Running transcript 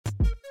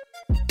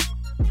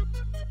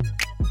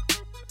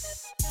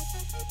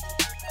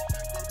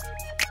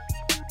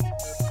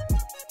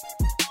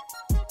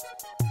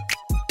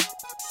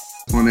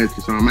one at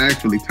you, so I'm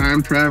actually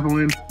time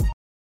traveling.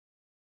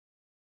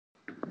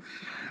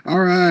 All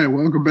right,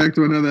 welcome back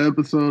to another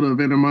episode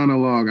of Inner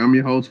Monologue. I'm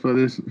your host for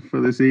this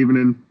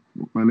evening.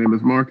 My name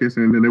is Marcus,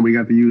 and then we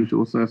got the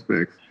usual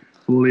suspects: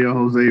 Julio,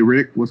 Jose,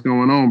 Rick. What's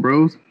going on,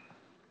 bros?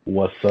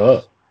 What's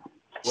up?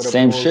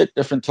 Same shit,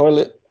 different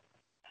toilet.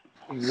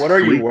 What are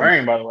you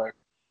wearing, by the way?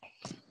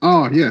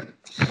 Oh yeah,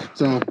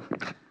 so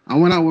I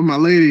went out with my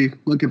lady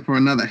looking for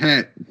another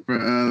hat for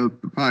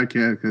the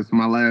podcast because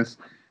my last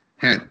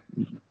hat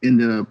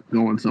ended up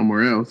going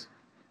somewhere else,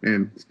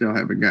 and still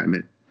haven't gotten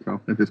it. So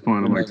at this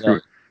point, I'm like, screw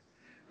it.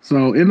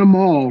 So in the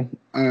mall,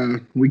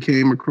 we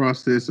came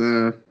across this,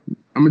 I'm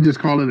going to just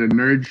call it a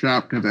nerd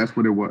shop because that's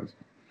what it was.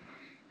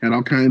 Had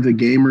all kinds of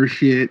gamer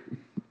shit,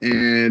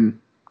 and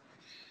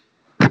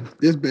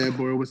this bad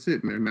boy was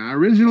sitting there. Now, I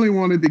originally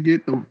wanted to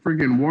get the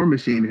freaking War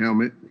Machine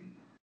helmet,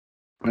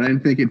 but I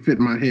didn't think it fit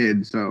my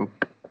head, so.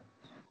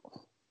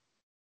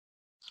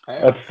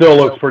 That still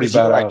looks pretty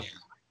badass.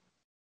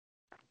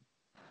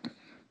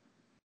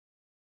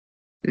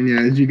 And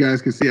yeah, as you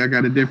guys can see, I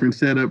got a different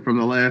setup from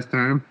the last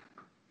time.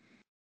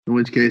 In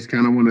which case,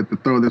 kind of wanted to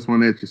throw this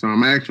one at you. So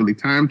I'm actually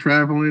time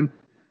traveling,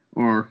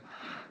 or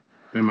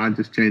am I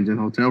just changing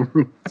hotel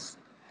rooms?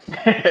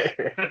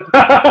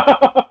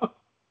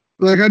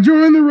 Like, I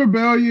joined the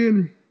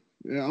rebellion.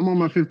 Yeah, I'm on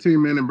my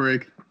 15-minute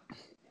break.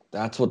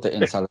 That's what the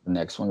inside of the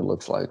next one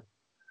looks like.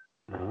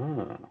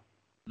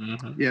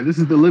 Yeah, this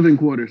is the living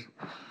quarters.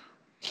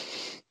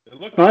 It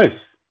looks nice.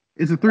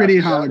 It's a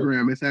 3D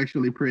hologram. It's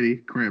actually pretty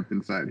cramped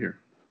inside here.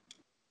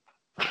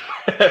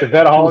 Is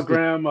that a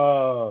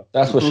hologram?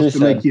 That's what she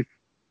said.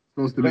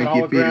 Supposed to make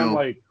you feel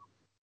like.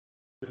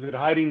 Is it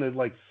hiding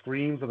the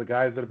screams of the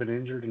guys that have been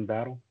injured in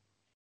battle?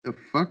 The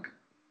fuck?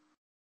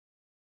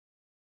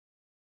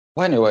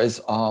 Well, anyways,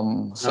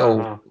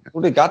 so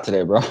what we got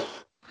today, bro?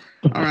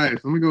 All right,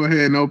 so let me go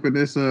ahead and open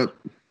this up.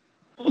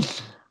 All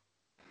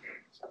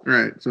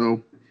right,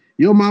 so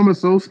your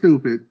mama's so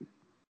stupid.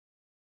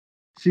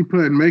 She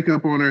put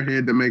makeup on her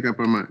head to make up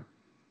her mind.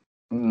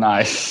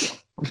 Nice.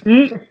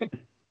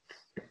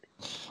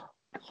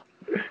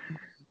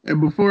 And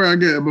before I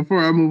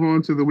move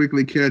on to the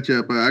weekly catch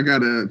up, I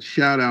got a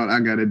shout out I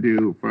got to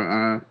do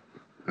for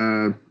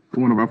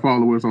one of our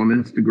followers on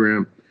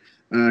Instagram.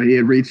 He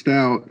had reached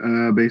out,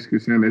 basically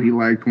saying that he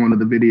liked one of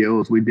the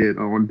videos we did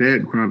on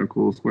Dad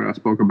Chronicles, where I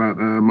spoke about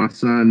my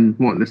son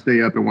wanting to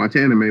stay up and watch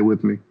anime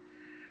with me.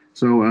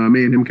 So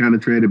me and him kind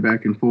of traded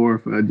back and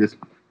forth, just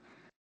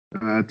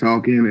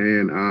talking,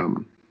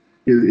 and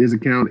his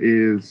account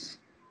is,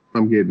 if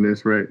I'm getting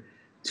this right,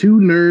 2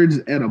 Nerds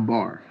at a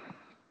Bar.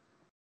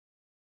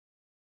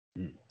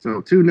 So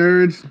 2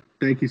 Nerds,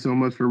 thank you so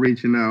much for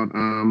reaching out.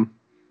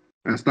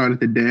 I started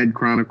the Dad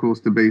Chronicles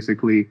to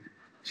basically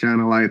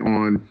shine a light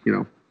on,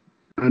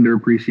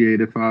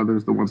 underappreciated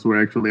fathers, the ones who are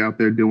actually out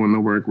there doing the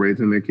work,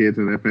 raising their kids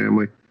and their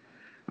family.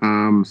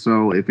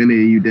 So if any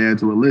of you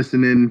dads who are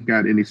listening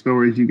got any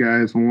stories you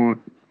guys want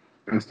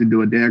us to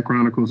do a Dad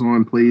Chronicles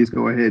on, please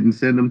go ahead and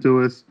send them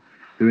to us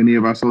through any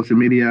of our social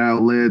media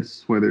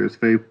outlets, whether it's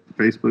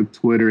Facebook,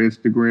 Twitter,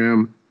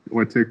 Instagram,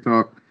 or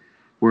TikTok.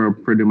 We're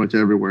pretty much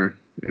everywhere.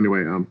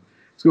 Anyway,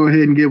 let's go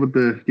ahead and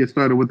get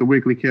started with the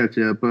weekly catch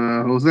up.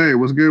 Jose,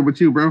 what's good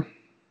with you, bro?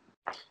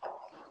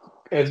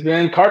 It's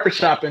been carpet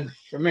shopping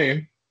for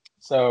me.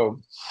 So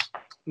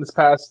this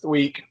past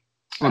week,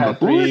 I had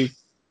 3.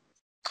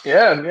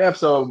 Yeah.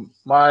 So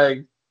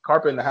my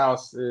carpet in the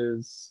house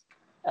is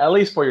at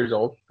least 4 years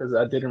old because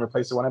I didn't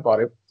replace it when I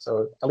bought it.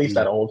 So at least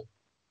that old.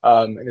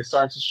 And it's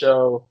starting to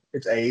show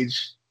its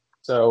age.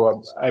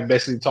 So I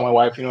basically told my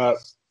wife, you know what,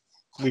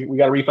 we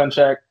got a refund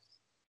check.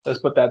 Let's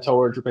put that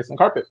towards replacing the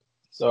carpet.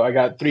 So I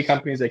got 3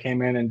 companies that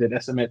came in and did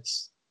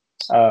estimates.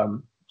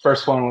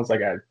 First one was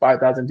like at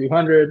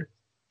 $5,200.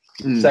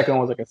 Second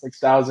one was like a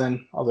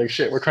 $6,000. I was like,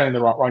 shit, we're trending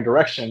the wrong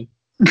direction.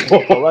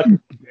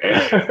 The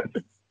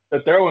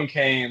third one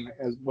came,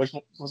 which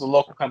was a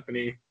local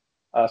company,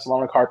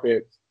 Solana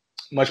Carpet,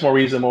 much more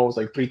reasonable. It was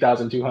like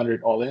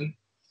 $3,200 all in.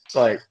 It's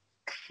like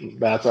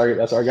that's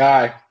our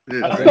guy.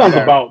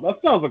 That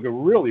sounds like a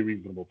really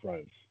reasonable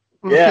price.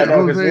 Yeah,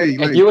 no,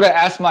 if you would have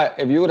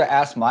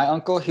asked my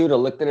uncle, he would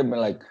have looked at it and been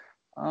like,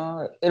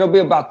 it'll be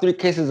about 3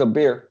 cases of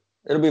beer.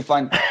 It'll be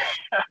fine.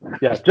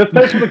 Yeah, just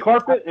pay for the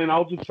carpet and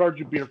I'll just charge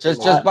you beer.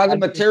 Just buy the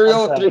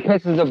material, 3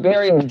 cases of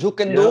beer, and you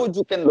can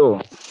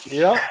do.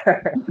 Yeah.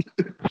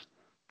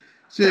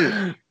 Shit.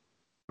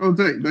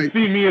 You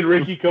see me and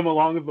Ricky come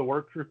along as the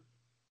work crew.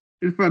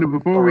 It's funny,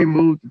 before we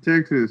moved to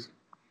Texas,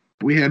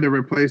 we had to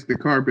replace the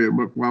carpet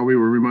while we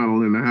were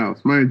remodeling the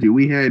house. Mind you,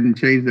 we hadn't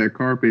changed that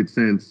carpet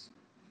since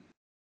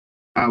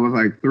I was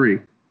like 3.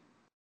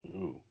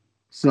 Ooh.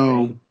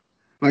 So,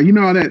 like, you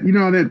know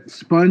that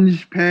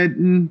sponge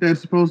padding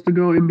that's supposed to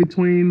go in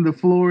between the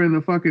floor and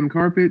the fucking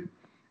carpet?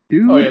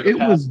 Dude, it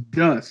was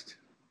dust.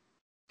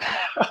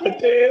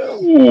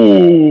 Damn.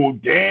 Ooh,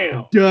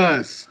 damn.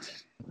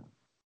 Dust.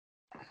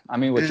 I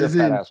mean, with your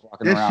fat ass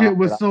walking around. That shit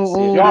was so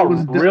old.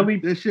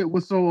 That shit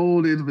was so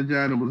old, his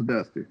vagina was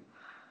dusty.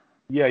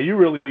 Yeah, you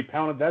really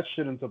pounded that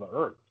shit into the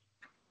earth.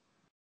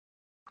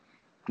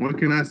 What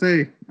can I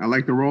say? I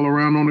like to roll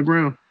around on the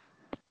ground.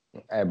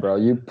 Hey, bro,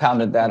 you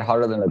pounded that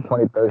harder than a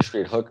 23rd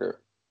Street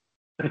hooker.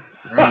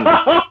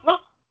 I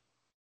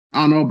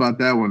don't know about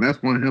that one.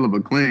 That's one hell of a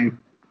claim.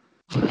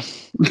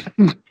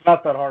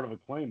 Not that hard of a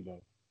claim,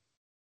 though.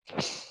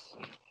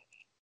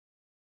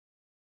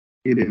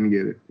 He didn't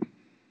get it.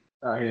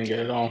 He didn't get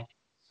it all.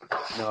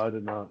 No, I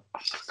did not.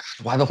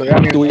 Why the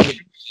fuck do we?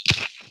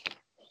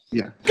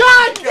 Yeah.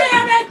 God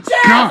damn it,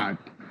 Jeff! God.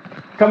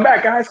 Come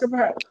back, guys. Come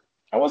back.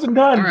 I wasn't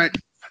done. All right.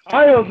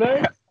 Hi,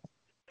 Jose.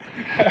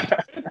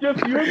 It's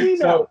just you and me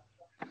now.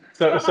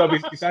 So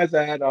besides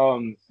that,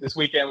 this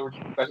weekend we were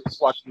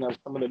just watching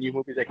some of the new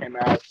movies that came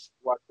out.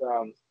 We watched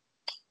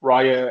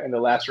Raya and the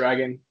Last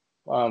Dragon,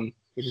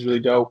 which is really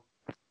dope.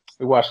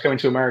 We watched Coming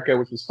to America,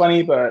 which was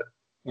funny, but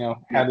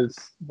had its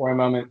boring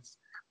moments.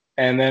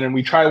 And then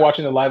we tried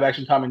watching the live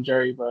action Tom and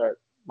Jerry, but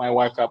my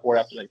wife got bored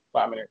after like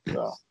 5 minutes.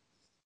 So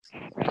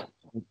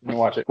we didn't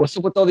watch it. What's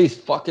up with all these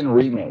fucking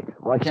remakes?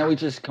 Why can't we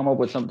just come up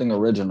with something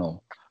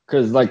original?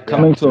 Because like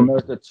Coming to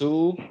America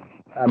 2,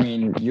 I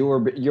mean, you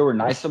were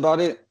nice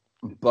about it,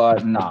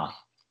 but nah.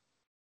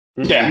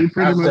 Yeah, You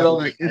pretty much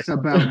like it's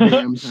about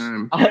damn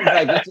time. I was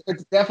like,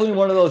 it's definitely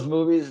one of those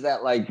movies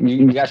that like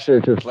you guys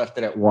should have just left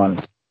it at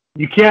 1.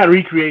 You can't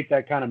recreate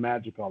that kind of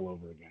magic all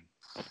over again.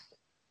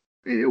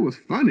 It was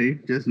funny,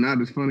 just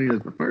not as funny as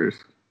the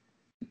first.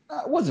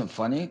 It wasn't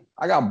funny.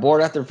 I got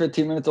bored after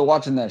 15 minutes of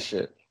watching that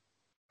shit.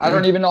 I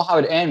don't even know how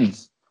it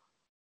ends.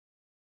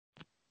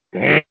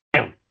 Damn.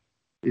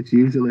 It's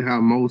usually how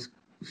most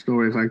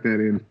stories like that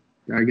end.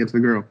 Guy gets the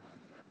girl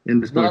in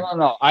the story.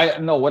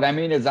 No. What I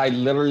mean is, I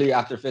literally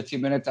after 15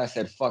 minutes, I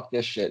said, "Fuck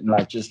this shit," and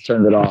I just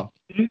turned it off.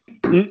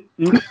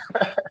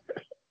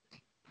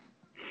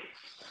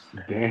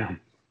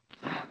 Damn.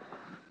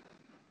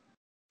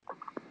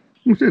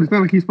 Well, shit, it's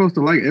not like he's supposed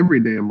to like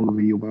every damn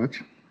movie you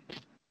watch.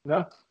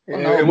 No.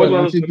 It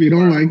wasn't If you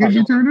don't like it,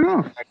 you turn it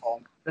off.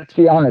 Let's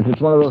be honest.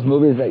 It's one of those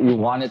movies that you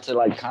wanted to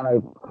like kind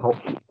of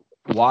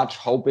watch,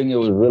 hoping it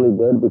was really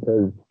good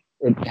because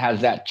it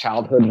has that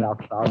childhood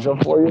nostalgia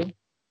for you.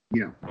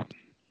 Yeah.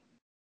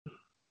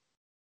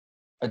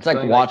 It's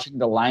like watching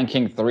The Lion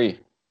King 3.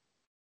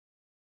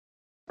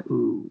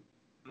 Ooh.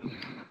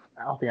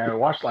 I don't think I ever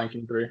watched Lion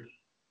King 3.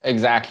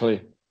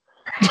 Exactly.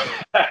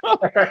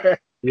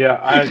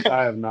 Yeah,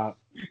 I have not.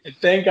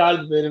 Thank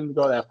God they didn't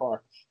go that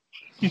far.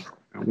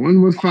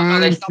 One was fine.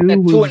 They stopped at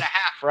 2.5,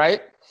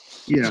 right?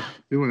 Yeah,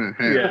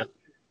 2.5. Yeah.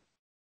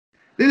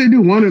 Did they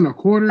do 1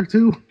 1/4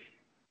 too?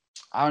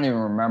 I don't even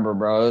remember,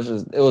 bro.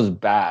 It was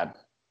bad.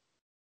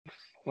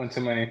 One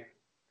too many. I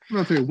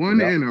was about to say 1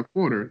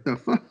 1/4. The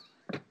fuck?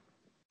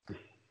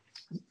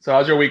 So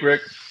how's your week,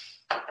 Rick?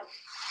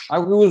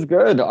 It was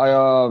good.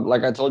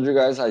 Like I told you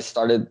guys, I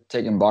started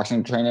taking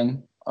boxing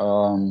training.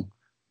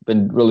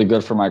 Been really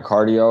good for my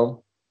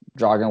cardio,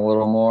 jogging a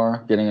little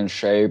more, getting in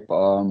shape.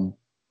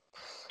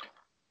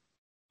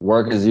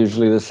 Work is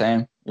usually the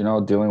same,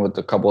 dealing with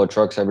a couple of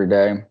trucks every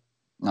day.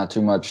 Not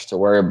too much to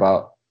worry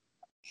about.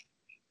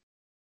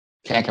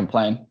 Can't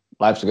complain.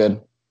 Life's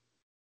good.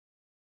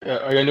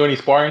 Are you gonna do any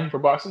sparring for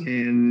boxing?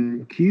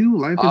 And Q,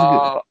 life is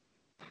good.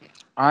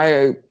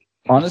 I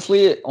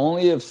honestly,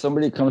 only if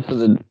somebody comes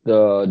to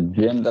the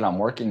gym that I'm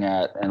working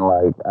at and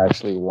like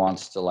actually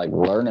wants to like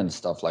learn and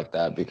stuff like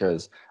that,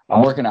 because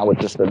I'm working out with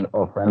just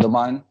a friend of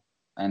mine,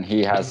 and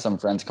he has some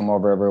friends come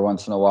over every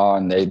once in a while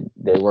and they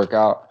work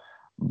out,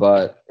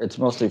 but it's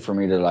mostly for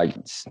me to like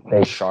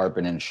stay sharp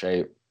and in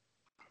shape.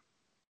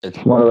 It's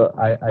one of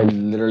I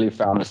literally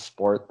found a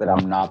sport that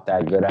I'm not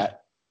that good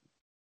at,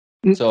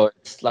 so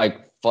it's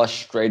like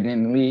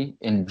frustratingly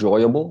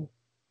enjoyable.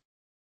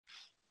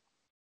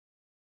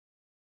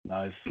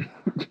 Nice.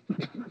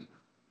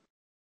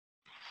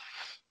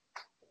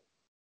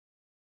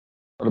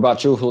 What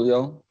about you,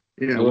 Julio?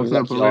 Yeah, what's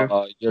up,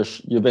 Julio?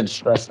 You've been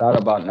stressed out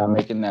about not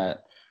making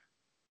that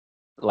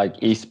like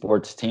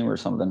esports team or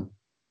something.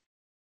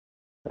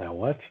 Now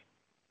what?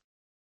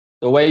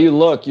 The way you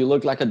look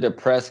like a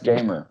depressed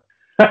gamer.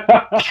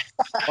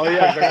 Oh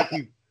yeah,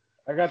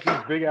 I got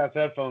these big ass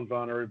headphones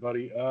on,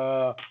 everybody.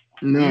 No,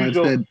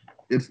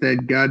 it's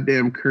that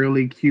goddamn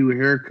curly Q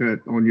haircut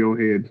on your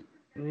head.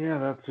 Yeah,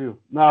 that too.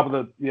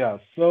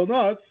 So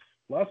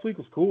last week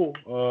was cool.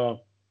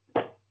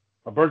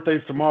 My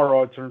birthday's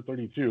tomorrow. I turned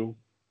 32.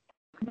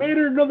 Made it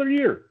another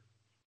year.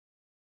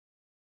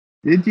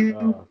 Did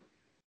you?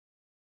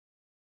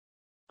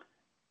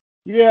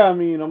 Yeah, I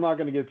mean, I'm not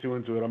gonna get too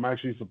into it. I'm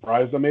actually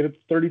surprised I made it to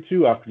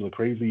 32 after the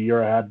crazy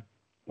year I had,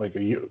 like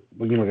a year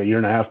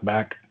and a half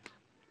back.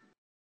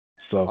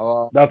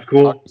 So that's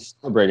cool. How are you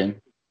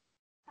celebrating?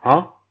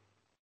 Huh?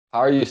 How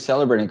are you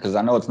celebrating? Because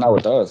I know it's not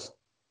with us.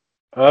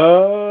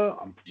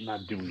 I'm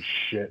not doing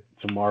shit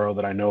tomorrow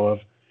that I know of.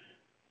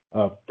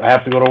 I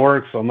have to go to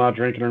work, so I'm not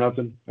drinking or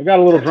nothing. I got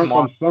a little drunk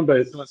on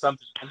Sunday. Doing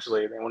something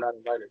eventually, and we're not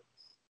invited.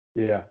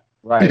 Yeah.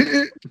 Right.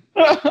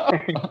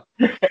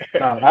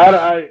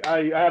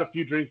 I had a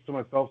few drinks to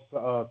myself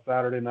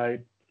Saturday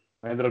night.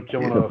 I ended up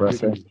killing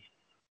a.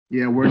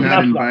 Yeah, we're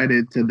not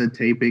invited to the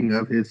taping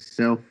of his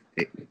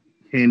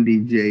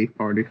self-handy J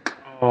party.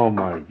 Oh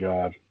my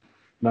god.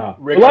 Nah.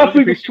 Rick, Last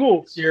week was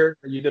cool. This year,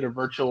 you did a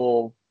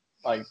virtual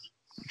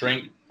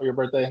drink for your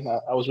birthday.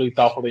 I was really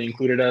thoughtful they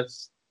included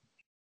us.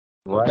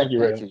 Right. Thank you,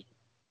 Rick.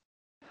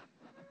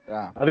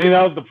 Yeah. I think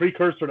that was the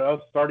precursor to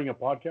us starting a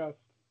podcast.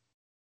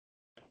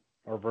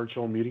 Our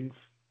virtual meetings.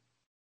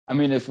 I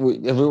mean, if we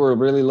were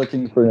really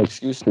looking for an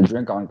excuse to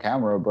drink on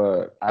camera,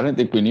 but I didn't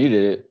think we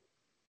needed it.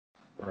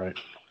 Right.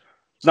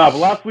 No, but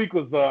last week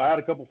was I had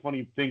a couple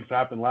funny things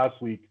happen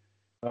last week.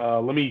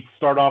 Let me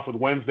start off with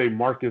Wednesday.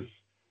 Marcus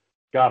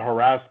got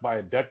harassed by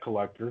a debt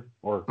collector,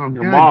 or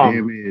your mom.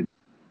 Damn it.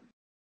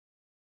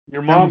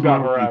 Your mom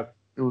got harassed.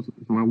 It was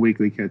my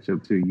weekly catch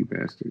up too, you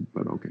bastard.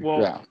 But okay.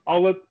 Well, Yeah.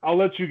 I'll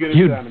let you get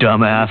into that. You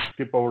dumbass.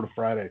 Skip over to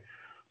Friday.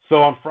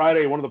 So on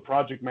Friday, one of the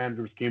project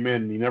managers came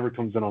in, and he never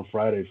comes in on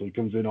Friday, so he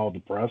comes in all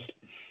depressed.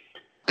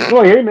 He's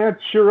like, "Hey man,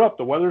 cheer up.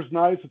 The weather's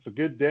nice. It's a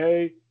good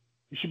day.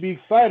 You should be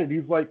excited."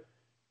 He's like,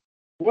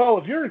 "Well,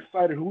 if you're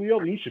excited, Julio,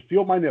 then you should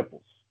feel my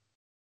nipples."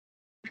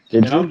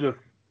 Did And you? I'm just,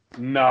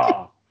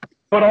 nah.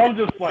 But I'm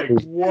just like,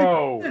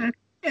 whoa.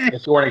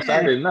 If you weren't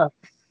excited enough.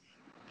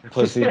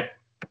 Pussy.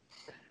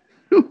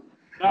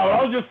 No,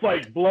 I was just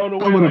like blown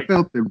away. I would have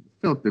Like,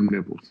 felt them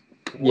nipples.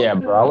 Yeah,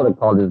 bro. I would have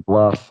called his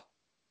bluff.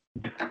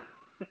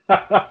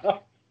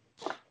 no,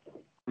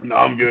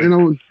 I'm good.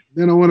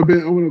 Then I would have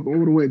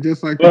went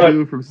just like But- the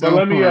dude from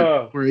South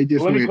Park, where he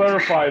just Let me went.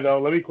 clarify though.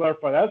 Let me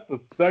clarify. That's the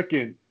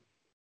second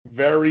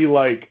very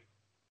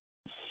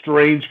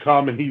strange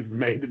comment he's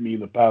made to me in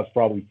the past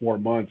probably 4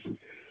 months.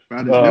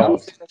 About his I nipples.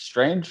 don't think that's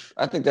strange.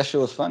 I think that shit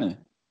was funny.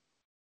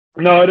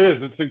 No, it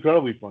is. It's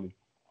incredibly funny.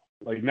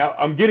 Like now,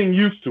 I'm getting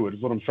used to it.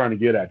 Is what I'm trying to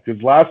get at.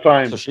 Because last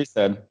time, So she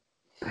said.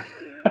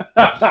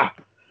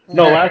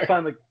 no, last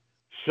time,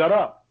 shut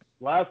up.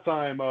 Last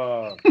time,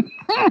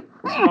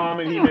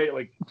 comment he made,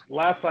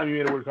 last time he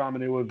made a weird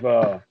comment. It was,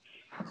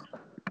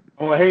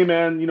 I'm like, hey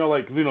man, it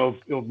was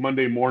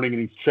Monday morning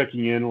and he's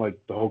checking in, the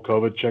whole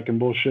COVID checking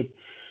bullshit.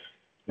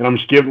 And I'm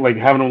just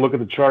having him look at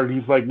the chart. And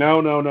he's like, no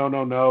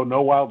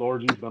wild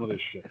orgies, none of this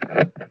shit.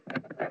 Like,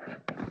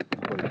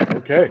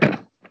 okay.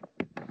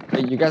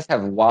 Hey, you guys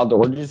have wild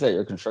orgies at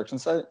your construction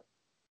site?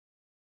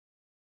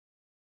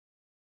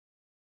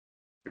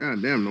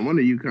 God damn! No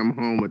wonder you come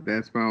home with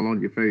that smile on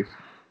your face.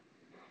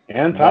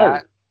 And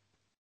tired.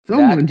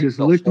 Someone That just gives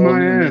a licked whole my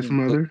new ass,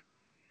 meaning. mother.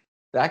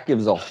 That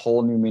gives a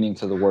whole new meaning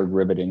to the word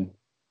riveting.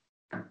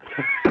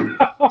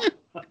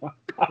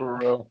 For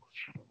real.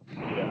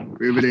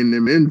 Riveting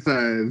them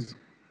insides.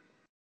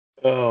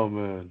 Oh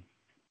man.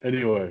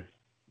 Anyway,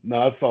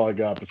 no, that's all I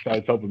got.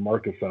 Besides helping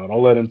Marcus out,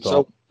 I'll let him talk.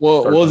 So,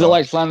 what Start was it off.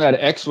 like flying that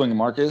X-wing,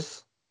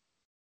 Marcus?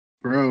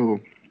 Bro,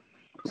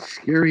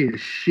 scary as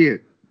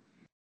shit.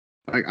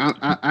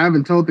 I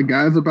haven't told the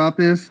guys about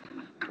this,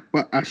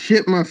 but I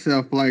shit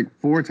myself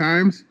 4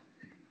 times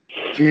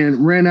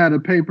and ran out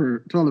of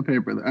toilet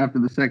paper after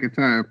the second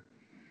time.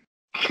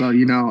 So,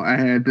 I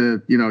had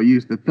to,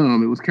 use the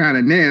thumb. It was kind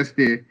of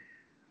nasty.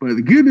 But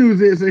the good news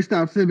is they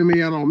stopped sending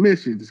me out on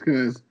missions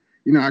because,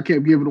 I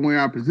kept giving away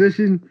our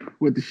position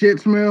with the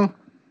shit smell.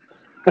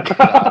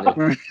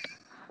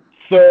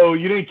 So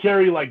you didn't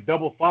carry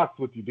double socks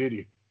with you, did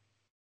you?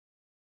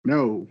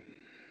 No.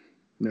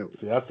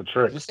 See, that's the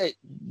trick. Did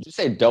you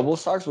say double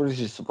socks? What is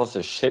he supposed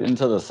to shit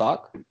into the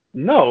sock?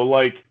 No,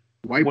 Wipe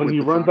when with he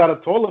the runs sock. out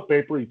of toilet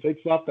paper, he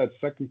takes off that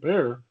second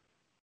pair,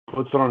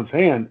 puts it on his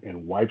hand,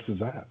 and wipes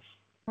his ass.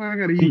 I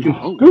gotta He use can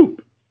both.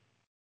 scoop.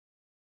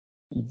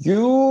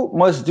 You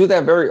must do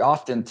that very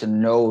often to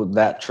know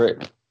that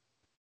trick.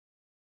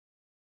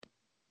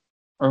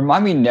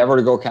 Remind me never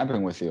to go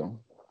camping with you.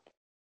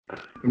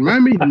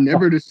 Remind me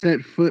never to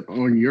set foot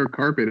on your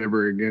carpet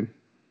ever again.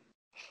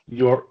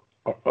 You're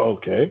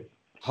okay.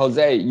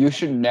 Jose, you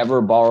should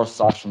never borrow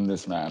socks from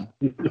this man.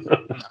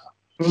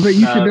 Jose,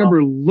 you should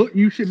never look.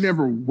 You should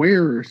never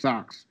wear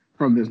socks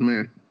from this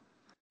man.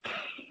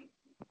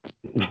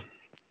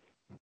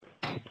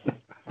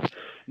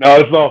 No,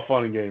 it's all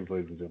fun and games,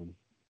 ladies and gentlemen.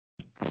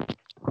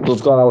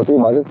 What's going on with you,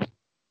 Marcus?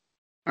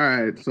 All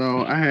right,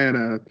 so I had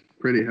a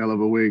pretty hell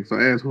of a week. So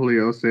as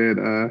Julio said,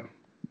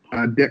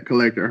 a debt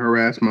collector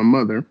harassed my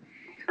mother,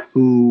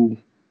 who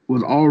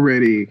was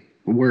already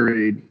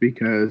worried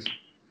because,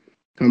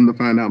 come to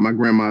find out, my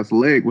grandma's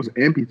leg was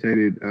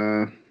amputated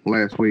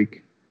last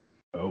week.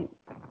 Oh.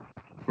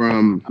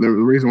 From the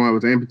reason why it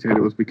was amputated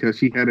was because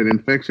she had an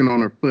infection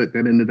on her foot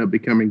that ended up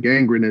becoming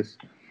gangrenous,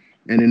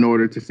 and in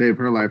order to save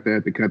her life, they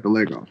had to cut the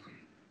leg off.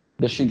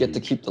 Does she get to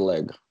keep the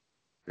leg?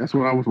 That's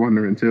what I was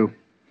wondering too.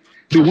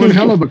 Be one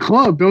hell of a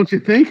club, don't you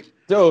think?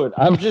 Dude,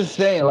 I'm just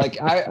saying,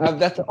 I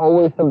that's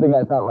always something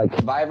I thought,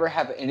 if I ever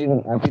have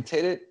anything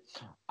amputated,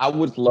 I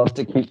would love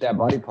to keep that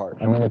body part.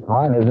 I mean, it's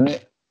mine, isn't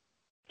it?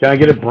 Can I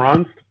get it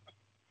bronzed?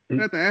 I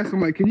have to ask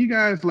them, can you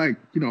guys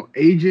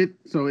age it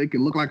so it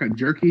can look like a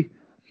jerky?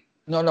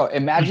 No.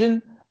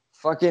 Imagine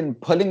fucking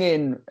putting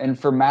it in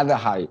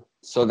formaldehyde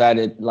so that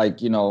it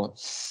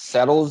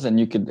settles and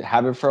you could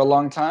have it for a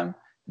long time.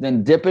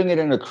 Then dipping it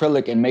in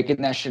acrylic and making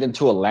that shit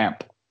into a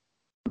lamp.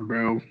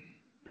 Bro.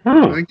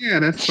 Huh. Yeah,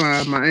 that's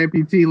fine. My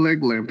amputee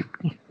leg lamp.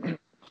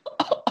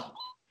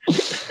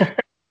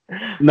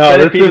 No,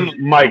 this is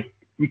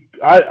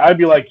I'd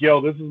be like,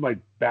 yo, this is my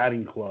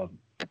batting club.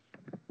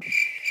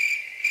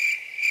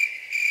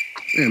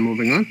 And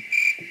moving on.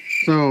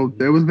 So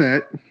there was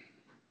that.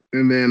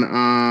 And then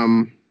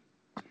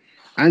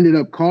I ended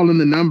up calling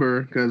the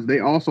number because they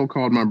also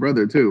called my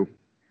brother too.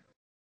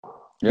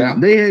 Yeah. Now,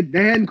 they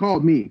hadn't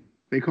called me.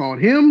 They called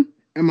him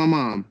and my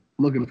mom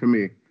looking for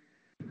me.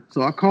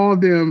 So I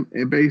called them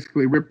and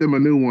basically ripped them a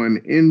new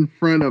one in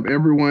front of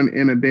everyone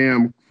in a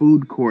damn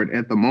food court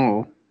at the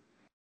mall.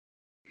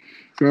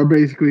 So I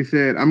basically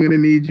said, I'm going to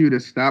need you to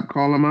stop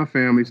calling my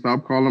family,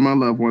 stop calling my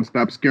loved ones,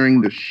 stop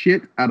scaring the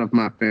shit out of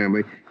my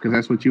family, because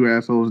that's what you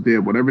assholes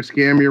did. Whatever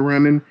scam you're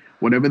running,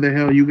 whatever the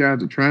hell you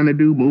guys are trying to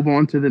do, move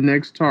on to the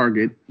next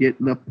target.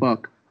 Get the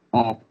fuck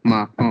off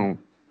my phone.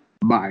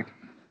 Bye.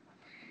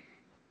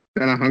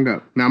 Then I hung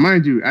up. Now,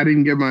 mind you, I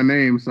didn't give my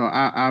name, so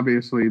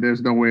obviously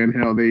there's no way in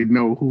hell they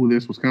know who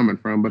this was coming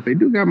from, but they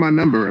do got my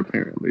number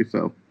apparently,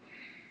 so.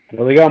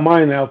 Well, they got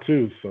mine now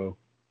too, so.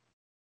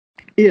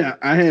 Yeah,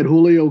 I had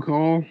Julio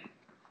call,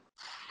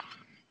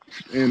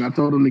 and I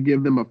told him to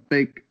give them a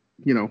fake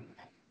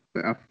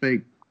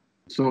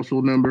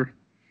social number.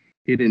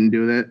 He didn't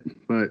do that,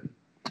 but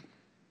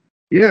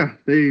yeah,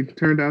 they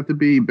turned out to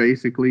be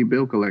basically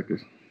bill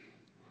collectors.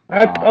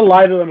 I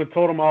lied to them and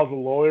told them I was a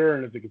lawyer,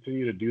 and if they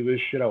continue to do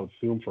this shit, I would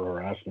sue them for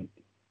harassment.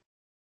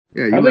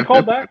 Yeah, you have they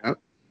called back?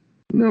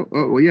 No,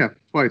 well, yeah,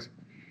 twice.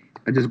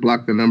 I just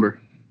blocked the number.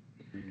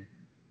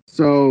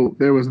 So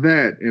there was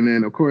that, and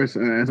then of course,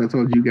 as I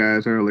told you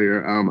guys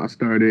earlier, I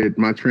started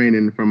my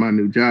training for my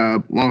new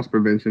job, loss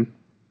prevention.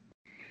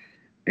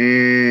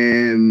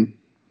 And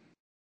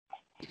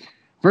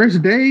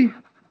first day,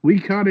 we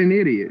caught an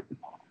idiot.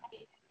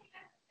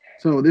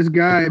 So this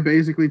guy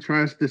basically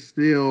tries to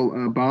steal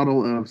a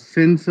bottle of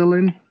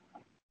cinnamon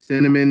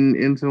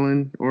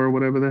insulin, or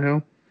whatever the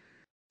hell.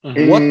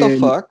 What the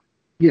fuck?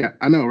 Yeah,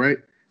 I know, right?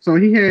 So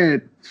he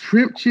had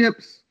shrimp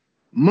chips,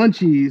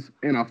 munchies,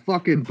 and a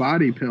fucking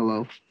body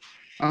pillow.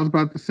 I was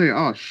about to say,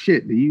 oh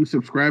shit, do you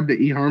subscribe to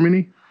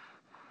eHarmony?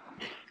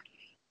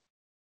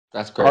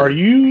 That's great. Are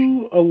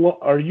you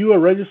a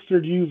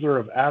registered user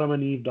of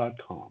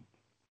AdamandEve.com?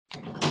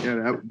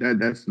 Yeah,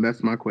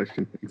 that's my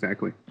question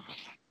exactly.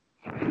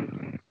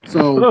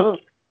 So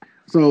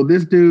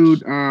this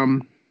dude,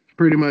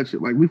 pretty much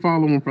like we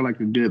follow him for like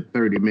a good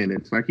 30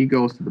 minutes. Like he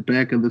goes to the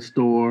back of the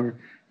store,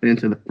 then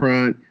to the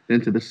front, then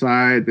to the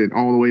side, then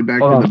all the way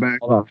back to the back.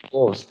 Hold on,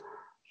 close.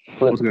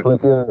 Flip the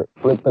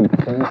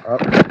thing up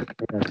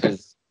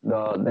because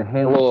the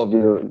halo of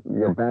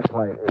your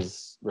backlight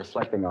is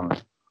reflecting on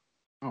it.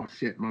 Oh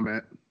shit, my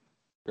bad.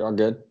 You're all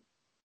good.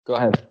 Go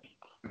ahead.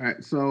 All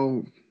right,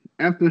 so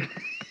after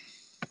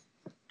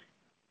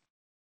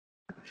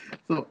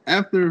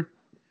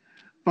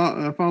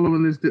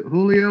following this,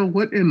 Julio,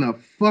 what in the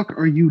fuck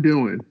are you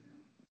doing?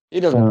 He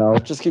doesn't know.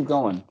 Just keep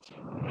going.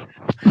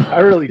 I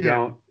really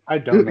don't. I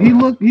don't know.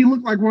 He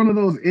looked like one of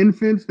those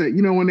infants that,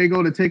 you know, when they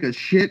go to take a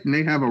shit and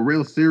they have a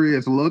real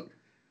serious look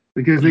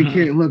because they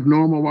can't look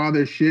normal while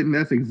they're shitting.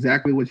 That's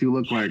exactly what you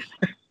look like.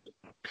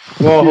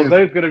 Well, yes.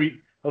 Jose's gonna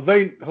be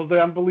Jose.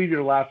 I believe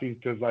you're laughing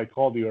because I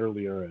called you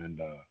earlier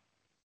and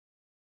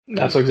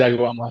that's exactly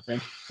why I'm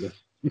laughing. Yes.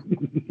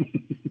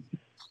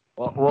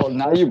 Well,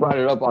 now you brought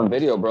it up on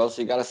video, bro.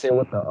 So you gotta say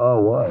what the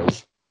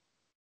was.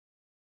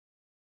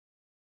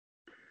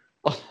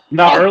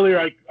 Now,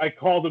 earlier I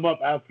called him up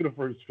asking him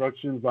for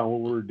instructions on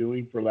what we were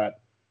doing for that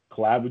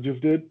collab we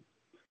just did.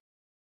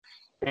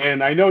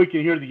 And I know he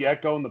can hear the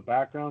echo in the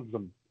background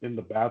because I'm in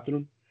the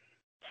bathroom.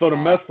 So to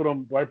mess with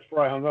him, right before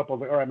I hung up, I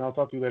was like, all right, man, I'll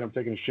talk to you later. I'm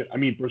taking a shit. I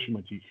mean, brushing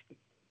my teeth.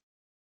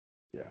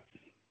 Yeah.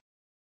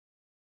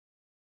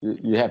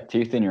 You have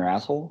teeth in your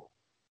asshole?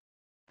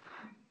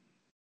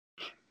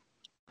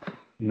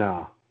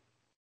 Nah.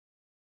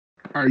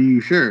 Are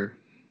you sure?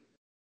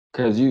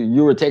 Because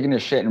you were taking a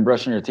shit and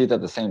brushing your teeth at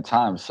the same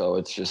time, so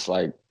it's just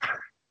like.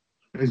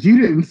 Because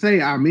you didn't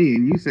say I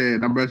mean. You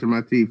said I'm brushing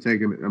my teeth,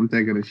 I'm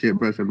taking a shit,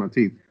 brushing my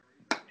teeth.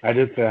 I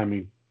did say I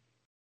mean.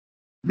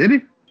 Did he?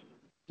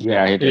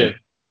 Yeah, he did.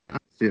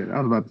 Shit,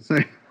 I was about to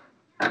say.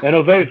 And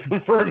Jose is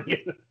confirming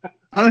it.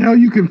 How the hell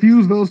you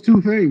confuse those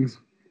two things?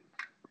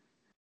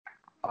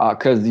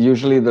 Because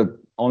usually the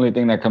only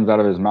thing that comes out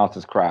of his mouth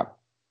is crap.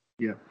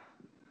 Yeah.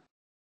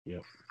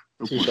 Yep.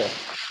 Okay.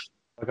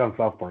 Like on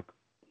South Park.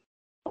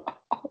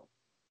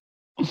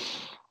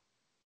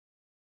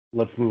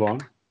 Let's move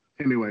on.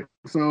 Anyway,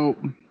 so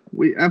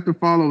we after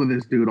following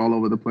this dude all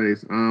over the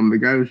place, the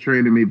guy who's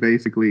training me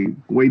basically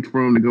waits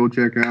for him to go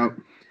check out.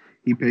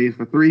 He pays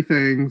for 3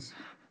 things,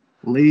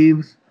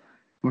 leaves.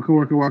 My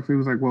coworker walks in, he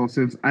was like, well,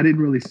 since I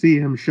didn't really see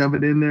him shove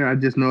it in there, I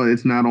just know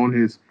it's not on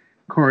his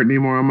cart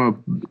anymore. I'm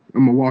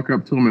gonna walk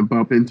up to him and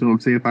bump into him,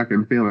 see if I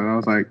can feel it. I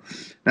was like,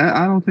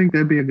 I don't think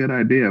that'd be a good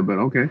idea, but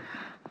okay.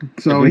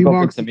 So he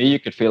walks to me, you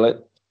could feel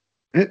it.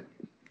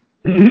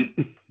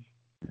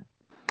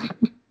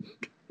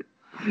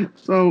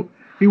 So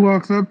he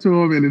walks up to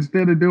him, and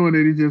instead of doing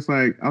it, he's just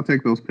like, I'll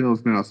take those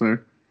pills now,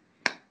 sir.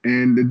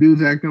 And the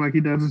dude's acting like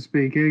he doesn't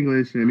speak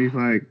English, and he's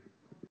like,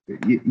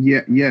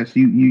 yes,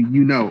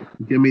 you know,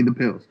 give me the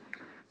pills.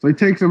 So he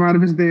takes them out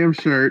of his damn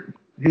shirt,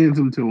 hands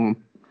them to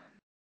him,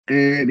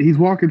 and he's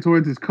walking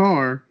towards his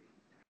car.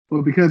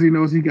 But because he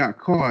knows he got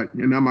caught,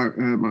 and now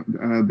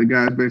the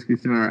guy's basically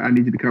saying, "All right, I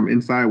need you to come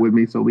inside with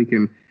me so we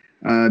can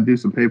do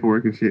some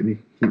paperwork and shit."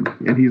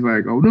 And he's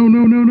like, "Oh no,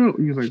 no, no, no!"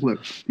 He's like, "Look,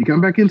 you come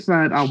back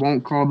inside, I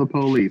won't call the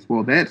police."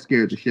 Well, that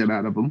scared the shit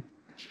out of him.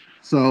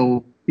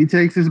 So he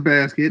takes his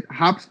basket,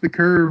 hops the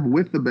curb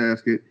with the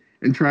basket,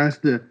 and tries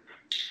to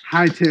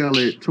hightail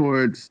it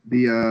towards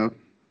the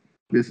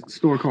this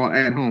store called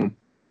At Home.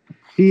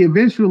 He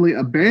eventually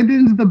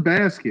abandons the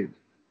basket,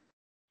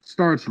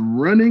 starts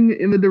running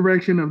in the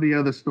direction of the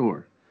other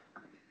store,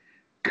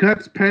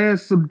 cuts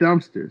past some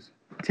dumpsters,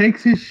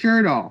 takes his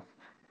shirt off,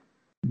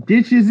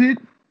 ditches it,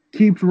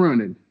 keeps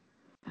running.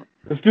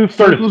 This dude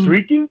started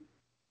streaking?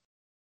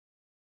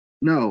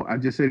 No, I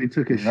just said he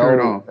took his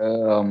shirt off.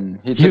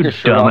 He took his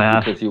shirt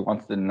off because he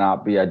wants to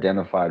not be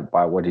identified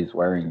by what he's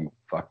wearing, you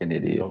fucking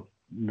idiot.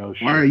 No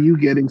shit. Why are you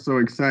getting so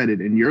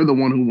excited? And you're the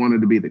one who wanted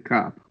to be the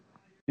cop.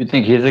 You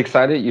think he's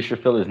excited? You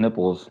should feel his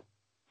nipples.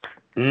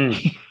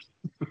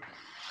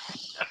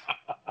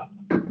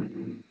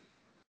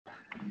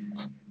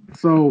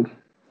 So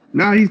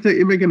now he's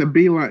making a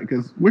beeline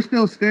because we're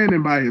still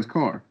standing by his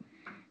car.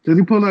 Because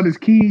he pulled out his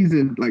keys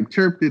and like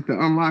chirped it to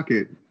unlock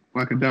it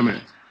like a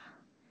dumbass.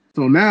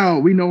 So now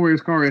we know where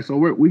his car is. So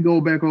we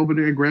go back over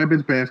there, grab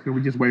his basket.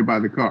 We just wait by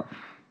the car.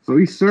 So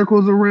he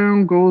circles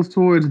around, goes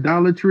towards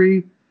Dollar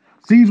Tree,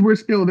 sees we're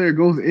still there,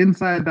 goes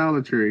inside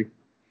Dollar Tree,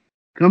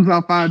 comes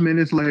out 5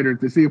 minutes later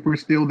to see if we're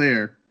still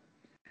there,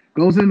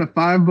 goes into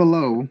Five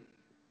Below,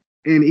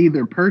 and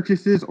either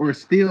purchases or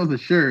steals a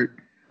shirt.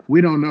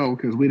 We don't know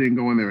because we didn't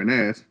go in there and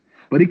ask.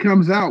 But he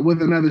comes out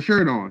with another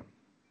shirt on.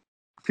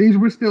 Sees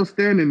we're still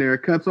standing there,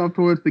 cuts off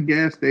towards the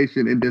gas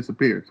station and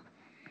disappears.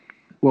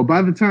 Well,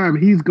 by the time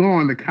he's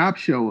gone, the cops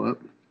show up,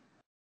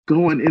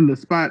 going in the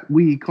spot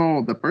we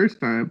called the first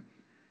time.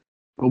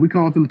 But we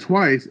called them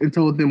twice and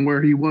told them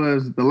where he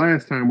was the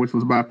last time, which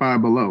was by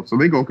Five Below. So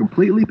they go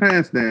completely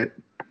past that.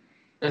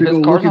 If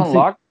his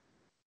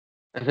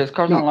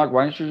car's unlocked,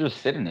 why didn't you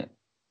just sit in it?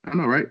 I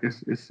know, right?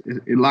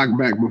 It locked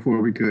back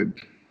before we could.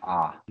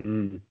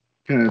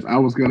 Because I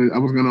was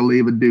gonna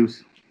leave a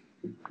deuce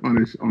on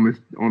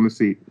the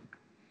seat.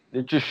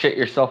 Did you shit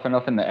yourself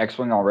enough in the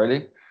X-Wing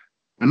already?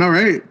 I know,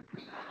 right?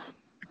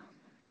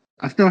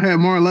 I still have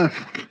more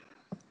left.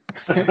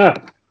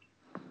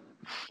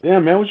 Yeah,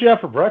 man, what you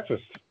have for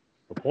breakfast?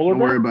 A polar bear?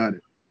 Don't worry about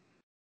it.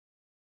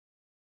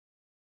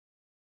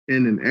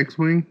 In an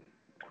X-Wing?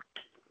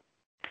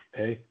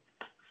 Hey.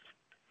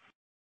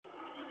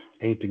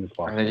 Anything is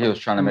possible. I think he was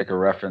trying to make a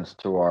reference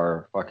to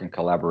our fucking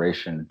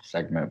collaboration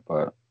segment,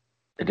 but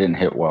it didn't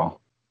hit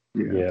well.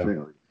 Yeah.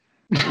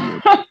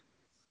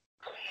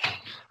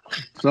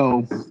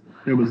 So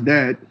there was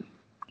that.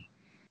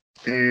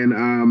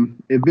 And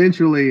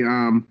eventually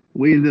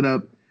we ended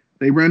up,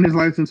 they ran his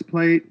license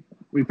plate,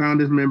 we found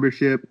his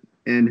membership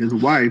and his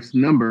wife's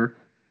number.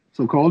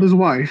 So called his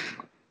wife,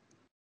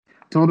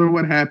 told her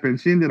what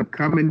happened. She ended up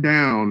coming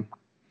down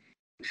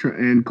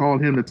and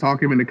called him to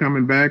talk him into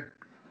coming back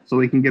so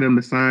he can get him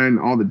to sign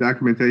all the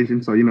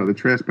documentation. So, the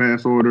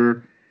trespass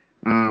order,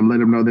 let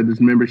him know that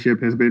his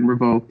membership has been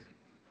revoked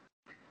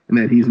and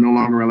that he's no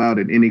longer allowed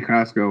at any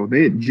Costco.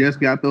 They had just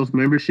got those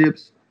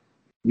memberships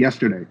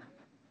yesterday.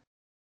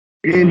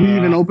 And he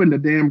even opened a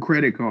damn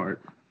credit card.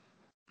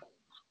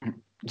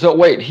 So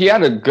wait, he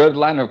had a good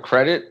line of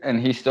credit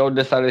and he still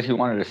decided he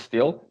wanted to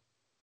steal?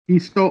 He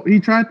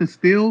tried to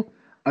steal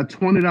a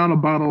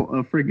 $20 bottle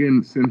of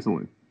friggin'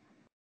 Sensoin.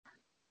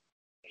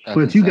 That's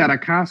but insane. You got a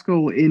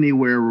Costco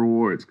Anywhere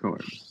rewards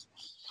card.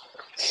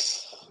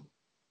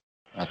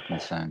 That's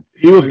insane.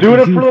 He was doing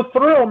it for the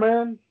thrill,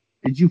 man.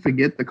 Did you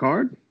forget the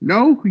card?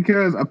 No,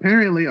 because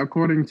apparently,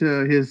 according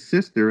to his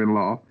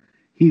sister-in-law,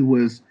 he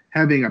was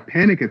having a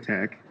panic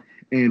attack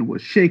and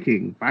was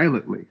shaking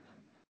violently.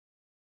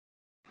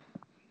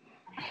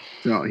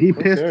 So he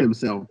pissed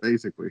himself,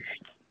 basically.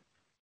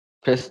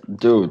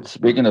 Dude,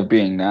 speaking of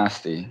being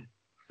nasty,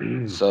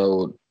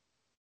 so,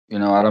 I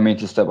don't mean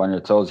to step on your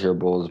toes here,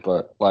 Bulls,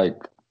 but, there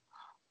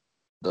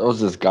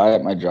was this guy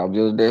at my job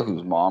the other day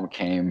whose mom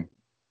came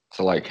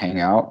to, hang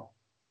out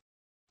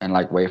and,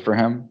 wait for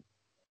him.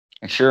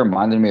 And she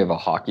reminded me of a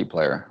hockey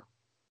player.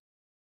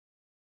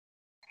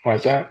 Why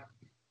is that?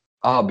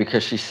 Oh,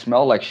 because she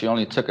smelled like she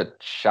only took a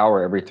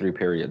shower every 3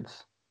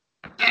 periods.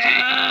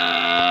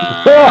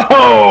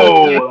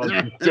 Oh,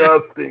 that's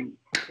disgusting.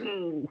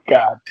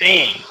 God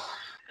damn.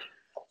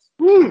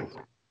 Woo.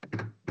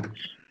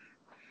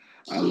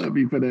 I love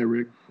you for that,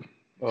 Rick.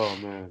 Oh,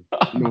 man.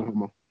 No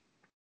homo.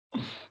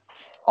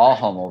 All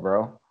homo,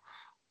 bro.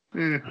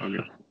 Okay.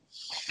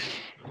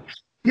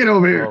 Get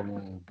over here. Oh,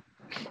 man.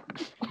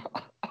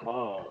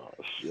 Oh,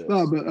 shit.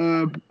 No, but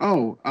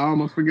I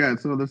almost forgot.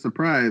 So the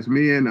surprise,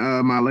 me and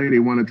my lady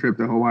won a trip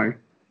to Hawaii.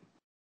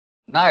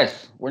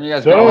 Nice. When you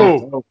guys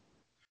going?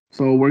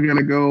 So we're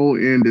gonna go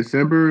in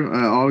December.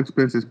 All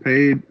expenses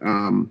paid.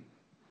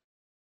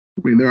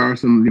 There are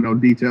some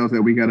details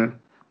that we gotta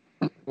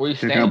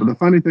check out. But the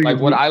funny thing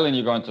is, what island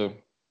you going to?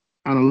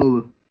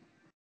 Honolulu.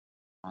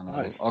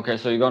 Nice. Okay,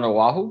 so you're going to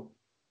Oahu?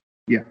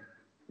 Yeah.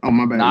 Oh,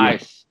 my bad.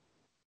 Nice.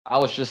 I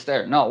was just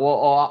there. No,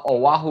 well,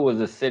 Oahu is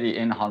a city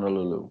in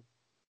Honolulu.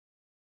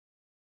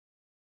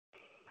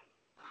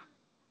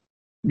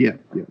 Yeah.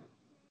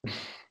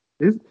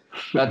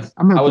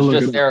 I was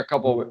just there a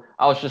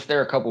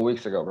couple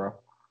weeks ago, bro.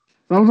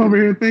 So I was over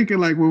here thinking,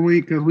 like,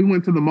 because we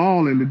went to the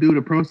mall and to do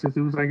the process,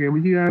 it was like, hey,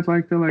 would you guys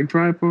like to like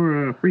try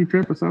for a free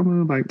trip or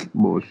something? Like,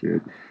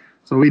 bullshit.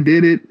 So we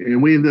did it,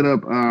 and we ended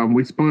up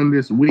we spun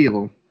this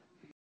wheel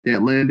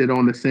that landed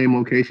on the same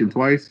location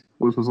twice,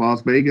 which was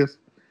Las Vegas.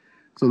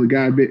 So the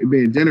guy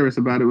being generous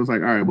about it was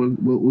like, all right,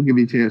 we'll give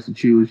you a chance to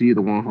choose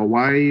either one,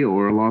 Hawaii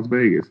or Las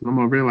Vegas. And I'm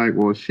over here like,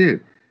 well,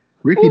 shit.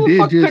 Ricky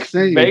did just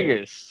say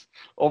Vegas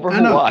over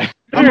Hawaii.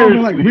 I'm over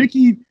like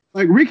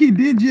Ricky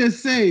did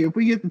just say if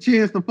we get the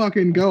chance to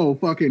fucking go.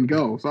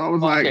 So I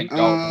was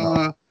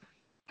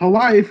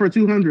Hawaii for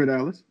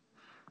 $200.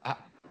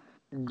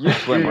 You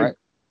swim, right?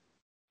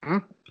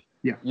 Huh?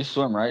 Yeah. You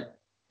swim, right?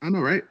 I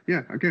know, right?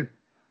 Yeah, I can.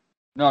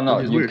 No,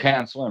 you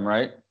can swim,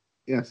 right?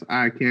 Yes,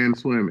 I can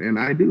swim, and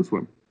I do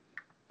swim.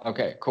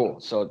 Okay, cool.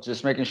 So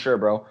just making sure,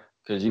 bro,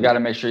 because you got to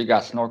make sure you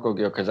got snorkel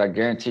gear, because I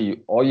guarantee you,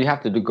 all you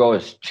have to go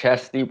is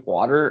chest deep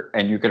water,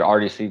 and you could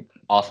already see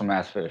awesome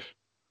ass fish.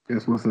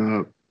 That's what's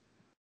up.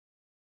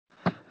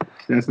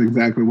 That's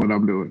exactly what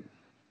I'm doing.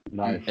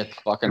 Nice. It's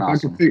fucking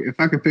awesome. If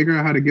I could figure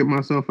out how to get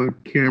myself a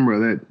camera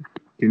that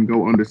can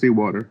go under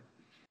seawater.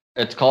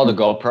 It's called a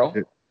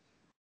GoPro.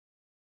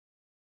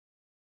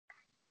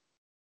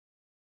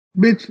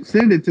 Bitch,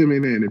 send it to me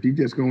then. If you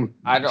just going,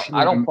 I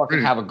don't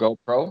fucking have a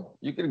GoPro.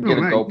 You can get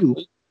a GoPro. You.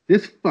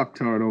 This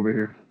fucktard over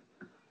here.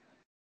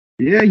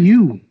 Yeah,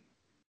 you.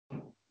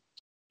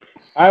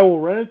 I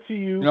will rent it to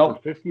you for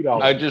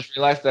 $50. I just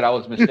realized that I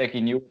was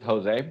mistaking you with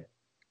Jose.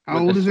 How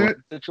old is that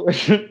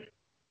situation?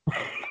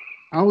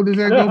 How old is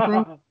that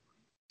GoPro?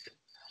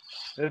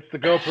 It's the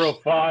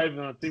GoPro 5,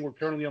 and I think we're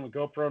currently on the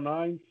GoPro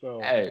 9. So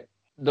hey,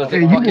 you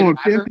want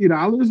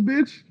 $50,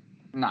 bitch?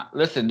 Nah,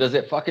 listen. Does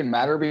it fucking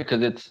matter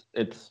because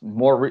it's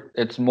more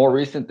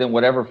recent than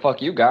whatever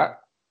fuck you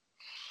got?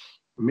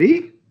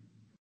 Me?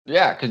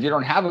 Yeah, because you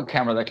don't have a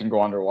camera that can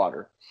go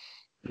underwater.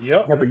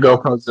 Yep. I have the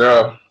GoPro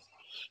Zero.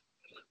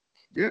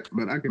 Yeah,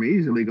 but I can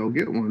easily go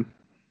get one.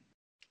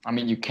 I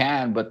mean, you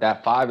can, but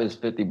that 5 is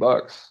 $50.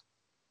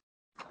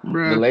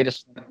 Bruh.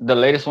 The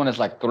latest one is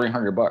like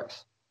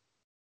 $300.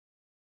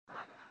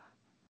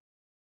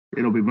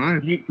 It'll be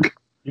mine.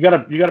 You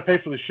gotta pay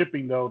for the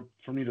shipping though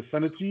for me to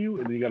send it to you,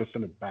 and then you gotta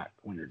send it back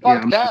when you're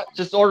done. Fuck that.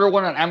 Just order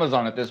one on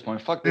Amazon at this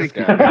point. Fuck this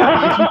guy.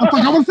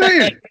 What I was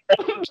saying.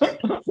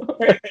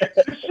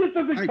 This shit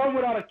doesn't come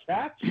without a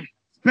catch.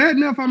 Bad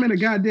enough I'm in a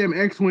goddamn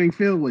X-wing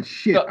filled with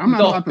shit. I'm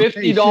not about to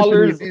pay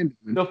 $50.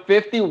 The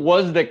 50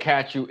 was the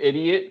catch, you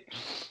idiot.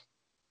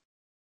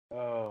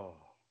 Oh.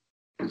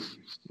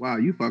 Wow,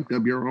 you fucked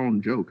up your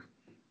own joke.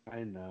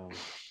 I know.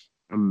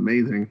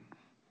 Amazing.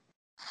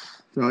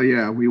 So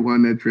yeah, we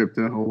won that trip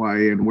to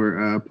Hawaii, and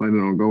we're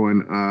planning on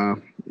going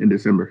in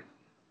December.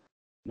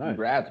 Nice.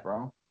 Congrats,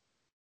 bro.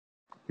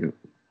 Yep.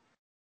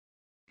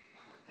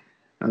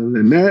 Other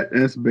than that,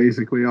 that's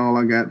basically all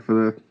I got for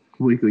the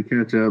weekly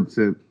catch-up.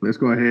 So let's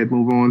go ahead and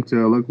move on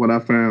to look what I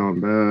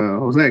found.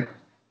 Jose,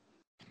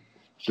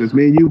 since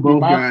me and you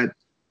both got.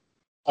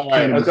 All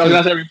right, I was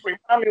gonna say,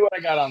 remind me what I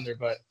got on there,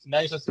 but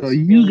nice. So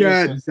you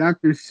got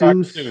Dr.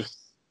 Seuss.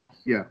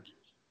 Yeah.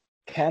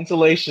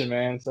 Cancellation,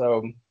 man.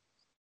 So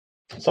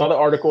I saw the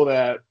article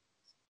that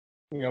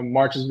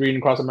March is Reading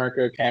Across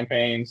America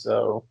campaign.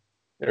 So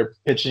they're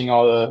pitching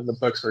all the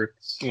books for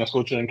school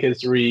children and kids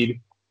to read.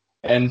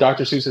 And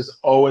Dr. Seuss has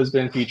always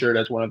been featured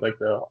as one of like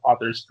the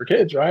authors for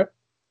kids, right?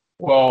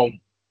 Well,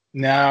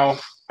 now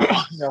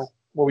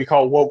what we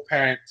call woke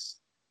parents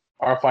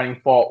are finding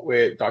fault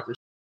with Dr. Seuss.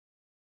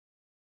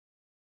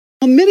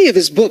 Many of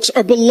his books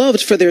are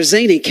beloved for their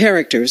zany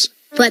characters.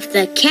 Put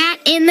the cat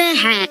in the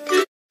hat.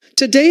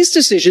 Today's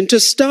decision to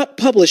stop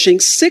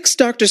publishing 6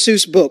 Dr.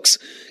 Seuss books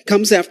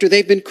comes after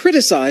they've been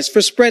criticized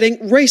for spreading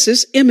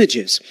racist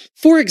images.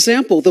 For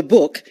example, the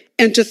book,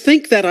 And to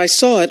Think That I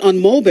Saw It on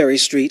Mulberry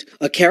Street,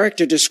 a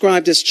character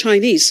described as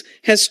Chinese,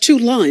 has 2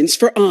 lines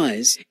for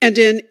eyes. And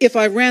in If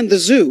I Ran the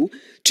Zoo,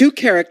 2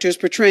 characters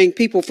portraying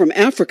people from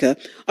Africa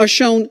are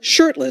shown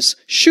shirtless,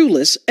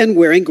 shoeless, and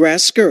wearing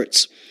grass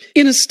skirts.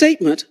 In a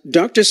statement,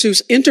 Dr.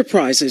 Seuss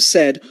Enterprises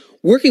said,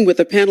 working with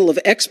a panel of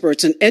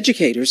experts and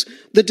educators,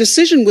 the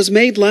decision was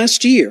made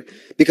last year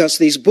because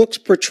these books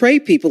portray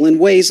people in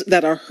ways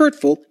that are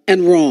hurtful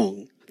and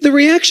wrong. The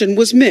reaction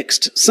was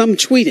mixed, some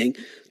tweeting,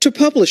 to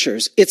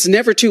publishers, it's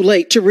never too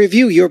late to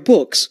review your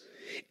books.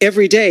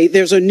 Every day,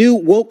 there's a new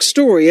woke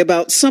story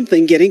about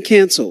something getting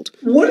canceled.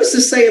 What does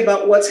this say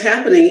about what's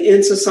happening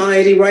in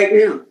society right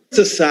now?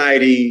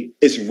 Society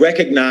is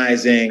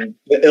recognizing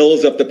the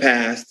ills of the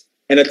past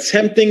and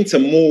attempting to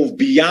move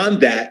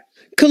beyond that.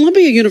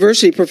 Columbia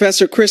University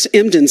professor Chris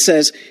Emdin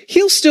says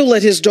he'll still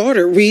let his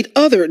daughter read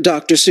other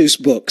Dr. Seuss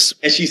books.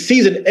 And she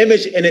sees an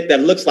image in it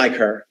that looks like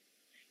her.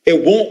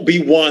 It won't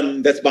be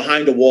one that's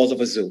behind the walls of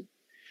a zoo.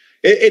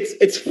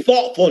 It's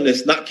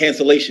thoughtfulness, not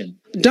cancellation.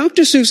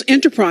 Dr. Seuss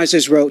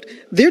Enterprises wrote,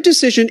 their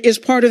decision is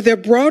part of their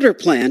broader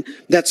plan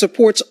that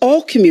supports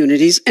all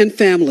communities and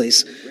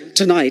families.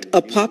 Tonight,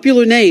 a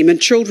popular name in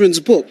children's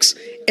books,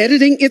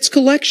 editing its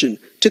collection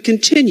to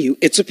continue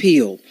its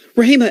appeal.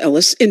 Rahima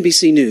Ellis,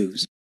 NBC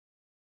News.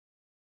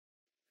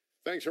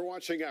 Thanks for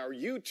watching our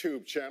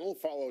YouTube channel.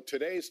 Follow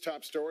today's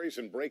top stories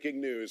and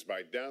breaking news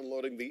by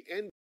downloading the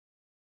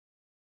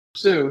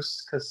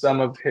Seuss, because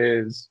some of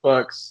his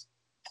books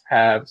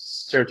have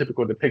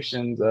stereotypical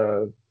depictions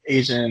of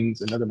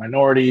Asians and other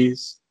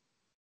minorities,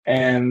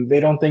 and they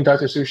don't think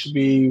Dr. Seuss should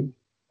be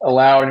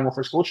allowed anymore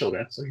for school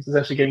children. So he's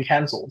actually getting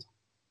canceled.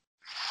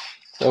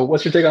 So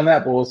what's your take on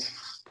that, Bulls?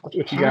 What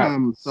you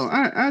got? So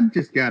I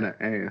just gotta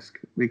ask,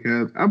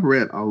 because I've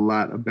read a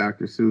lot of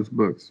Dr. Seuss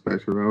books,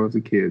 especially when I was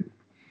a kid.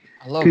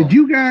 Could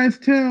you guys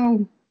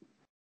tell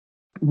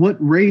what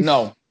race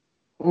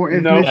or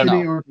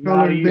ethnicity or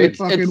color they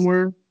fucking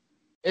were?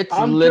 It's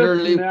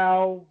literally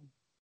now.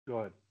 Go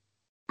ahead.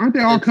 Aren't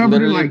they all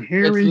covered in like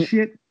hair and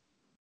shit?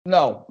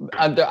 No,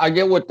 I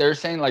get what they're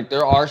saying. Like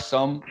there are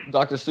some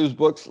Dr. Seuss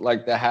books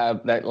like that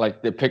have that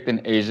like depict an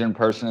Asian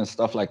person and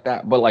stuff like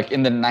that. But like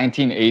in the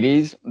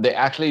 1980s, they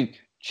actually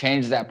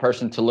changed that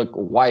person to look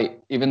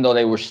white, even though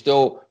they were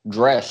still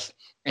dressed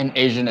in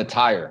Asian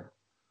attire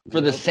for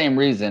the same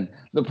reason.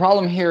 The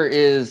problem here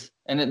is,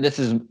 and this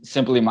is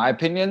simply my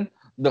opinion,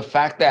 the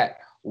fact that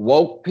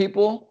woke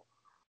people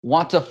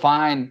want to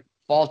find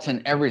fault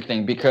in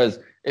everything, because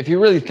if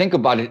you really think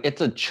about it, it's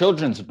a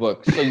children's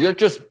book. So you're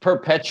just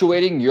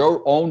perpetuating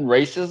your own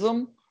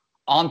racism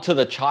onto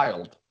the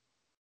child.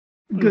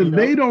 Because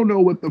they don't know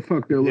what the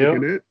fuck they're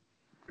looking at.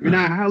 And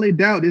I highly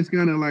doubt it's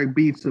going to like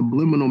be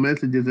subliminal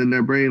messages in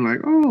their brain like,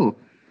 oh,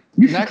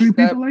 you should treat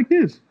people like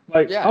this.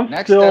 Like,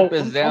 next step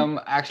is them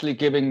actually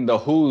giving the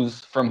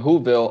Who's from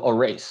Whoville a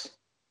race.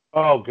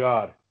 Oh,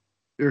 God.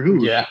 They're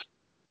Who's. Yeah.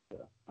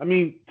 I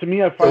mean, to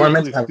me, I find it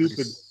really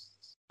stupid.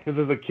 Because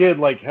as a kid,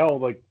 like, hell,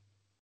 like,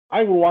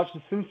 I would watch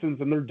The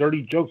Simpsons and their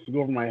dirty jokes would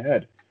go over my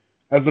head.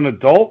 As an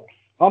adult,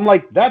 I'm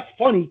like, that's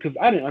funny because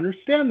I didn't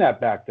understand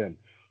that back then.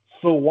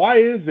 So why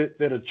is it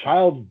that a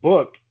child's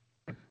book,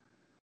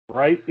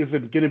 right,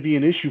 isn't going to be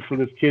an issue for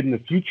this kid in the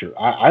future?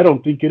 I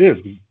don't think it is.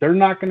 They're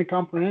not going to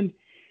comprehend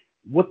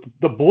what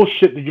the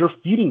bullshit that you're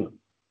feeding them.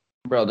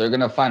 Bro, they're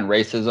going to find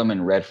racism in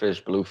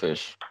redfish,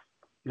 bluefish.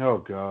 Oh,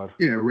 God.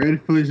 Yeah,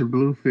 redfish,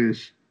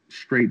 bluefish,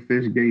 straight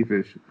fish, gay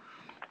fish.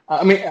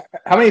 I mean,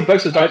 how many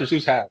books does Dr.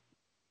 Seuss have?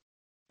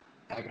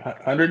 Like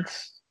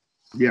hundreds?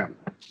 Yeah.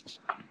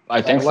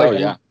 I think so,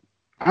 yeah.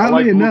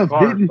 Oddly enough,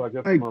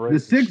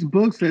 the 6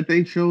 books that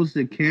they chose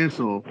to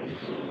cancel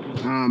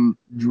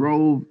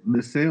drove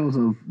the sales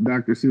of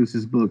Dr.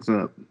 Seuss's books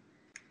up.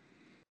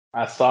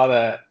 I saw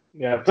that.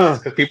 Yeah,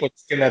 because people are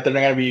thinking that they're not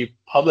going to be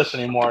published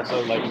anymore.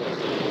 So, like,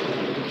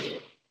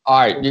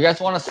 all right, you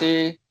guys want to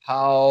see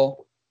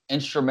how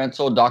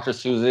instrumental Dr.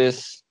 Seuss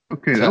is?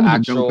 Okay, that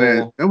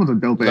was a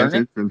dope ass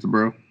entrance,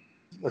 bro.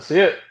 Let's see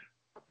it.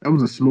 That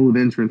was a smooth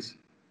entrance.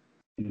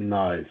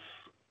 Nice.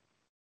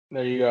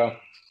 There you go.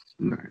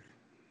 Nice.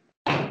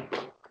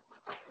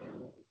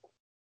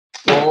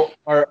 Well,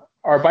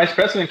 our vice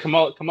president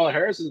Kamala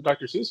Harris is a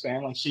Dr. Seuss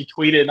fan. Like, she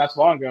tweeted not too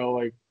long ago,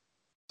 like,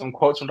 some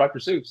quotes from Dr.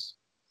 Seuss.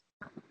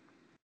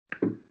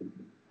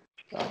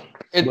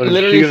 It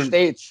literally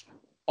states,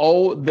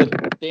 "Oh, the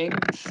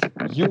things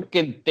you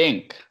can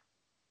think."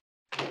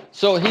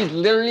 So he's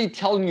literally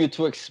telling you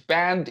to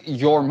expand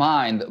your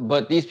mind,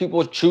 but these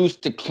people choose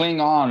to cling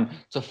on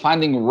to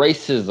finding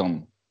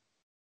racism.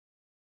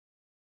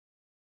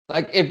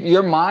 Like, if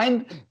your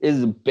mind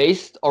is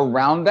based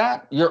around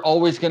that, you're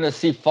always going to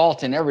see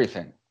fault in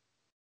everything.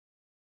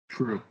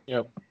 True.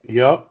 Yep.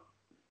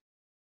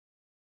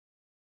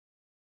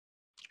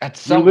 At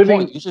some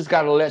point, you just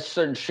got to let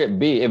certain shit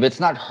be. If it's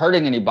not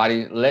hurting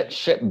anybody, let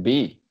shit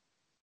be.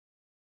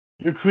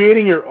 You're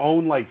creating your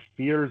own, like,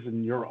 fears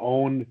and your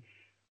own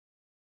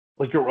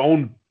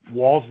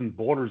walls and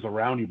borders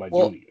around you by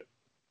doing it.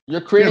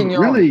 You're creating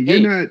your own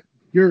hate.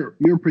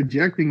 You're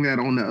projecting that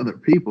on the other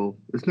people.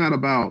 It's not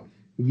about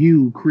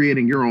you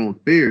creating your own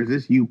fears.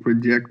 It's you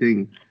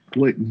projecting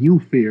what you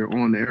fear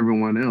onto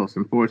everyone else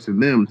and forcing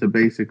them to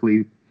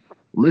basically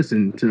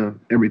listen to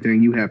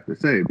everything you have to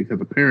say, because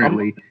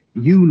apparently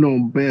you know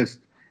best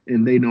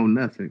and they know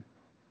nothing.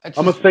 I'm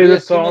gonna say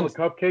this to all the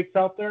cupcakes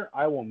out there: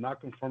 I will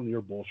not confirm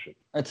your bullshit.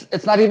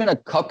 It's not even a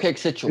cupcake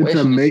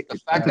situation. It's the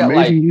fact that,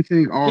 like, you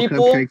think all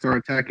cupcakes are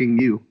attacking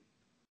you.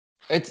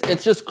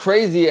 It's just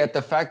crazy at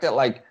the fact that,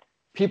 like,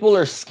 people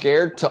are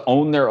scared to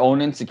own their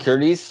own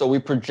insecurities, so we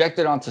project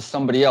it onto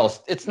somebody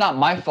else. It's not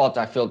my fault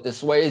I feel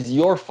this way. It's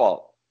your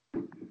fault.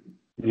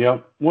 Yeah.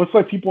 Well, it's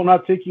like people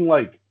not taking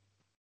the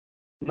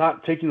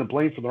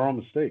blame for their own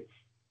mistakes.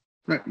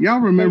 Y'all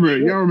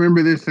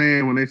remember this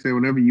saying when they say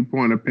whenever you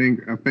point a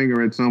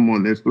finger at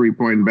someone, there's 3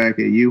 pointing back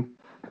at you?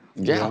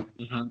 Yeah.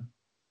 Mm-hmm.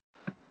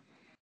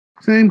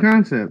 Same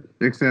concept,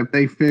 except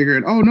they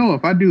figured, oh no,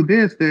 if I do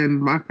this, then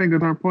my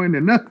fingers aren't pointing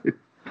at nothing.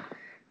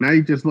 Now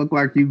you just look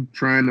like you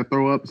trying to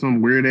throw up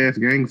some weird ass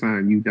gang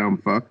sign, you dumb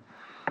fuck.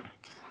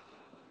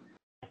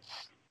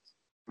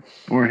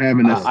 or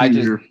having a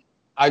seizure.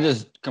 I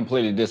just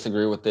completely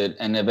disagree with it.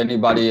 And if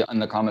anybody in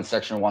the comment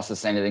section wants to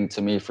say anything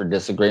to me for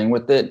disagreeing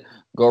with it,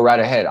 go right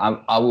ahead.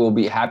 I will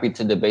be happy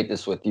to debate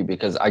this with you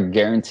because I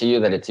guarantee you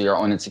that it's your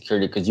own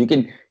insecurity. Because you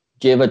can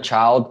give a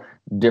child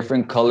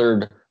different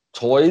colored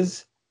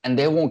toys and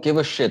they won't give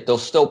a shit. They'll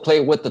still play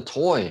with the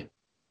toy.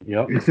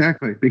 Yep.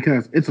 Exactly,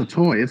 because it's a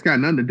toy. It's got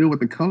nothing to do with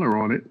the color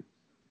on it.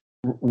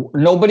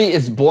 Nobody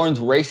is born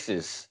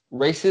racist.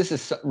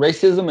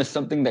 Racism is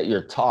something that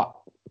you're taught.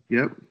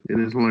 Yep, it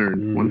is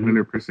learned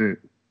 100%.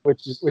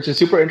 Which is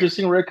super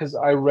interesting, Rick, because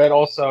I read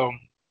also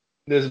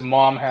this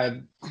mom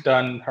had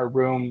done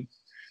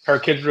her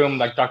kid's room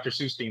like Dr.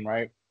 Seuss theme,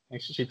 right? And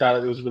she thought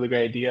it was a really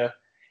great idea.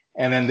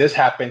 And then this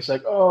happened. She's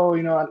like, oh,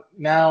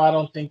 now I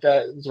don't think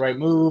that is the right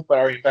move, but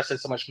I already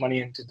invested so much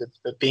money into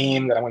the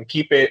theme that I'm going to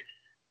keep it.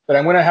 But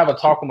I'm going to have a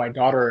talk with my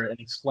daughter and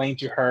explain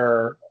to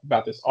her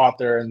about this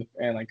author and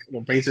like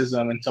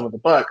racism in some of the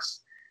books.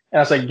 And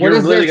I was like, what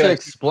is there to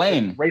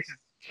explain? Racism.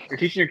 You're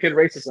teaching your kid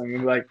racism.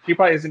 And like, she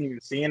probably isn't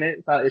even seeing it.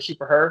 It's not an issue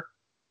for her.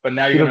 But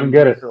now you're going to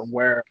get her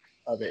aware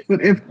of it.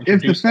 But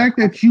if the fact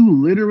that you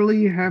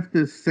literally have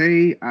to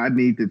say, I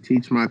need to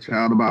teach my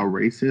child about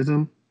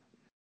racism,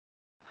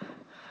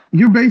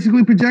 you're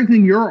basically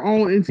projecting your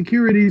own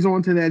insecurities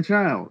onto that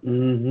child.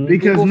 Mm-hmm.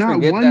 Because People not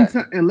forget one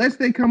time, unless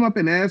they come up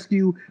and ask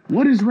you,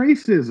 what is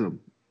racism?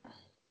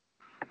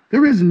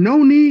 There is no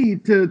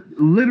need to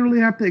literally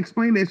have to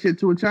explain that shit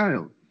to a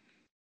child.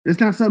 It's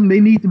not something they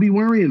need to be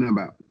worrying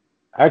about.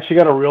 I actually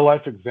got a real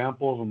life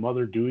example of a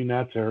mother doing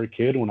that to her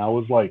kid when I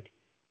was like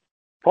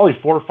probably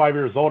 4 or 5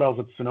 years old. I was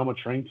at Sonoma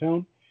Train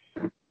Town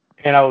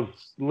and I was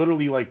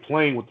literally like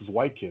playing with this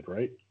white kid,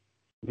 right?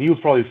 He was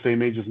probably the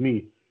same age as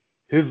me.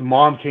 His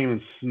mom came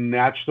and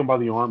snatched him by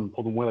the arm and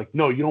pulled him away. Like,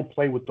 no, you don't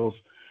play with those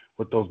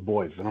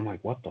boys. And I'm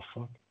like, what the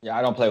fuck? Yeah,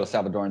 I don't play with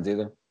Salvadorans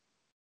either.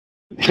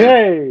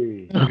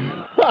 Hey!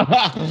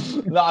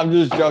 No, I'm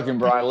just joking,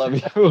 bro. I love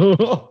you.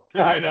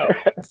 I know.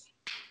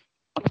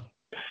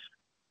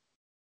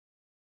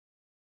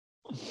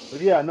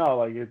 But yeah, no,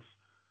 like it's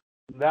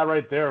that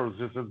right there was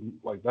just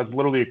like that's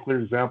literally a clear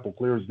example,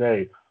 clear as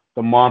day.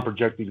 The mom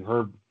projecting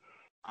her.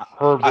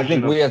 I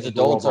think we as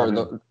adults are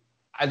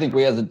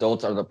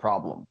the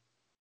problem.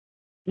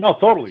 No,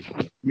 totally.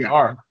 We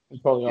are. We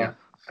totally are.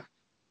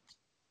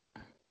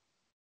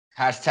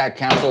 Hashtag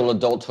cancel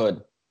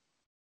adulthood.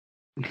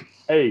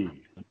 Hey.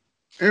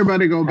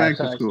 Everybody go back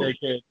to school.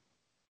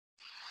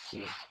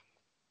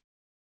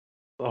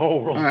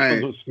 All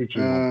right.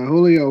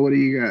 Julio, what do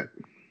you got?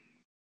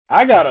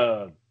 I got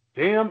a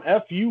damn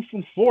FU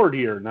from Ford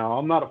here. Now,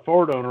 I'm not a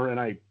Ford owner, and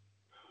I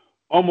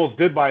almost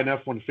did buy an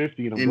F-150,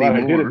 and I'm glad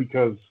I did it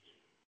because,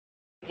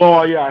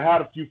 well, yeah, I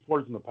had a few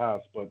Fords in the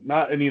past, but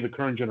not any of the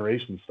current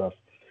generation stuff.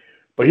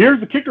 But here's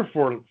the kicker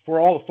for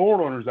all the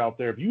Ford owners out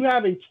there. If you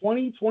have a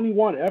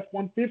 2021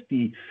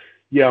 F-150,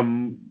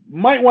 you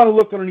might want to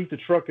look underneath the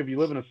truck if you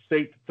live in a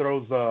state that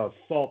throws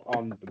salt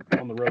on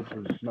the roads for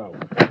the snow.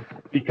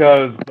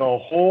 Because the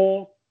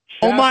whole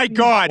oh my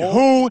God,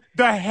 who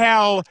the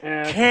hell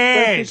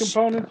cares?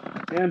 Components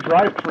and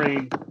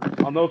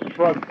drivetrain on those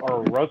trucks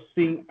are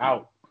rusting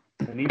out.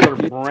 And these are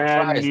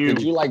brand new.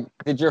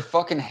 Did your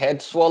fucking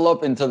head swell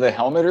up into the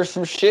helmet or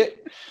some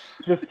shit?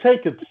 Just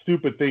take a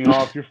stupid thing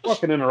off. You're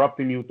fucking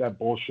interrupting me with that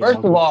bullshit. First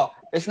of all,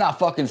 it's not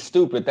fucking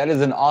stupid. That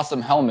is an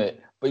awesome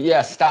helmet. But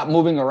yeah, stop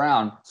moving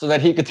around so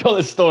that he could tell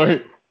his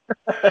story.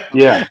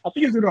 Yeah. I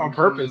think he's doing it on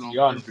purpose, to be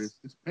honest.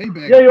 It's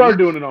payback. Yeah, you are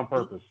doing it on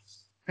purpose.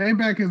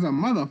 Payback is a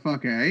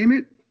motherfucker, ain't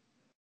it?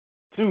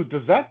 Dude,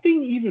 does that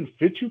thing even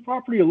fit you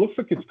properly? It looks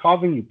like it's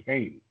causing you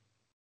pain.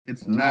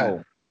 It's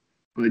not.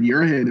 But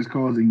your head is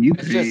causing you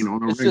pain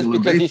on a regular basis. It's just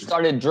because he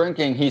started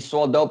drinking, he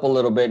swelled up a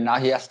little bit. Now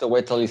he has to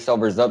wait till he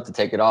sobers up to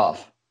take it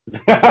off.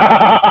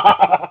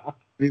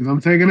 Means I'm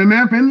taking a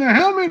nap in the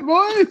helmet,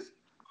 boys.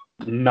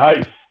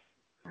 Nice.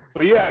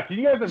 But yeah, can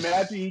you guys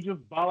imagine he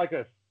just bought like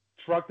a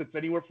truck that's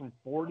anywhere from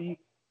 $40,000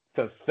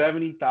 to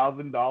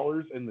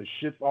 $70,000 and the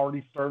shit's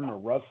already starting to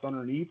rust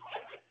underneath?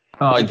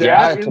 Oh,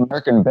 yeah, it's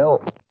American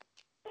built.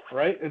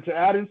 Right? And to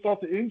add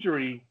insult to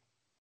injury,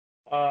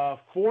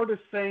 Ford is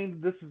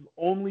saying this is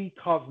only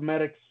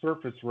cosmetic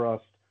surface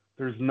rust.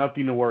 There's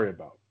nothing to worry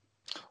about.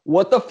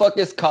 What the fuck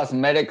is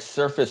cosmetic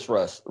surface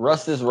rust?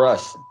 Rust is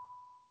rust.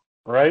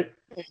 Right?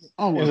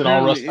 Oh,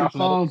 well, it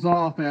falls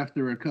off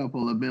after a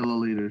couple of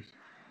milliliters.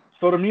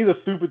 So to me, the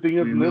stupid thing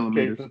is in this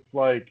case, it's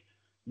like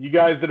you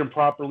guys didn't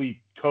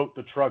properly coat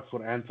the trucks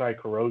with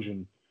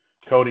anti-corrosion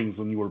coatings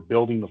when you were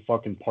building the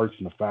fucking parts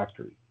in the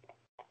factory.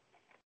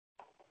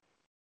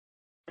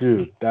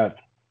 Dude,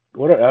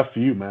 what a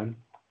FU, man.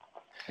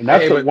 And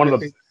that's one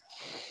of the...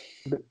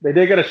 They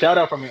did get a shout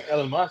out from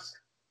Elon Musk.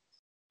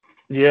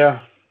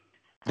 Yeah.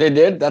 They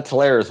did? That's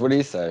hilarious. What did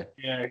he say?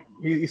 Yeah,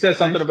 he said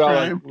something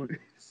about like,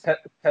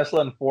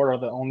 Tesla and Ford are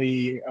the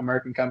only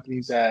American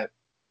companies that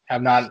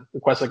have not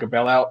requested like a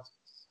bailout.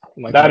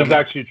 Like, that is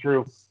actually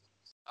true.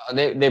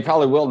 They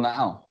probably will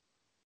now.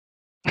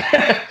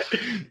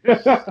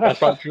 That's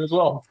probably true as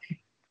well.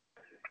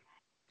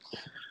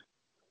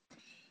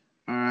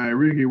 All right,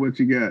 Ricky, what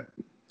you got?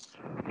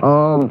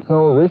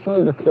 So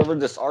recently discovered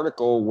this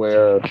article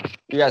where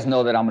you guys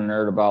know that I'm a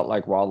nerd about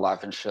like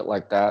wildlife and shit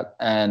like that,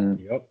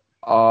 and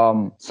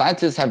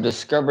scientists have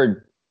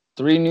discovered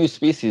 3 new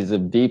species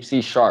of deep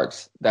sea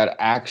sharks that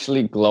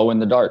actually glow in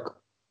the dark.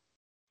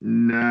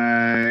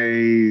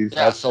 Nice.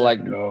 Yeah, so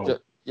like,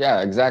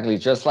 yeah, exactly.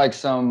 Just like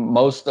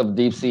most of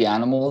deep sea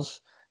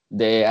animals,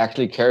 they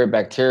actually carry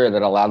bacteria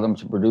that allow them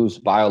to produce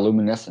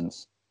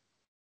bioluminescence.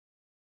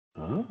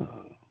 Oh.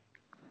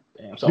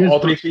 Damn, so all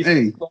 3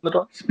 species glow in the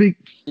dark?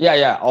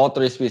 Yeah, all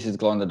 3 species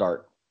glow in the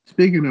dark.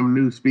 Speaking of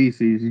new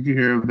species, did you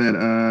hear of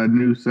that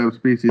new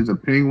subspecies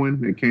of penguin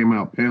that came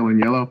out pale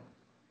and yellow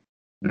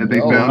that they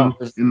found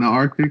in the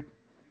Arctic?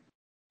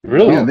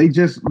 Really? Yeah, they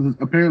just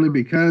apparently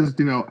because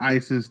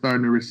ice is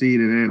starting to recede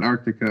in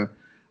Antarctica,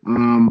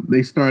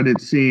 they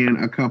started seeing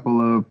a couple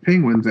of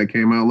penguins that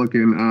came out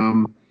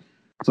looking.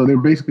 So they're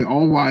basically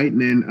all white, and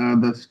then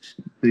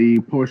the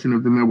portion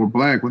of them that were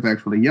black was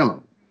actually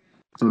yellow.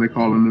 So they're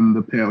calling them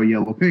the pale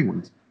yellow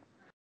penguins.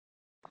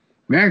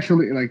 They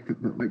actually like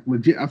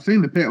legit. I've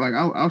seen the pale. Like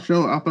I'll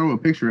throw a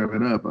picture of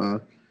it up.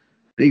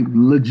 They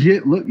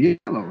legit look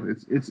yellow.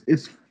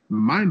 It's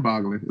mind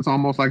boggling. It's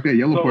almost like that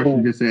yellow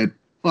portion just said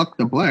fuck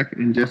the black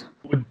and just.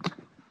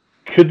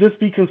 Could this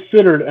be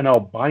considered an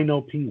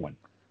albino penguin?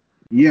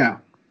 Yeah.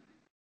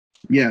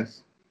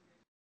 Yes.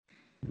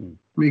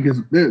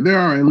 Because there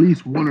are at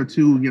least 1 or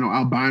 2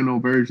 albino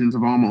versions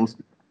of almost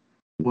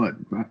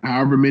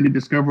however many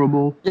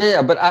discoverable.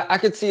 Yeah, but I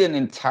could see an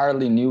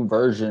entirely new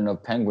version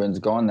of penguins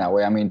going that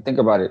way. I mean, think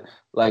about it.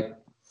 Like,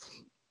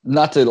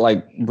 not to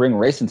like bring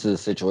race into the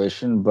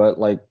situation, but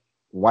like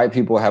white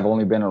people have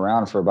only been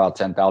around for about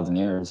 10,000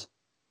 years.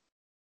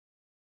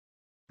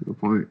 Good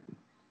point.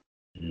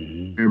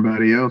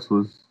 Everybody else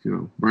was,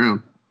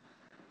 brown.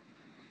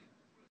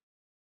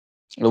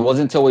 It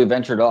wasn't until we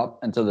ventured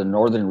up into the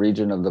northern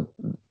region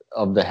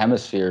of the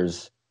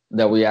hemispheres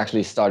that we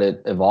actually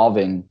started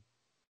evolving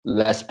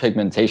less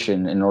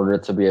pigmentation in order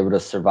to be able to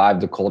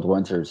survive the cold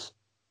winters.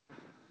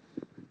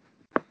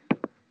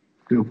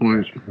 Good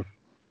point.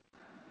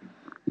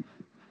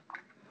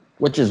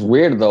 Which is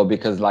weird though,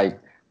 because like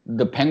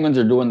the penguins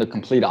are doing the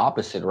complete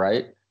opposite,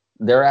 right?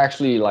 They're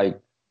actually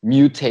like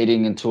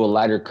mutating into a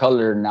lighter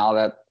color now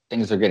that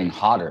things are getting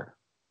hotter.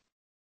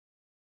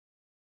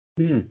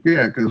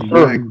 Yeah, because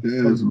black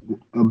does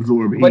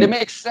absorb heat. But it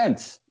makes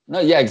sense. No,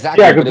 yeah,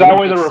 exactly. Yeah, because that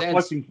way they're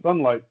reflecting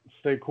sunlight.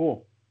 Stay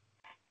cool.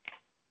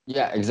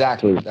 Yeah,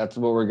 exactly. That's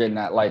what we're getting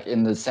at. Like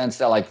in the sense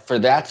that like for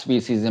that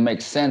species, it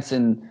makes sense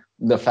in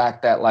the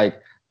fact that like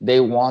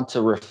they want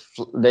to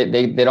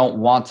they don't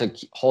want to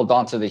hold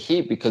on to the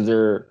heat because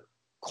they're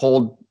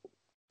cold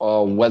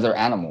weather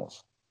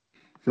animals.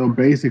 So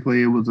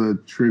basically, it was a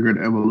triggered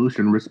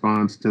evolution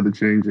response to the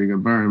changing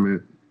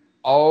environment.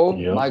 Oh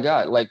my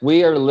God! Like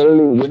we are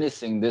literally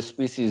witnessing this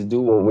species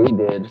do what we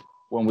did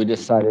when we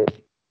decided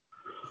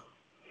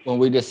to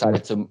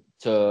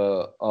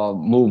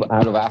move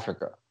out of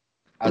Africa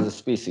as a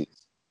species.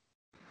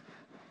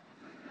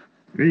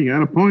 Yeah, you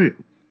got a point.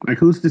 Like,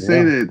 who's to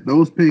say that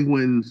those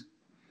penguins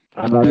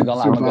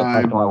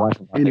survive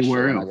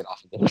anywhere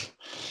else?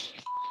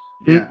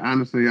 Yeah,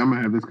 honestly, I'm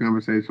gonna have this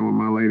conversation with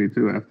my lady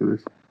too after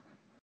this.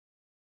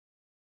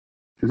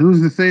 Because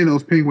who's to say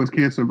those penguins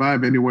can't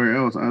survive anywhere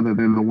else other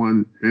than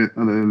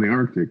the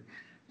Arctic,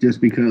 just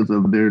because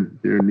of their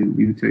new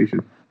mutation?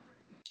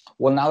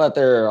 Well, now that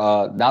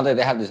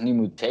they have this new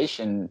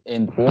mutation,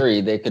 in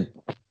theory, they could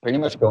pretty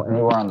much go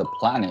anywhere on the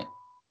planet.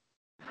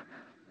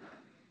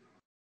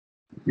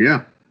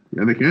 Yeah,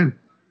 they can.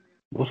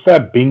 What's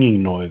that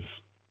binging noise?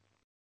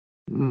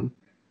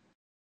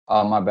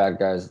 My bad,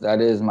 guys.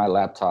 That is my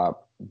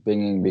laptop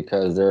binging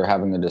because they're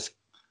having a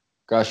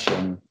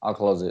discussion. I'll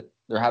close it.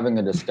 They're having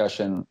a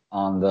discussion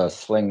on the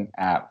Sling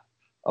app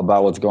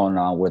about what's going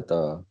on with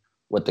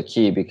the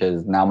key,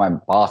 because now my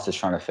boss is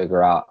trying to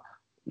figure out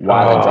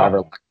why the driver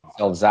locked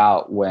themselves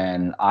out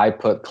when I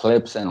put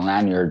clips and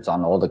lanyards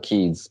on all the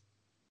keys.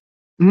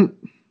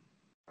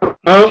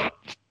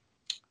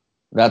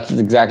 That's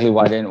exactly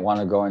why I didn't want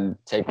to go and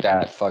take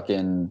that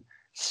fucking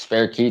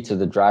spare key to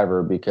the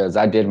driver, because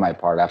I did my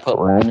part. I put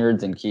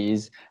lanyards and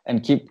keys,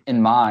 and keep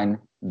in mind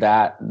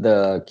that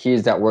the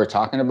keys that we're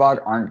talking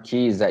about aren't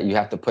keys that you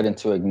have to put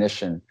into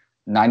ignition.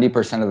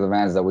 90% of the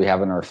vans that we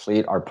have in our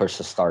fleet are push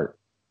to start.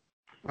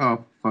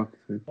 Oh, fuck.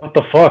 What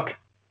the fuck?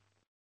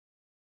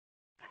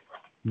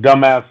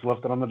 Dumbass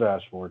left it on the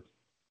dashboard.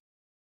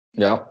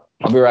 Yeah.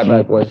 I'll be right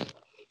back, boys.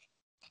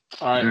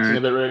 All right. See you in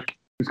a bit, Rick.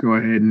 Let's go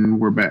ahead and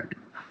we're back.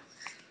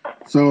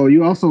 So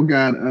you also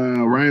got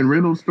Ryan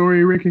Reynolds'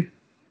 story, Ricky?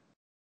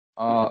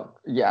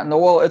 Yeah, no,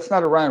 well, it's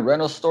not a Ryan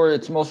Reynolds story.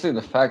 It's mostly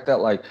the fact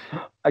that, like,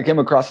 I came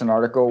across an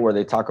article where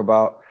they talk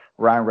about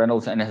Ryan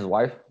Reynolds and his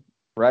wife,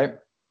 right?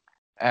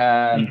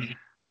 And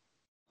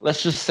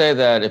let's just say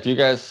that did you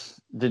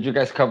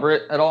guys cover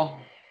it at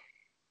all?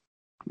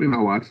 We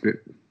not watched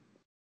it.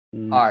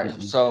 All right,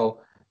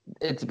 so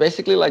it's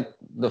basically like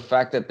the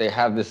fact that they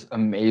have this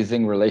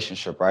amazing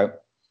relationship, right?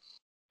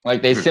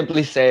 Like they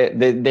simply say,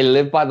 they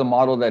live by the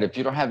model that if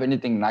you don't have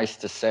anything nice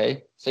to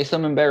say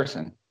something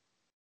embarrassing.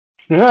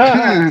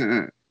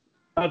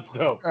 That's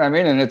dope. I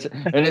mean, and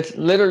it's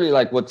literally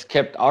like what's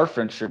kept our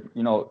friendship,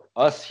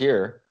 us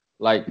here,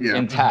 like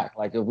intact.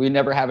 Like if we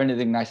never have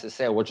anything nice to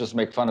say, we'll just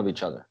make fun of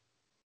each other.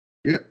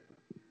 Yeah.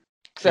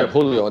 Except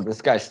Julio,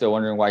 this guy's still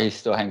wondering why he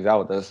still hangs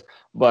out with us.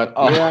 But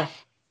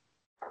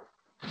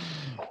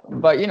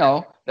but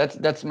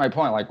that's my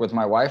point. Like with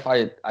my wife,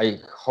 I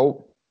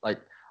hope like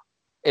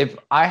if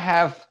I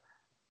have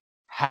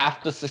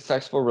half the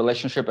successful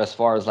relationship as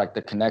far as like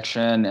the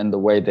connection and the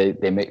way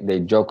they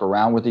joke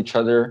around with each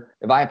other,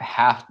 if I have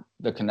half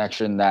the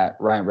connection that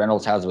Ryan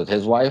Reynolds has with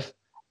his wife,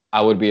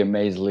 I would be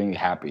amazingly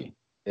happy.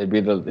 It'd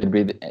be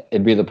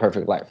the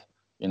perfect life,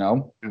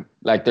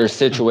 Like there's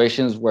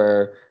situations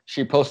where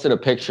she posted a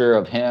picture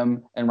of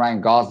him and Ryan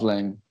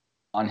Gosling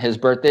on his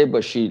birthday,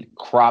 but she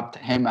cropped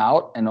him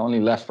out and only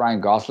left Ryan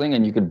Gosling,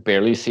 and you could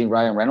barely see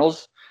Ryan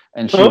Reynolds,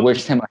 and she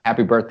wished him a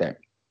happy birthday.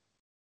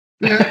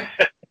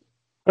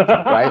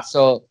 Right?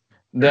 So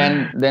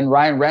then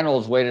Ryan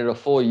Reynolds waited a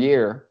full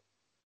year.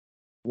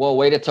 Well,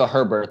 waited till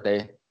her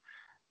birthday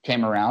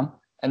came around,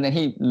 and then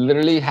he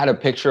literally had a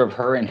picture of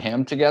her and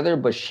him together,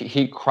 but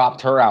he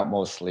cropped her out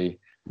mostly,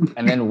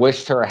 and then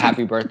wished her a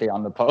happy birthday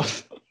on the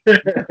post.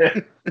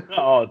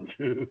 Oh,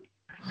 dude.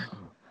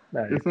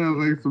 Nice. It sounds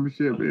like some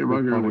shit me and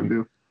my girl would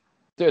do.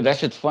 Dude, that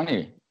shit's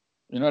funny.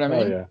 You know what I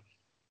mean? Oh,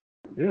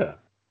 yeah.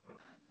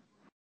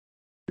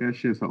 That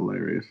shit's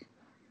hilarious.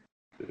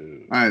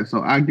 Dude. All right,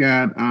 so I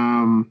got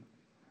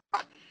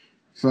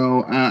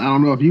so I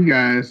don't know if you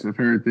guys have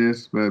heard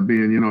this, but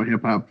being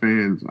hip hop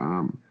fans,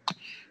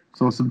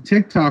 so some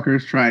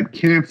TikTokers tried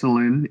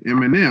canceling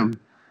Eminem,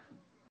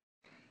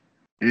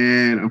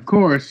 and of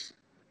course,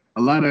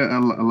 a lot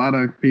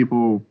of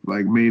people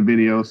like made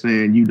videos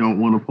saying you don't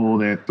want to pull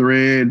that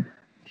thread.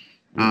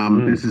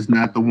 This is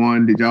not the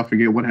one. Did y'all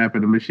forget what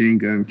happened to Machine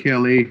Gun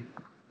Kelly?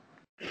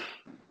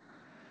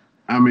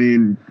 I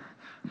mean,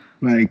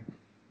 like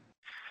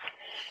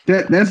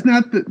that's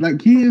not the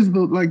like he is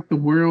the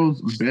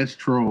world's best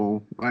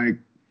troll. Like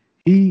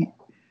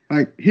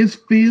his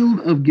field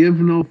of give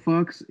no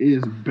fucks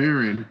is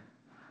barren.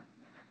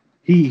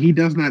 He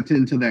does not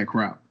tend to that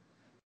crowd.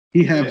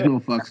 He has no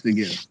fucks to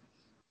give.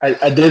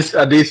 I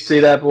did see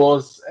that,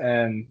 Bulls,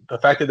 and the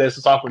fact that there's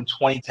a song from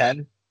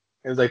 2010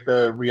 is like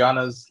the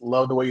Rihanna's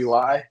 "Love the Way You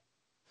Lie."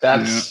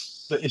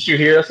 That's the issue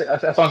here.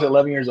 That song's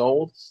 11 years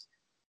old,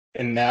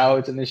 and now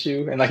it's an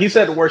issue. And like he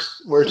said,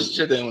 worse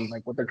shit than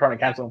like what they're trying to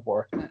cancel him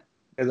for.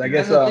 Because I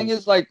guess the thing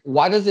is, like,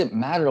 why does it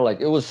matter?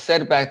 Like it was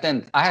said back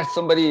then. I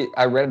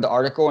read the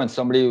article, and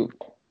somebody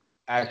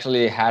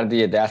actually had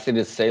the audacity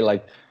to say,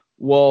 like,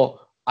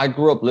 well, I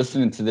grew up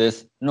listening to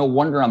this. No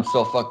wonder I'm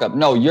so fucked up.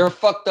 No, you're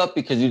fucked up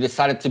because you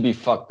decided to be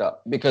fucked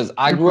up. Because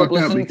I grew up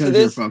listening to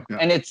this,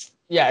 and it's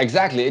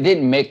exactly. It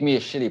didn't make me a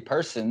shitty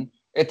person.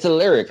 It's a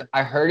lyric.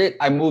 I heard it.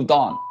 I moved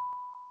on.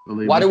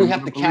 Why do we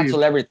have to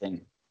cancel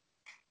everything?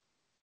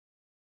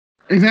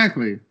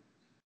 Exactly.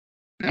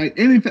 Like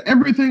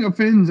everything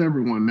offends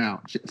everyone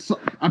now.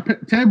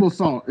 Table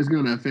salt is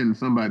going to offend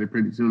somebody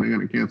pretty soon. They're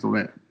going to cancel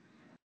that.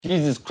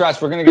 Jesus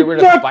Christ, we're going to get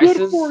rid of spices?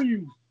 Good for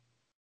you.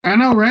 I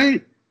know,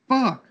 right?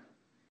 Fuck.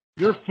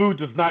 Your food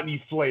does not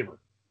need flavor.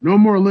 No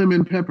more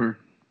lemon pepper.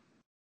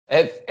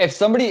 If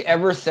somebody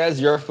ever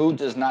says your food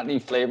does not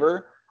need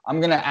flavor, I'm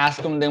going to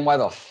ask them then why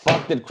the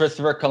fuck did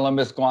Christopher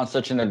Columbus go on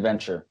such an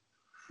adventure?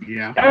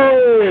 Yeah.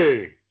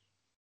 Hey!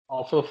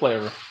 Also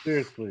flavor.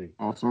 Seriously.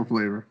 Also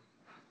flavor.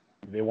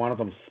 They wanted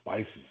them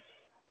spices.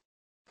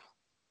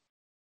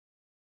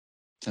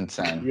 It's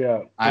insane.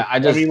 Yeah. I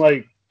mean,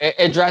 like...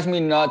 It drives me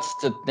nuts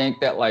to think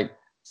that, like,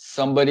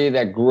 somebody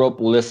that grew up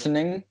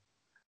listening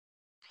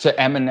to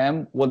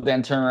Eminem would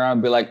then turn around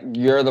and be like,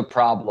 you're the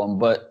problem.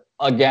 But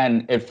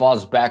again, it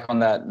falls back on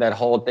that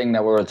whole thing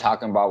that we were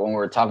talking about when we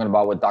were talking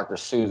about with Dr.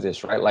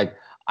 Seuss, right? Like,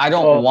 I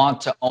don't want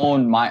to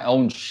own my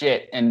own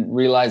shit and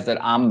realize that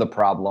I'm the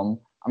problem.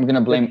 I'm going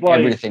to blame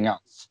everything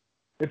else.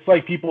 It's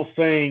like people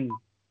saying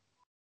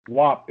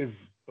WAP is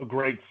a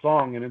great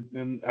song,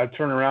 and I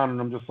turn around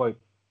and I'm just like,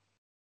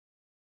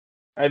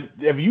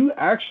 have you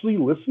actually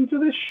listened to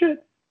this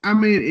shit? I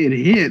mean, it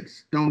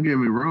hits. Don't get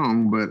me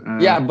wrong, but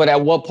yeah. But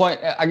at what point?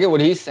 I get what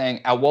he's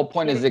saying. At what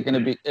point is it going to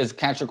be? Is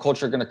cancel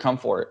culture going to come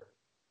for it?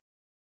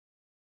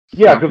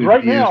 Yeah, because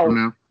right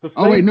now.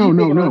 Oh wait,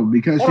 no.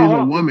 Because she's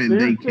a woman,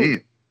 they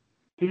can't.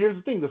 See, here's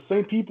the thing: the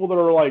same people that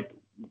are like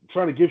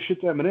trying to give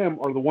shit to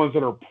Eminem are the ones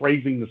that are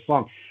praising the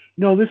song.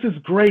 No, this is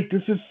great.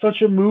 This is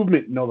such a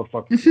movement. No, the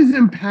fuck. This is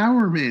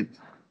empowerment.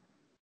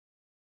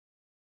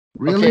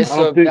 Really? Okay,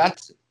 so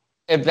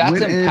if that's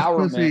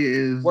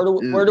empowerment,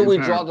 where do we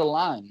draw the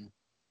line?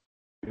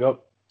 Yep.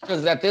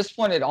 Because at this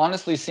point, it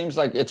honestly seems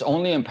like it's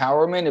only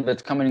empowerment if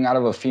it's coming out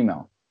of a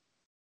female.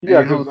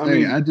 Yeah,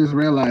 hey, I just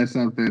realized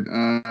something.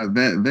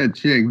 That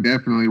chick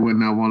definitely would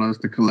not want us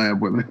to collab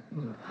with her.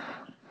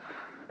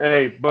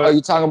 Hey, but are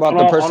you talking about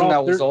the person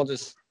that was all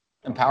this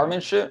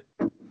empowerment shit?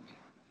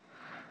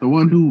 The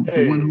one who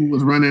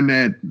was running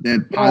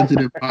that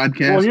positive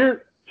podcast. Well,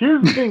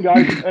 here's the thing,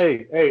 guys.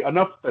 hey,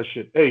 enough of that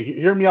shit. Hey,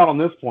 hear me out on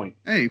this point.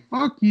 Hey,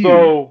 fuck you.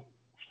 So,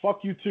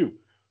 fuck you too.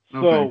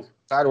 No,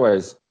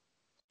 sideways.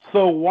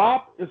 So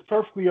WAP is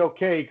perfectly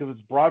okay because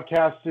it's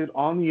broadcasted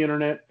on the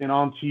internet and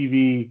on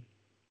TV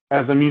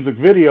as a music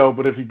video.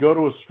 But if you go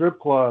to a strip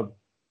club,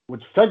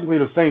 which is technically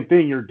the same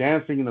thing, you're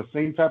dancing in the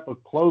same type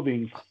of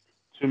clothing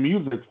to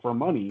music for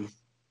money.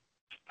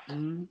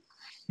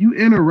 You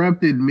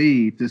interrupted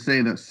me to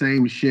say the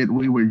same shit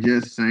we were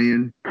just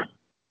saying.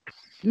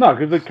 No,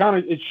 because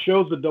it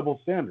shows the double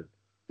standard.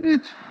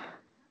 Bitch.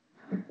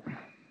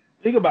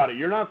 Think about it.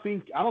 I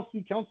don't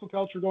see council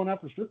culture going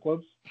after strip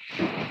clubs.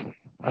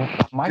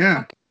 Am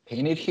I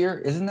painted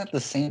here? Isn't that the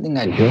same thing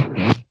I do?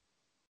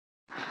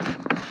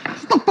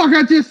 What the fuck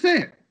I just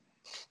said?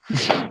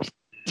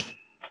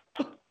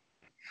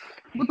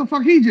 What the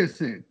fuck he just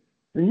said?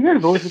 And you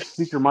guys always get to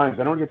speak your minds.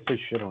 I don't get to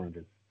say shit around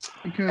it.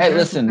 Hey,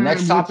 listen.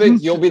 Next topic,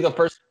 you'll be the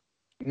first.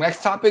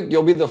 Next topic,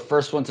 you'll be the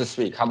first one to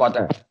speak. How about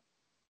that?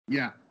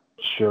 Yeah.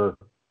 Sure.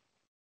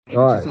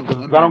 All right.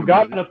 I don't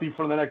got nothing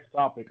for the next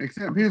topic.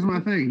 Except here's my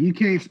thing: you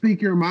can't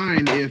speak your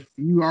mind if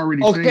you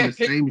already saying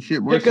the same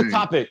shit we're saying. Pick a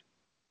topic.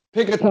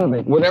 Pick a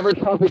topic. Whatever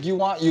topic you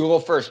want, you go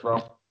first,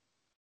 bro.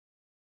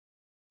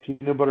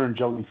 Peanut butter and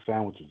jelly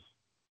sandwiches.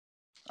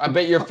 I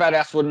bet your fat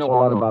ass would know a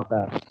lot about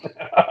that.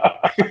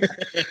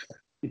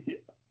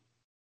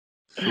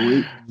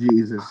 Sweet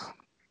Jesus.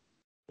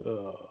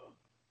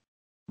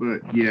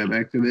 But yeah,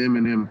 back to the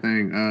Eminem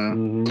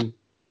thing.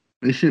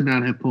 They should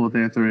not have pulled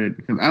that thread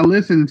because I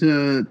listened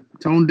to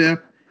Tone Deaf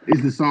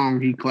is the song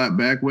he clapped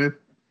back with.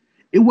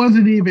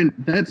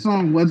 That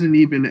song wasn't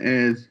even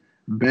as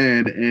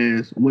bad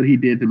as what he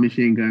did to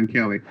Machine Gun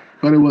Kelly,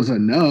 but it was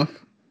enough.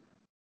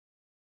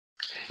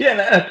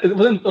 Yeah, it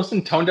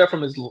wasn't Tone Deaf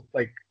from his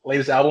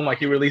latest album. Like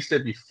he released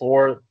it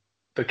before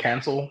the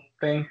cancel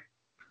thing,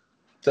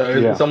 so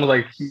it's almost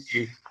like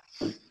he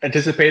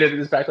anticipated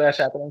this backlash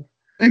happening.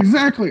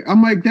 Exactly.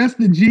 I'm like, that's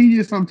the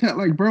genius.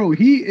 Like, bro,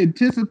 he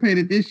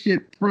anticipated this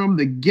shit from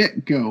the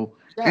get-go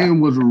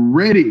and was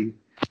ready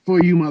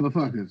for you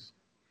motherfuckers.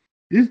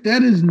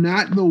 That is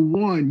not the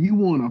one you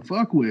want to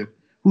fuck with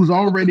who's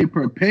already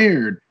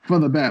prepared for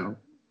the battle.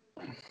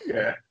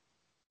 Yeah.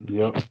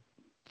 Yep.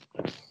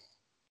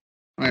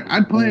 Like,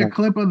 I'd play a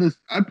clip of the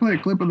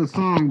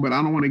song, but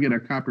I don't want to get a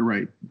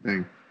copyright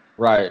thing.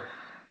 Right.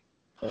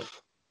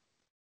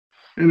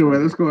 Anyway,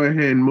 let's go ahead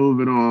and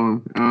move it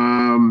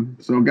on.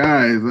 So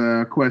guys,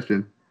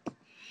 question.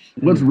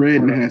 What's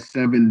red and has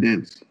 7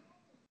 dents?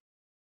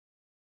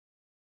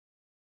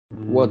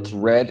 What's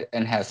red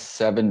and has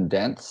 7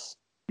 dents?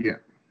 Yeah.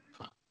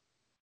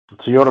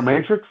 Toyota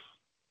Matrix?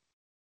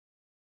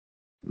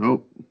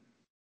 Nope.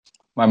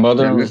 My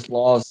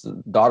mother-in-law's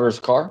daughter's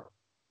car?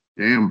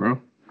 Damn, bro.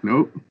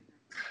 Nope.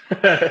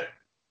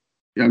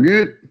 Y'all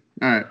good?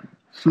 All right.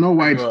 Snow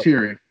White's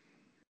cherry.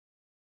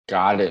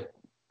 Got it.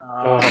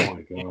 Oh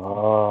my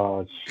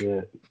god,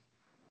 shit.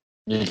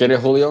 You get it,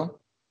 Julio?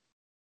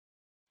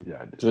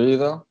 Yeah, I did. Do you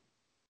though?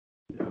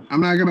 Yes. I'm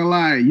not gonna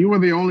lie, you were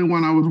the only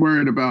one I was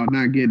worried about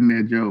not getting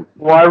that joke.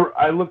 Well,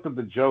 I looked at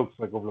the jokes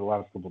like over the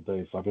last couple of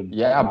days, so I've been.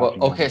 Yeah,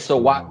 but okay, so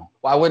why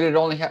would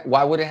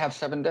it have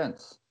 7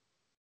 dents?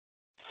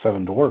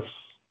 7 dwarfs.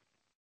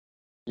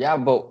 Yeah,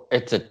 but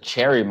it's a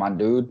cherry, my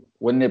dude.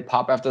 Wouldn't it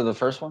pop after the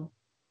first one?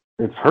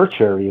 It's her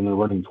cherry, and they're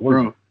running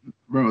towards it.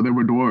 Bro, they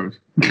were dwarves.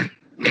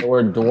 They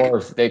were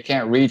dwarfs. They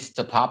can't reach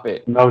to pop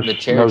it. The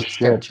cherry just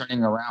kept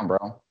turning around,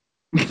 bro.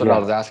 That's what I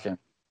was asking.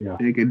 Yeah.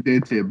 They can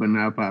dent it, but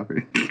not pop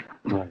it.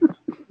 Right.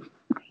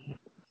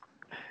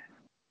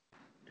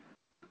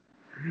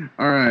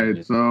 All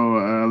right,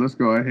 so let's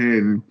go ahead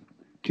and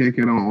kick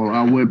it on. Well,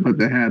 I would put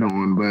the hat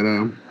on, but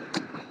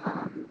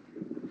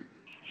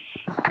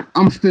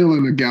I'm still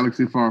in a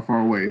galaxy far,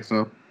 far away.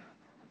 So,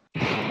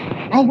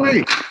 oh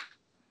wait,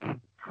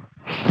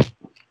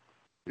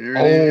 there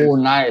it is. Oh,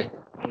 nice.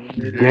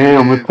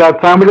 Damn, it's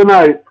that time of the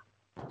night.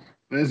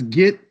 Let's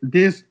get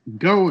this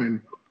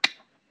going.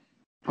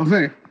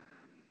 Jose.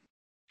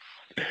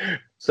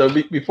 So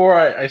before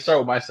I start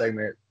with my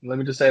segment, let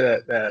me just say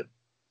that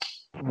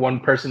one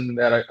person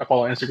that I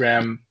follow on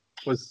Instagram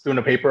was doing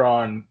a paper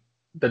on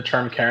the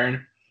term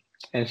Karen,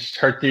 and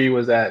her theory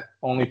was that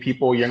only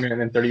people younger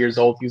than 30 years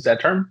old use that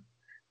term.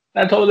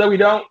 And I told her that we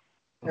don't.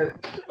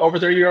 Over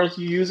 30 years olds,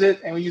 you use it,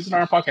 and we use it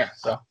on our podcast.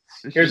 So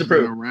here's the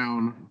proof. Been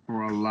around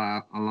for a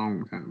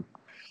long time.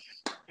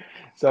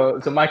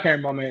 So my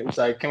Karen moment is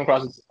I came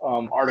across this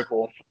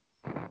article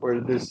where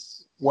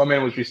this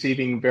woman was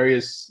receiving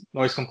various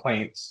noise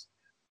complaints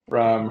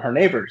from her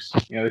neighbors.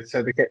 You know, they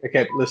said they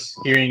kept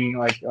hearing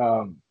like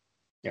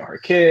her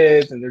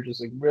kids, and they're just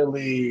like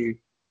really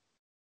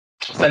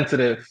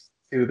sensitive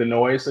to the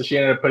noise. So she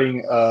ended up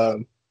putting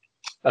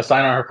a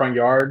sign on her front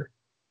yard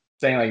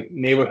saying like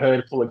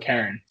 "neighborhood full of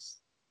Karens."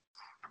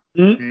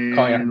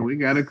 And we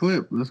got a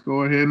clip. Let's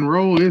go ahead and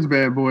roll this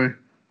bad boy.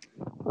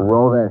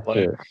 Roll that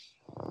shit.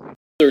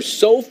 They're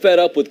so fed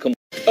up with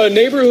a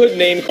neighborhood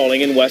name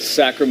calling in West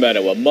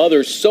Sacramento. A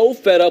mother so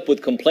fed up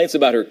with complaints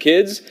about her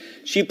kids,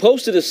 she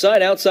posted a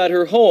sign outside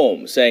her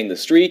home saying the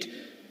street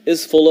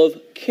is full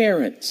of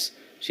Karens.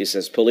 She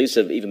says police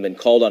have even been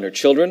called on her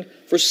children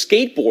for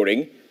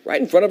skateboarding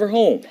right in front of her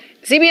home.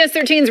 CBS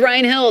 13's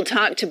Ryan Hill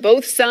talked to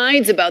both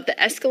sides about the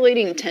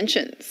escalating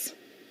tensions.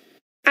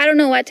 I don't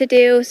know what to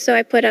do, so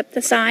I put up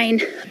the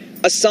sign.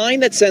 A sign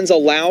that sends a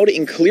loud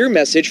and clear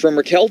message from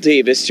Raquel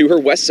Davis to her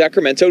West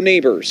Sacramento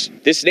neighbors.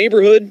 This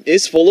neighborhood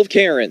is full of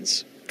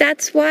Karens.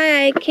 That's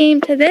why I came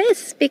to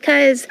this,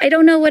 because I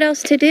don't know what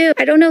else to do.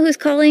 I don't know who's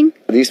calling.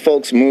 These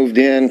folks moved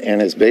in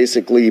and has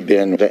basically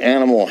been the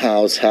animal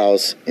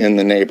house in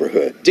the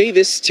neighborhood.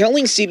 Davis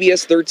telling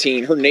CBS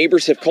 13 her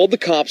neighbors have called the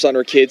cops on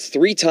her kids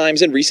 3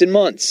 times in recent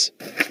months.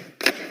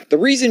 The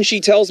reason,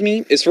 she tells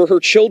me, is for her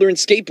children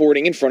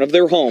skateboarding in front of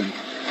their home.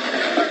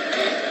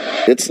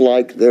 It's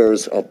like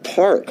there's a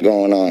park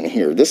going on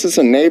here. This is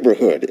a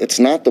neighborhood. It's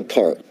not the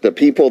park. The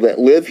people that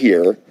live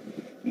here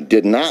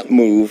did not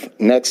move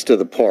next to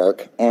the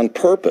park on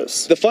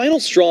purpose. The final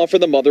straw for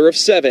the mother of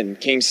 7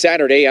 came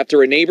Saturday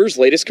after a neighbor's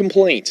latest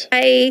complaint.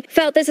 I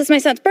felt this is my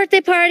son's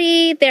birthday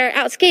party. They're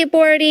out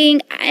skateboarding,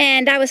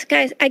 and that was,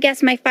 I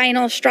guess, my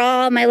final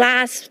straw, my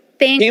last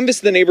thing.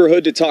 Canvassed the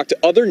neighborhood to talk to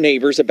other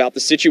neighbors about the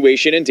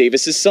situation and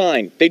Davis's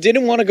sign. They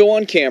didn't want to go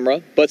on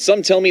camera, but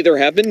some tell me there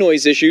have been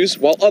noise issues,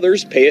 while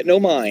others pay it no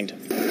mind.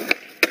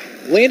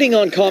 Landing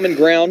on common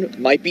ground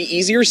might be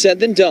easier said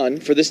than done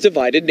for this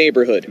divided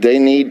neighborhood. They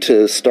need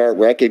to start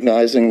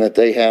recognizing that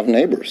they have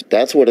neighbors.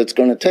 That's what it's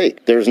going to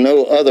take. There's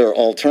no other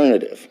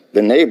alternative.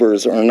 The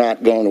neighbors are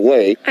not going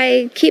away.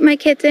 I keep my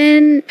kids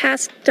in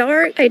past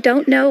dark. I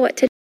don't know what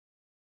to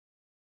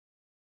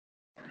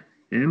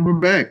do. And we're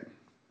back.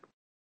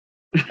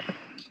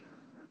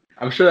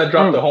 I'm sure that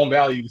dropped the home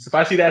values. If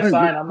I see that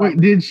sign, I'm like,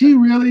 did she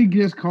really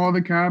just call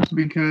the cops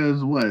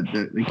because what?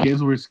 The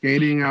kids were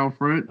skating out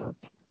front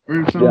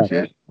or some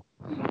shit?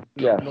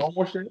 Yeah.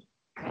 Normal shit.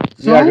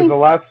 So, yeah,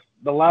 because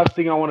the last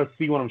thing I want to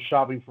see when I'm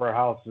shopping for a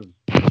house is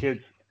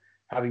kids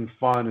having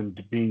fun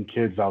and being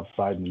kids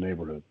outside in the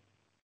neighborhood.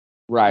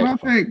 Right. My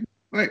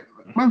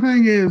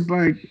thing is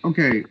like,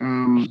 okay,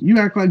 you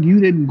act like you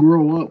didn't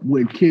grow up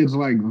with kids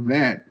like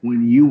that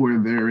when you were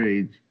their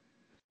age.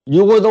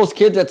 You were those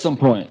kids at some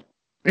point.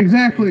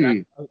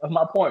 Exactly. That's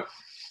my point.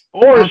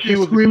 Or she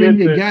was screaming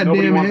your nobody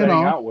goddamn wanted head to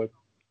hang off. out with.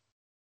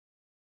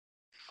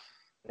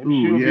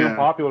 Maybe she was a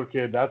popular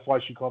kid. That's why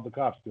she called the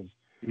cops.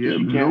 Yeah,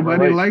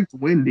 nobody liked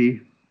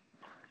Wendy.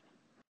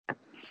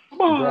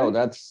 Bro,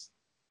 that's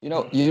you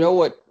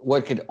know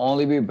what could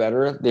only be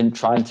better than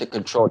trying to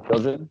control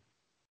children?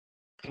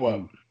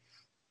 What?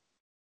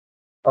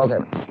 Okay.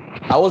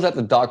 I was at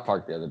the dog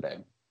park the other day.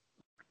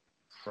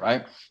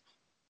 Right?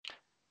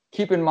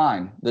 Keep in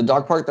mind, the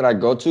dog park that I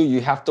go to, you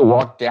have to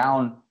walk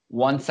down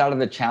one side of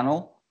the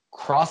channel,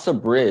 cross a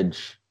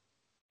bridge,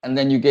 and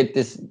then you get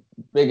this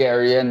big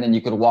area, and then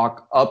you could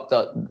walk up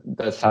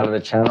the side of the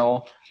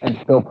channel and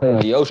still play in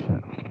the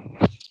ocean.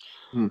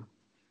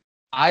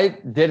 I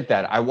did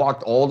that. I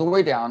walked all the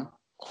way down,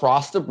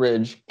 crossed the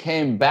bridge,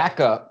 came back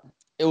up.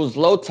 It was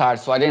low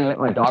tide, so I didn't let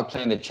my dog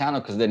play in the channel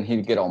because then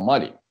he'd get all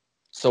muddy.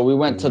 So we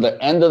went to the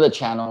end of the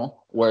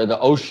channel where the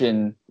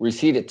ocean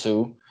receded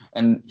to,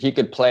 and he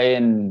could play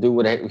and do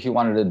what he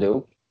wanted to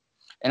do.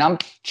 And I'm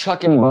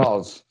chucking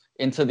balls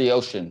into the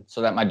ocean so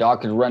that my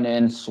dog could run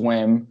in,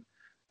 swim,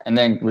 and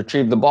then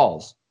retrieve the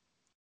balls.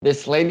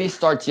 This lady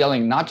starts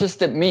yelling, not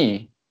just at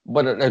me,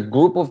 but at a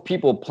group of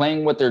people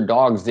playing with their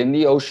dogs in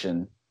the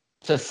ocean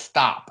to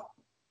stop.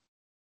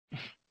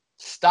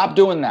 Stop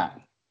doing that.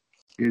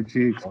 Did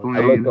she explain? I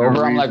looked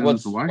over, I'm like,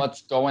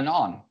 what's going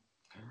on?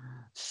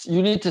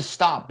 You need to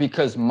stop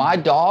because my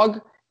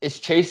dog is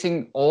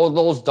chasing all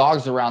those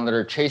dogs around that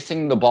are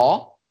chasing the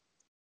ball.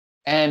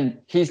 And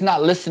he's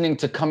not listening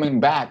to coming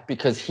back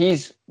because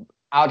he's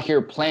out here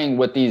playing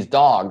with these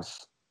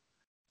dogs.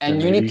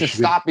 And you need to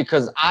stop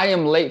because I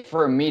am late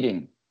for a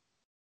meeting.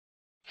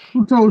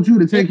 Who told you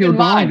to take your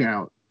dog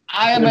out?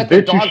 I am at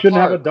the dog park. You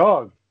shouldn't have a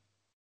dog.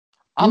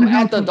 I'm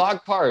at the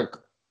dog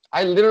park.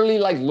 I literally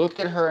looked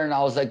at her and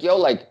I was like,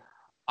 yo,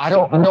 I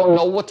don't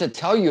know what to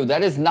tell you.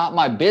 That is not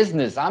my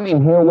business. I'm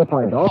in here with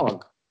my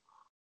dog.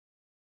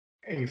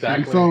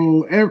 Exactly.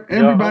 So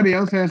everybody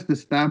else has to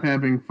stop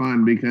having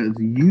fun because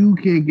you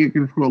can't get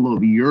control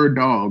of your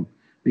dog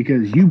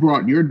because you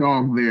brought your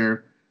dog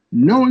there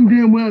knowing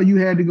damn well you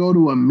had to go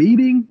to a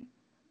meeting.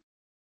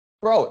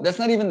 Bro, that's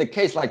not even the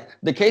case.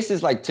 The case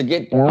is to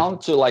get down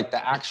to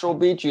the actual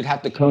beach, you'd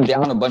have to come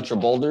down a bunch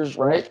of boulders,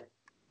 right?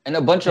 And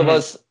a bunch of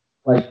us,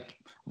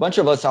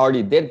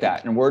 already did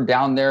that. And we're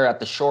down there at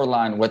the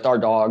shoreline with our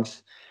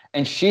dogs.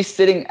 And she's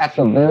sitting at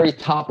the very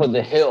top of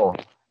the hill,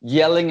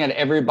 yelling at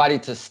everybody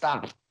to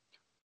stop.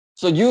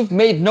 So you've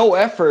made no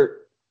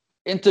effort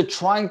into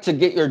trying to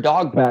get your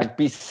dog back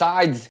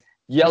besides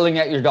yelling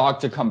at your dog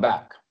to come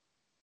back.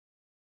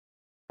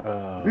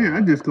 Yeah,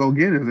 I just go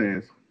get his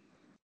ass.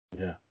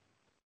 Yeah.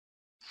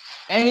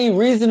 Any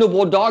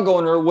reasonable dog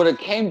owner would have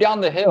came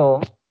down the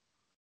hill,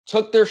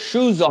 took their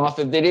shoes off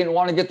if they didn't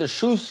want to get their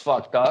shoes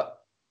fucked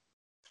up,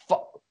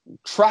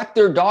 tracked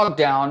their dog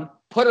down,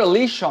 put a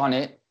leash on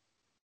it.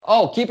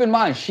 Oh, keep in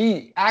mind,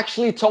 she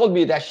actually told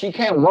me that she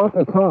can't walk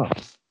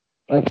across.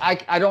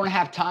 I don't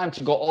have time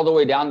to go all the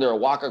way down there,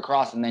 walk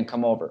across, and then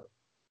come over.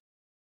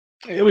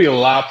 It'll be a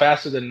lot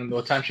faster than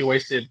the time she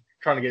wasted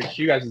trying to get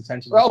you guys'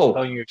 attention.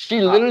 Bro,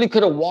 she literally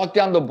could have walked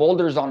down the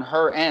boulders on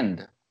her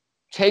end,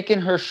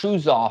 taken her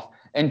shoes off,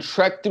 and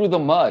trekked through the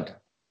mud.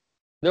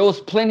 There was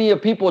plenty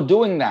of people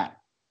doing that.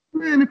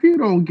 Man, if you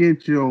don't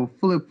get your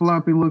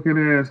flip-floppy looking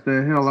ass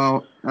the hell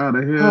out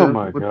of here. Oh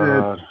my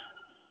God.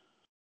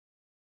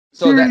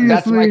 So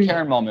that's my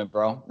Karen moment,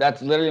 bro.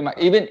 That's literally my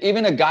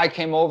even a guy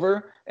came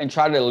over and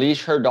tried to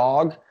leash her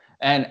dog,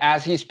 and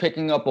as he's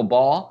picking up a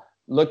ball,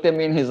 looked at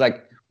me and he's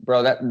like,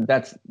 bro,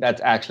 that's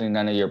actually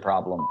none of your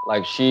problem.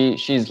 Like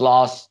she's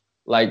lost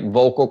like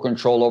vocal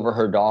control over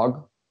her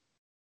dog.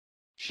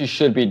 She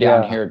should be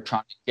down here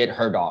trying to get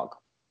her dog.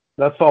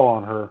 That's all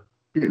on her.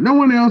 Yeah, no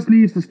one else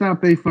needs to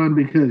stop their fun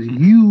because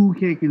you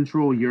can't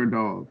control your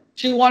dog.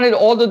 She wanted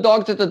all the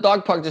dogs at the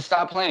dog park to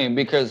stop playing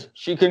because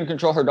she couldn't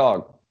control her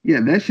dog. Yeah,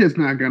 that shit's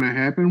not gonna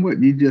happen.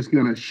 What, you just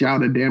gonna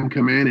shout a damn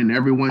command and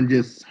everyone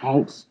just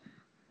halts?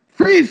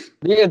 Freeze!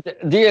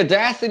 The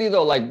audacity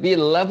though, like the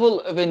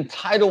level of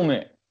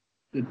entitlement.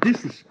 The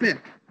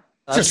disrespect.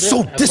 It's just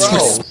so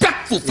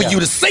disrespectful for you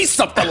to say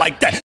something like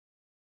that.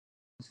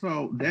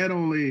 So that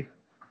only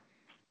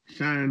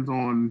shines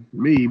on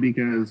me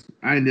because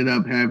I ended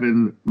up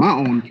having my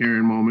own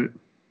Karen moment.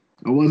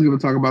 I wasn't going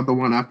to talk about the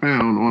one I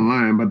found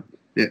online, but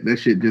that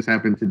shit just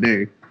happened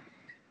today.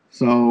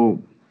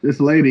 So this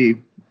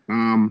lady,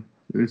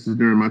 this is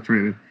during my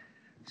training,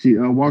 she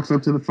walks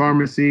up to the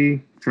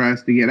pharmacy,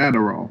 tries to get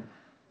Adderall.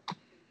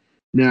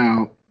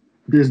 Now,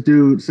 this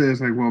dude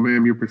says like, well,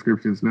 ma'am, your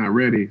prescription's not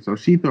ready. So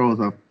she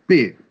throws a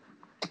fit.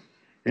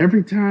 This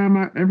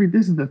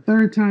is the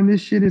third time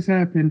this shit has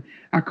happened.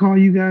 I call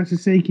you guys to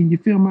say, can you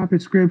fill my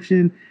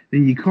prescription?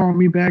 Then you call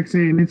me back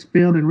saying it's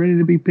filled and ready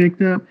to be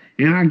picked up.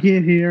 And I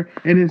get here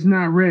and it's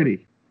not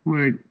ready.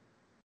 I'm like,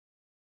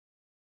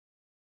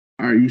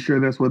 are you sure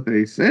that's what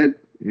they said?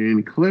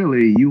 And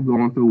clearly you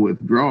going through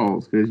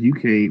withdrawals because you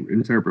can't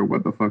interpret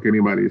what the fuck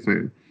anybody is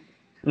saying.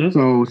 Mm-hmm.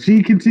 So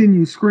she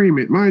continues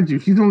screaming. Mind you,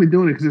 she's only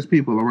doing it because there's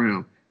people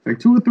around. Like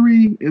 2 or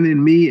 3, and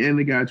then me and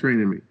the guy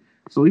training me.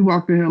 So he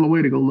walked the hell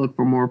away to go look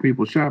for more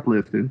people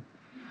shoplifting.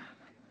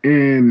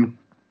 And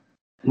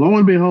lo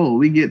and behold,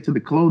 we get to the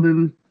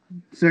clothing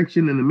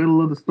section in the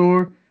middle of the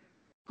store.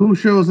 Who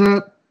shows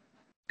up?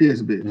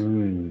 This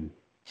bitch.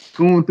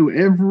 Going through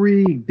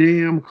every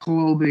damn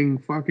clothing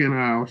fucking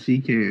aisle she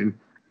can.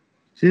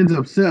 She ends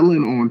up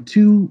settling on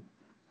 2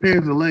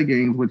 pairs of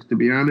leggings, which, to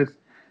be honest,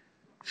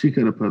 she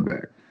could have put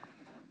back.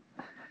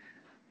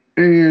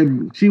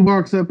 And she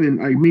walks up and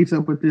like meets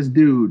up with this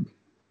dude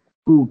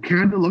who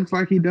kind of looks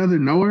like he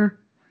doesn't know her,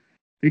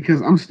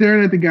 because I'm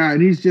staring at the guy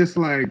and he's just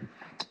like,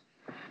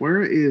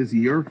 where is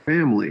your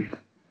family?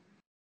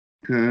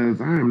 Because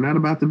I am not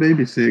about to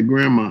babysit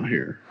grandma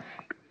here.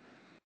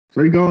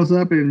 So he goes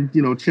up and,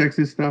 checks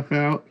his stuff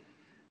out,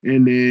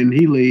 and then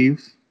he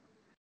leaves.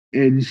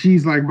 And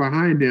she's like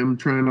behind him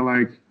trying to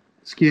like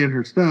scan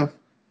her stuff.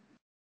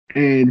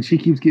 And she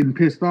keeps getting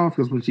pissed off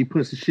because when she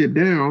puts the shit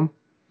down,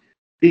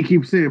 he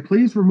keeps saying,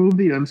 please remove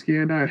the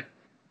unscanned item.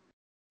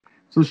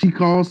 So she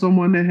calls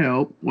someone to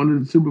help. One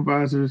of the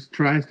supervisors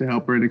tries to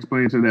help her and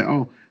explains to her that,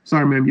 oh,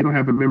 sorry, ma'am, you don't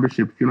have a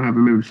membership. If you don't have a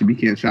membership, you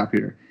can't shop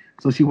here.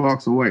 So she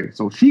walks away.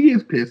 So she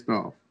gets pissed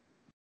off,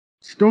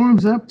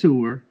 storms up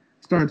to her,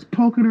 starts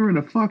poking her in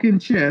the fucking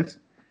chest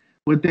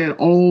with that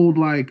old,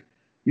 like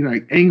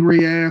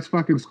angry ass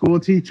fucking school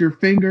teacher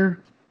finger.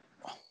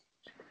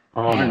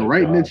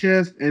 Right in the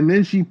chest. And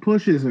then she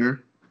pushes her.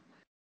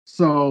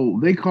 So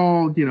they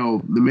called,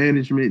 the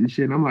management and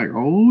shit. And I'm like,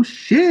 oh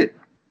shit.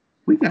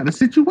 We got a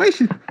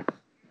situation.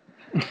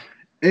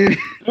 And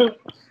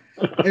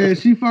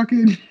she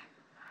fucking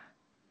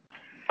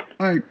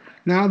like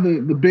now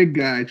the big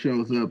guy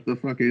shows up, the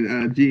fucking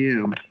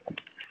GM,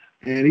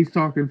 and he's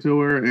talking to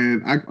her,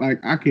 and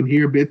I can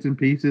hear bits and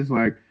pieces.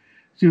 Like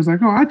she was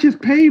like, "Oh, I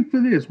just paid for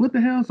this. What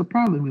the hell is the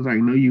problem?" He was like,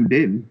 "No, you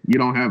didn't. You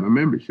don't have a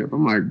membership."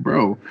 I'm like,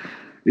 "Bro,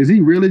 is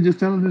he really just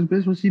telling this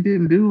bitch what she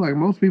didn't do?" Like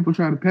most people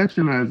try to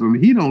patronize him.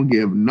 He don't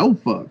give no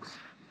fucks.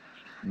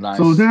 Nice.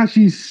 So now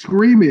she's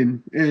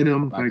screaming at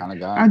him like,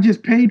 I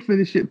just paid for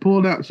this shit.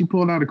 She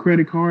pulled out a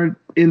credit card,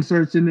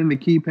 inserts it in the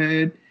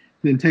keypad,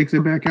 then takes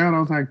it back out. I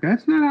was like,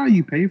 that's not how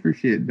you pay for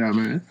shit,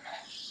 dumbass.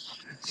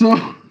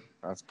 So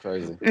that's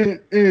crazy.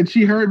 And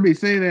she heard me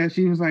say that.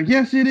 She was like,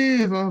 yes, it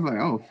is. I was like,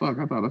 oh fuck,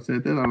 I thought I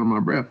said that out of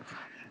my breath.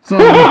 So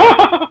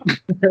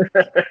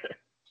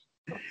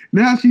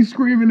now she's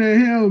screaming at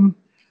him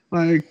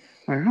like,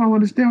 I don't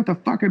understand what the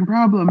fucking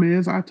problem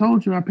is. I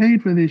told you I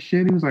paid for this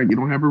shit. He was like, you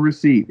don't have a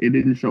receipt. It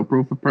didn't show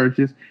proof of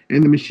purchase.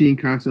 And the machine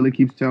constantly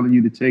keeps telling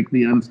you to take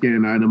the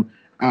unscanned item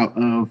out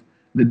of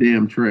the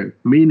damn tray.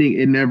 Meaning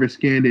it never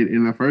scanned it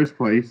in the first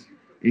place.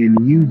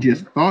 And you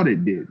just thought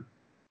it did.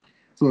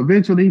 So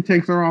eventually he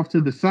takes her off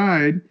to the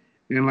side.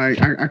 And like,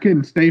 I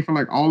couldn't stay for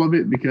like all of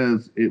it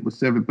because it was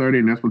 7:30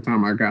 and that's what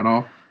time I got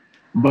off.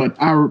 But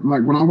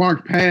when I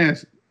walked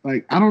past,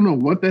 like, I don't know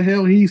what the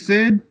hell he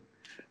said.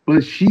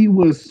 But she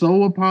was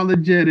so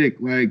apologetic,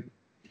 like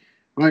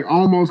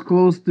almost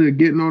close to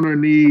getting on her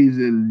knees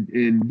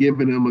and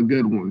giving him a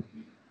good one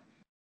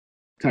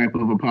type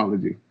of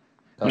apology.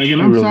 Like,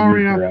 and I'm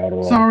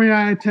sorry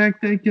I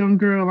attacked that young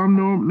girl.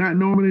 I'm not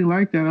normally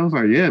like that. I was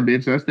like, yeah,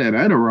 bitch, that's that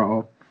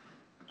Adderall.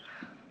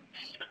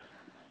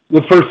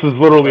 The first is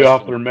literally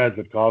off their meds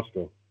at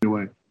Costco.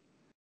 Anyway.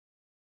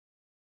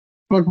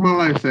 Fuck my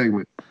life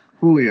segment.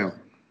 Julio.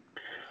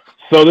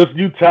 So this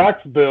new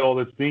tax bill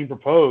that's being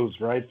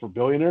proposed, right, for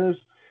billionaires,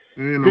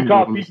 could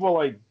cost people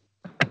like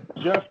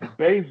Jeff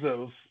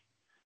Bezos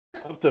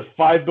up to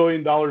 $5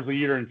 billion a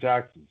year in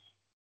taxes.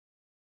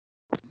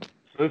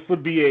 So this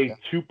would be a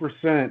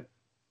 2%.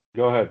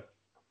 Go ahead.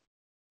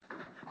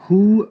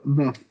 Who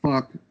the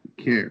fuck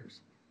cares?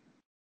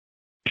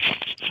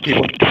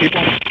 People.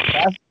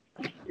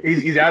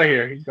 He's out of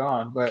here. He's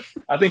gone. But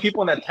I think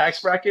people in that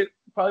tax bracket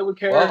probably would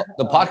care. Well,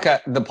 the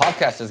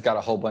podcast has got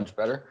a whole bunch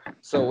better.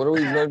 So what are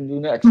we going to do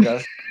next,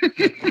 guys?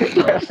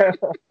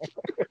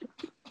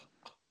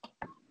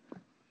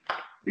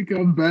 He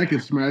comes back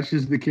and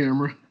smashes the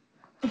camera.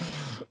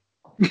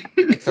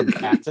 Some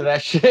back to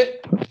that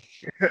shit.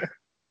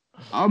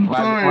 I'm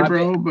sorry,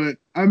 bro, but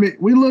I mean,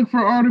 we look for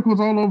articles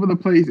all over the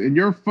place, and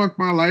your "Fuck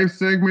My Life"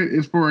 segment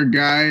is for a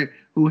guy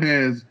who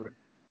has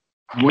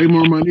way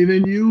more money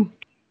than you.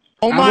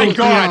 Oh my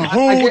God!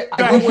 Who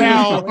the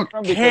hell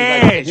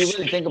cares? If you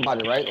really think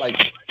about it, right?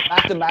 Like,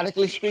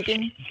 mathematically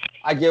speaking,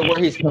 I get where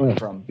he's coming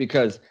from,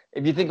 because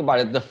if you think about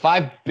it, the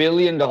 $5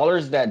 billion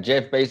that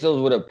Jeff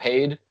Bezos would have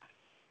paid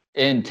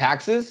in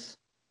taxes,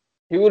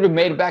 he would have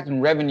made back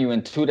in revenue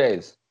in 2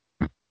 days.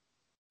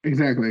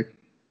 Exactly.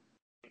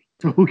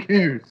 So who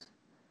cares?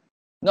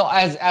 No,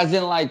 as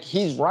in, like,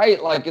 he's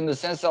right, like, in the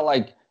sense that,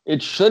 like,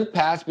 it should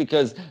pass,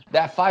 because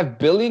that $5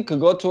 billion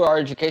could go to our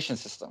education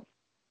system.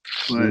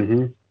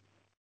 But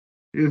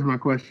here's my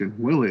question: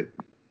 will it?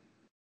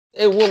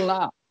 It will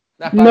not.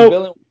 That $5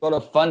 billion will go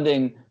to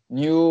funding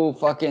new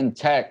fucking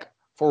tech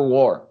for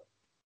war.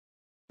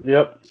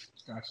 Yep.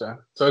 Gotcha.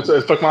 So it's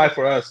fuck my life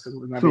for us. So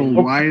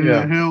why in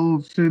the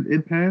hell should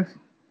it pass?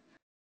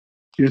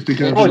 Just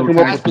because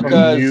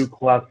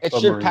it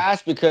should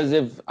pass because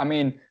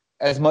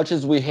as much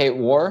as we hate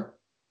war,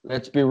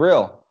 let's be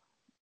real.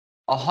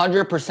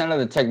 100% of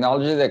the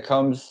technology that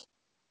comes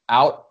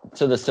out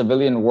to the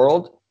civilian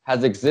world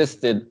has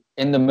existed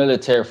in the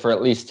military for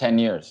at least 10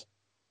 years.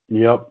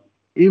 Yep.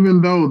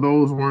 Even though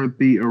those weren't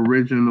the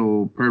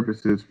original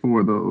purposes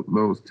for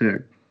those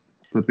tech,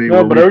 but they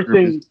were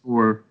repurposed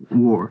for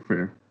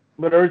warfare.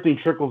 But everything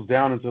trickles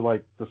down into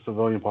like the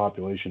civilian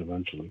population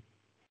eventually.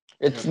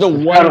 It's the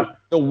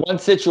one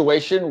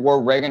situation where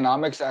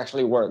Reaganomics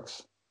actually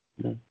works.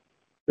 Yeah.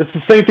 It's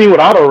the same thing with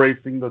auto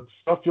racing. The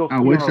stuff you'll see.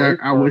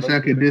 I wish I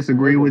could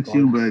disagree with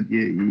you, but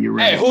yeah, you're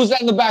right. Hey, who's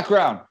that in the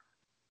background?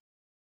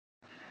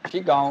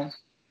 She gone.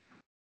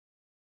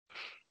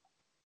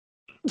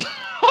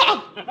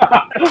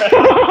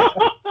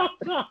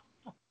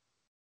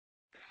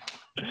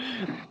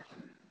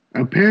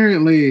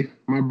 Apparently,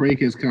 my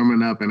break is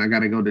coming up, and I got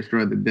to go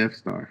destroy the Death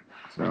Star.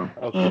 So.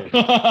 Okay.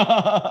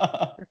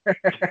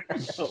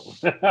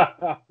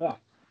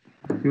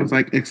 He was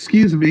like,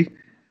 "Excuse me,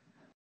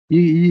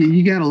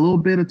 you got a little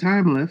bit of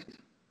time left.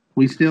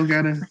 We still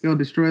got to go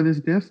destroy this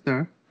Death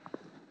Star."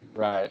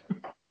 Right.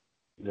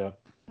 Yeah.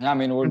 I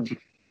mean, we're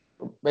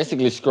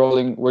basically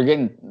scrolling.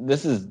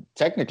 This is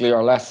technically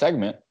our last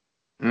segment.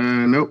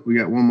 Nope, we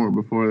got one more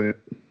before that.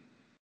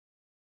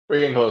 We're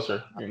getting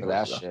closer.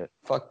 Shit.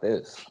 Fuck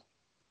this.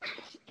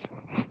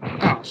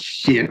 Oh,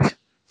 shit.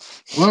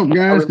 Well,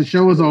 guys, the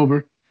show is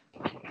over.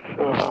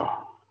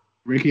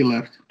 Ricky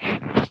left.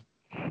 Let's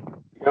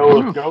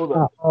go,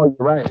 though. Oh, you're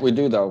right. We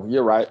do, though.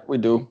 You're right. We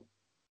do.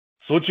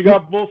 So what you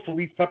got, Bull? So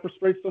we pepper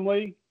sprayed some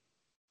lady?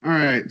 All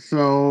right.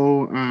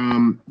 So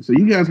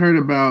you guys heard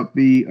about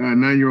the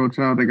 9-year-old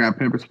child that got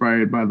pepper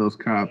sprayed by those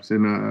cops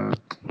in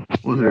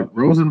what was it,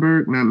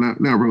 Rosenberg?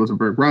 Not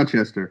Rosenberg,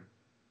 Rochester.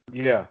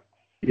 Yeah.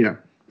 Yeah.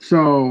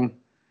 So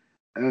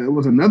it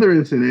was another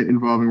incident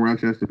involving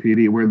Rochester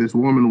PD where this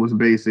woman was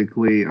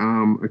basically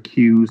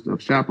accused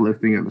of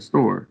shoplifting at the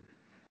store.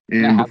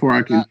 And before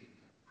I can...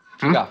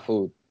 She got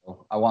food.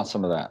 I want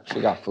some of that. She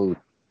got food.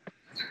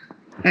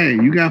 Hey,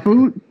 you got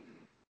food?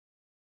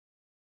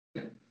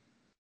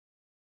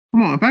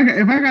 Come on, if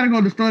I gotta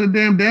go destroy the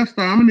damn Death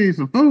Star, I'm gonna need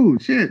some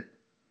food. Shit.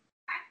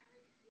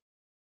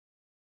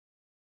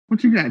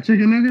 What you got?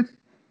 Chicken nuggets?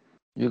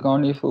 You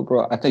gonna need food,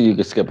 bro? I think you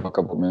could skip a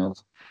couple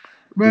meals.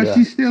 But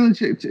she's stealing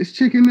it's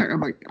chicken nuggets.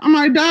 I'm like, I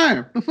might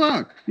die. The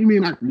fuck? You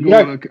mean I can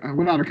go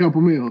without a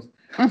couple meals?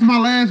 That's my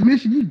last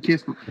mission. You can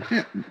kiss me.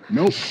 Yeah.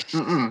 Nope.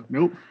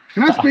 Nope.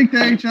 Can I speak to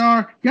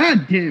HR?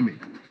 God damn it.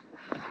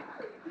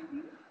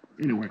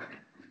 Anyway.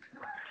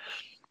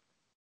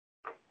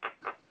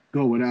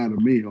 Go without a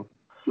meal.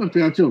 Look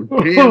out your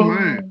damn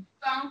mind.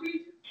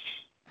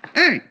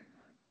 Hey.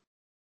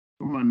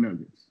 Come on,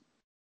 nuggets.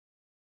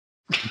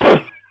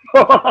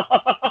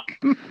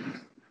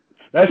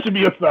 That should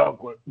be a sound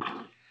clip.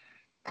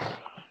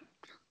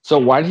 So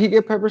why did he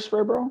get pepper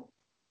spray, bro?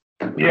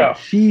 Yeah.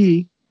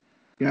 She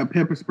got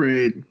pepper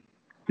sprayed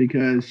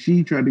because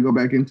she tried to go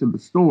back into the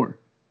store.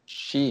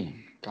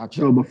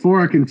 Gotcha. So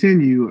before I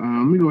continue,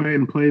 let me go ahead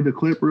and play the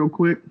clip real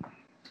quick.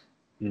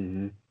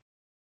 Mm-hmm.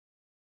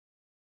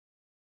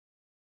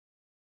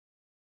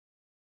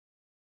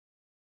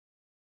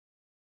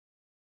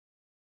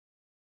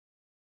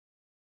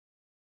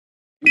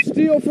 You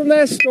steal from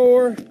that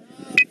store.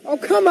 Oh,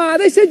 come on.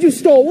 They said you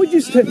stole. What'd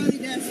you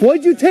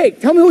take?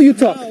 Tell me who you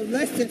took. No,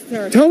 listen,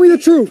 sir. Tell me the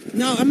truth.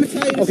 No, I'm going to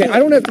tell you the Okay, truth. I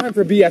don't have time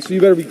for BS, so you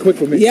better be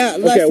quick with me. Yeah,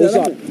 listen. Okay, what's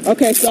up?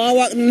 Okay, so I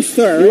walked in the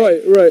store.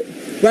 Right.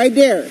 Right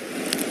there.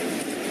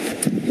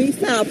 He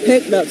said I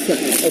picked up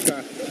something.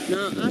 Okay.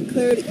 Now, I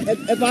clearly,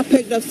 if I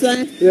picked up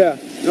something. Yeah.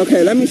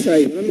 Okay, let me show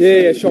you.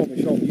 Yeah, show me.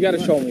 You got to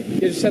show me.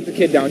 You just set the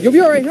kid down. You'll be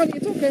all right, honey.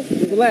 It's okay.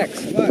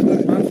 Relax. What? What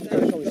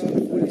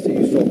did he say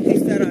you stole? He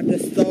said I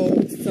just stole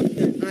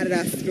something out of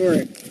that store.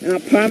 And I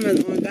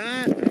promise on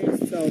God, I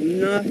ain't stole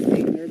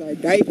nothing. There's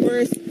like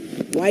diapers,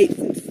 wipes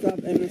and stuff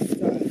in this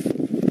stuff.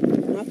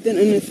 Nothing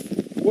in this.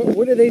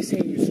 What are they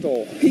saying you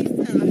stole? He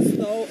said I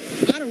stole.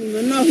 I don't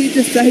even know. He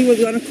just said he was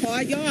going to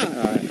call y'all. All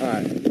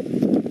right.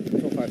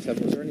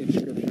 257, was there any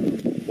description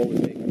of what was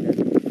taken here?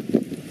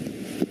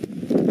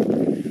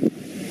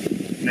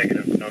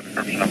 Negative. No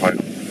description of item.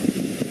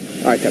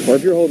 All right, Tepper,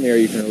 if you're holding the air,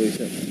 you can release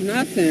it.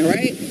 Nothing,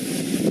 right?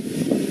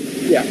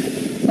 Yeah.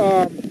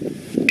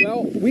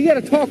 Well, we got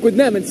to talk with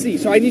them and see.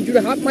 So I need you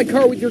to hop in my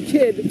car with your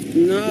kid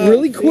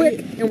really quick,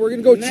 and we're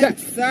going to go check.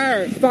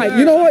 Sir. Fine. Sir.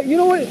 You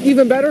know what?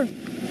 Even better?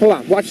 Hold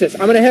on. Watch this.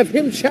 I'm going to have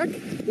him check.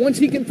 Once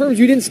he confirms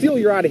you didn't steal,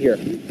 you're out of here.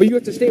 But you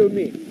have to stay with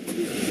me.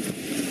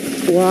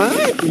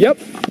 What? Yep.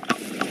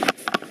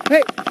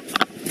 Hey.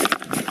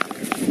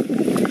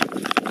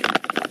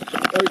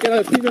 Oh, we got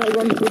a female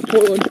running towards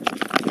Portland.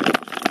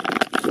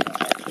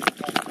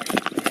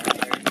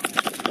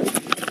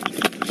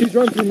 She's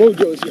running through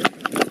Mojo's here.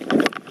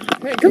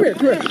 Hey, come here.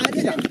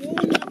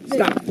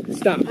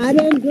 Stop. I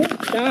didn't do.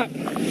 Stop.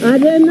 I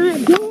did not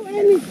do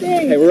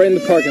anything. Hey, we're right in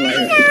the parking lot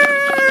here.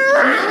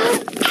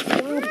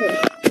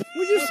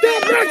 Would you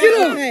stop backing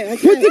up? Okay.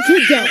 Put the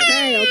kid down.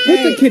 Okay. Put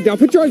the kid down.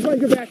 Put your arms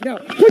behind your back now.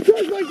 Put your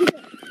arms behind your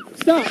back.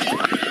 Stop.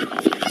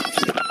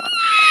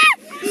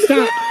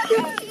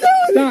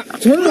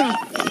 Turn around.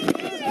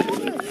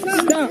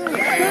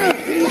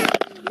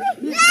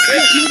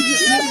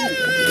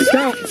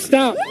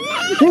 Stop.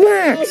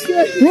 Relax.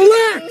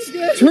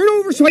 Turn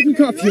over so I can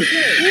cuff you.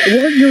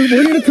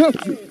 We're going to cuff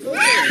you.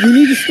 You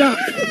need to stop.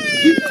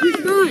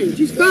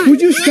 She's fine.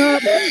 Would you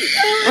stop?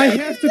 I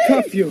have to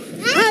cuff you.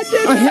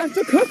 I have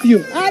to cuff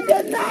you. I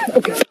did not.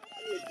 Okay.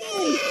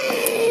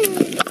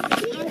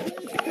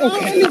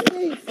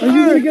 Are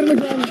you going to get on the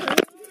ground?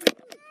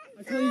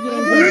 I tell you get on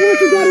the ground. I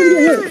want you got him to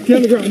get hurt. Get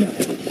on the ground now.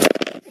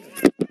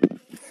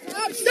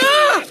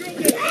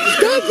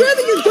 Stop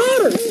grabbing your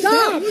daughter.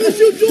 Stop. What is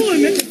you doing,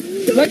 man?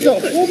 Let go.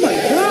 Oh my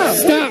God.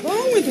 Stop. What's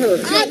wrong with her?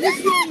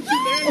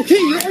 Okay,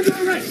 you're under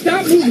arrest.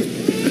 Stop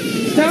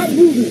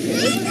moving.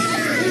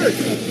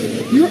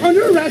 You're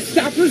under arrest.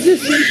 Stop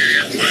resisting.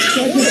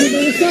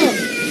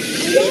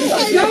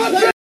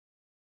 Stop.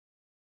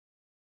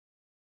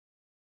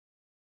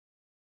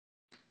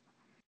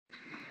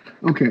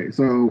 Okay,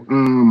 so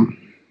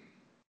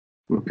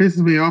what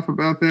pisses me off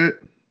about that,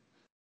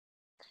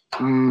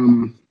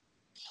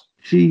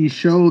 she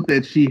showed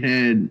that she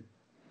had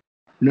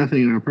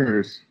nothing in her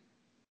purse.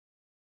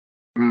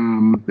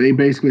 They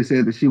basically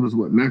said that she was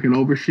knocking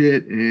over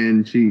shit,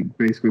 and she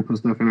basically put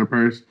stuff in her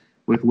purse,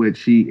 with which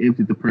she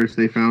emptied the purse.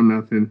 They found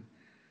nothing.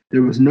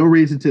 There was no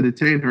reason to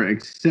detain her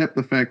except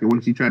the fact that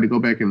when she tried to go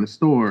back in the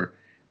store,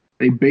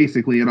 they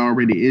basically had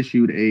already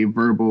issued a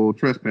verbal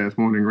trespass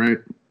warning, right?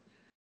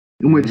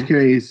 In which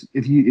case,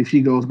 if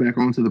she goes back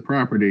onto the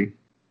property,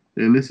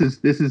 then this is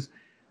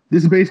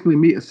basically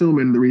me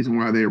assuming the reason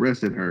why they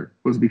arrested her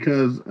was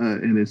because,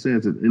 and it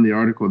says in the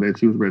article that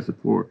she was arrested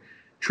for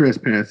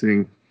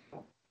trespassing.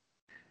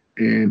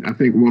 And I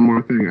think one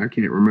more thing I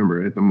can't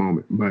remember at the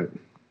moment, but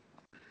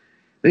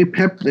they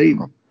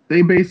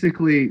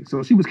basically,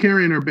 so she was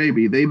carrying her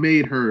baby. They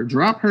made her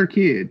drop her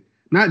kid,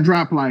 not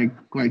drop like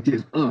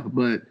just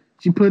but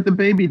she put the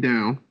baby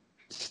down.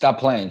 Stop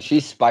playing. She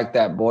spiked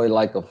that boy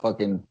like a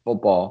fucking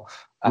football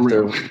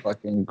after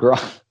fucking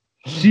grunt.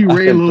 She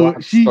Ray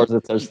Lewis. She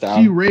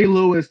Ray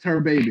Lewis her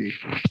baby.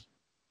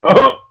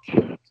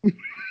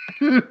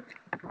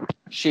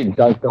 She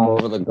dunked him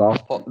over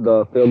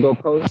the field goal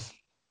post.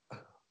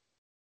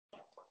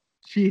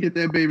 She hit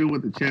that baby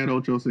with the Chad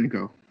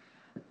Ochocinco.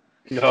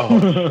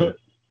 No.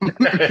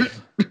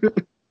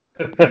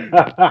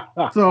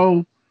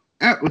 So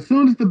as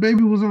soon as the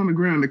baby was on the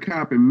ground, the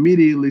cop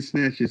immediately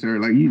snatches her.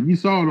 Like you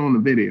saw it on the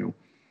video.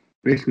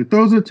 Basically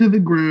throws her to the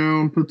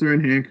ground, puts her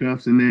in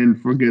handcuffs, and then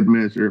for good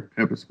measure,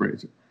 pepper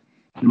sprays her.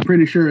 I'm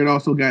pretty sure it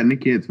also got in the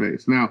kid's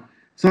face. Now,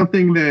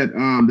 something that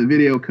the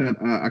video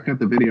I cut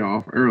the video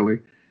off early,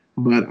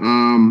 but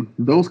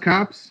those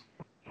cops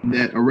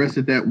that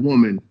arrested that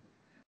woman,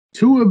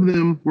 2 of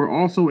them were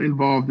also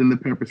involved in the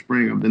pepper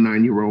spraying of the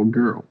 9-year-old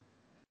girl.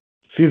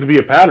 Seems to be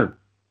a pattern.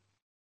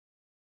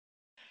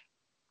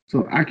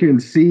 So I can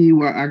see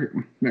what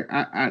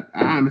I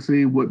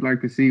honestly would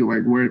like to see,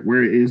 like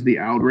where is the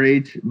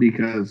outrage,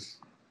 because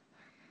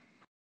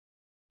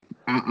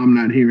I'm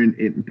not hearing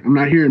it. I'm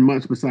not hearing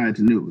much besides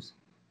the news.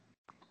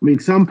 I mean,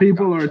 some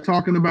people are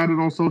talking about it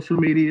on social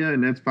media,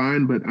 and that's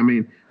fine. But I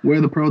mean, where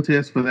are the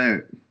protests for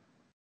that?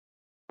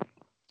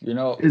 You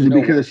know, is it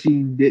because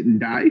she didn't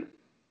die?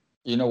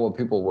 You know what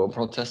people will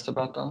protest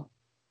about though?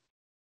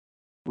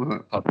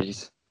 What?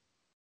 Puppies.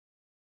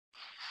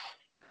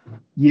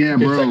 Yeah,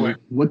 Good bro. segue.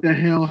 What the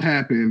hell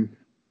happened?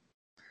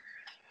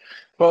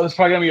 Well, there's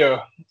probably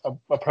gonna be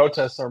a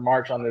protest or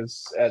march on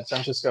this at San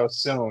Francisco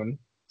soon,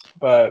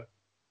 but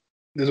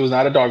this was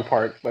not a dog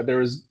park. But there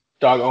was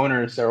dog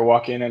owners that were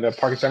walking in a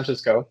park in San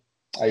Francisco.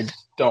 I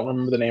don't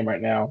remember the name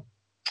right now.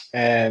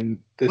 And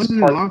this Wasn't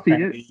it park,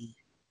 Lafayette?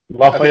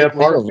 Lafayette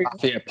Park.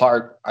 Lafayette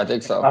Park, I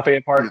think so.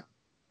 Lafayette Park,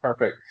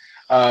 perfect.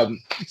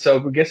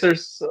 So I guess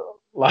there's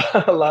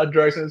a lot of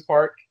drugs in this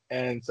park,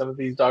 and some of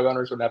these dog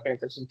owners were not paying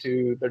attention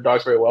to their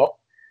dogs very well,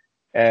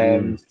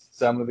 and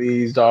some of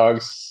these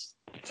dogs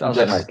Sounds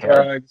like my just cat.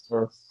 drugs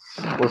or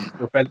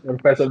were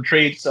fed some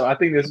treats. So I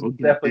think this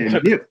definitely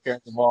took the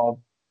parents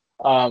involved.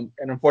 And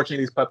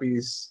unfortunately, these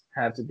puppies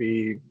had to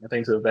be, I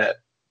think, to a vet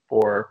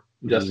for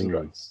ingesting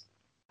drugs.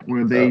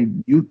 Where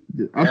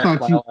I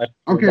thought you,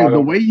 okay,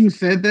 the way you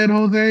said that,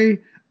 Jose,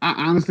 I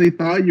honestly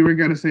thought you were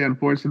going to say,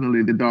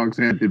 unfortunately, the dogs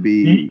had to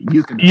be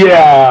euthanized.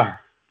 Yeah.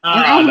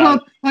 I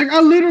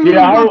literally was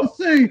about to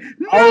say,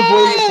 no! I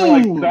was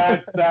waiting for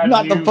like that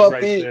Not the news puppy.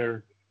 right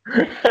there.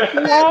 The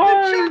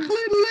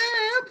chocolate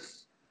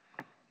lips!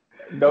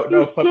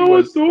 No puppy so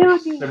was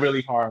adorable.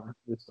 severely harmed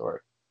in this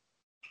story.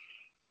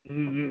 I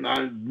mean,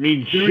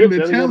 During shit, the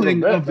that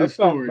telling of the that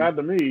sounds story. bad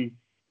to me.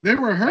 They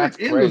were hurt That's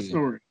in crazy. the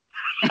story.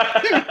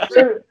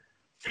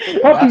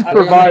 Puppies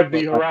survived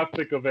the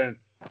horrific event.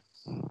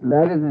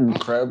 That is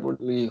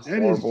incredibly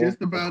That is horrible.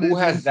 just about Who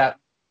it. has that?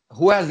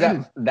 Who has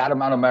that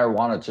amount of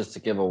marijuana just to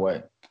give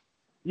away?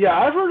 Yeah,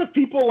 I've heard of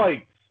people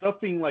like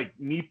stuffing like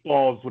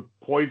meatballs with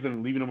poison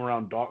and leaving them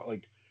around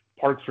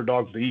parks for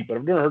dogs to eat, but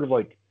I've never heard of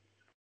like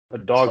a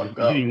dog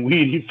eating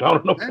weed he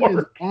found in a That is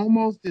park.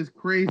 almost as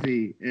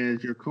crazy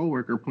as your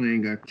coworker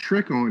playing a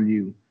trick on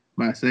you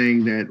by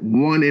saying that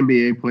one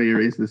NBA player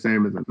is the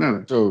same as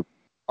another. Dude.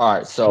 All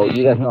right, so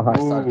you guys know how I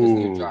started this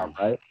new job,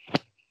 right?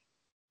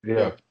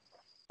 Yeah.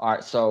 All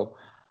right, so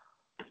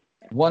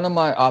one of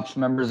my ops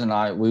members and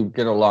I, we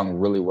get along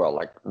really well,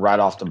 like right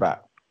off the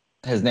bat.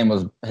 His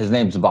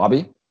name's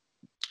Bobby.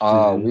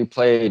 We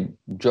played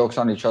jokes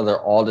on each other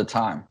all the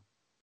time.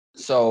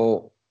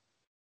 So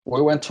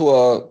we went to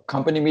a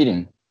company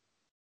meeting.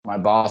 My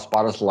boss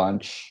bought us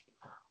lunch.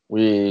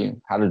 We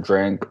had a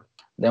drink.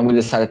 Then we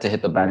decided to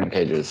hit the batting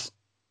cages.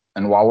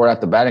 And while we're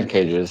at the batting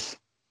cages,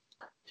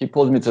 he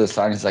pulls me to the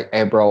side and he's like,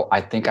 "Hey, bro,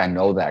 I think I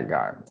know that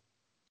guy."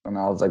 And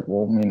I was like,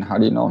 "Well, I mean, how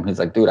do you know him?" He's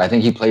like, "Dude, I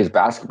think he plays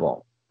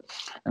basketball."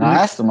 And I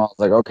asked him, I was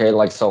like, "Okay,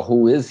 like, so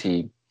who is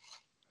he?"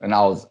 And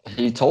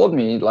he told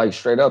me, like,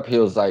 straight up, he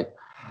was like,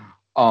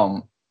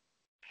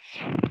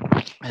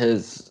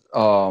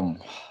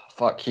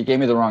 he gave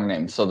me the wrong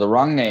name. So the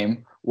wrong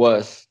name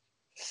was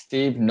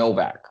Steve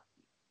Novak.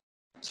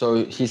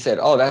 So he said,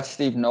 "Oh, that's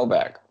Steve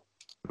Novak."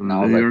 And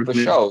I was like, "For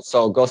sure.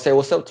 So go say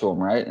what's up to him,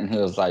 right?" And he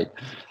was like,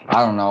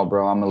 "I don't know,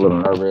 bro. I'm a little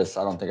nervous.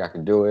 I don't think I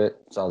can do it."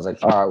 So I was like,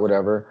 "All right,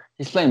 whatever."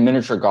 He's playing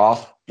miniature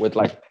golf with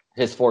like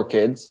his 4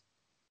 kids.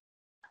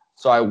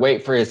 So I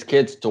wait for his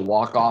kids to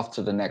walk off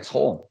to the next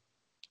hole.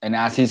 And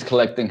as he's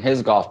collecting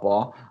his golf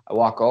ball, I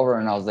walk over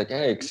and I was like,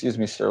 "Hey, excuse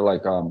me, sir.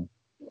 Like,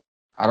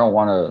 I don't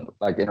want to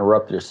like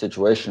interrupt your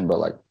situation, but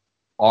like,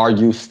 are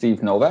you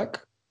Steve Novak?"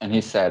 And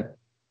he said,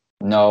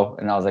 "No."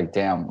 And I was like,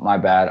 "Damn, my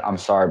bad. I'm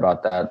sorry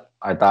about that.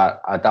 I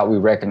thought we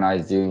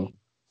recognized you.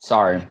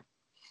 Sorry."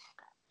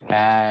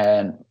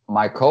 And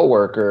my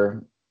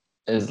coworker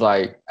is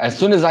like, as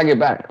soon as I get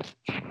back,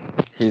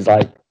 he's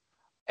like,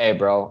 "Hey,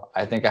 bro,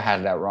 I think I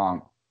had that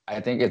wrong. I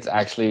think it's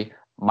actually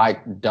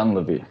Mike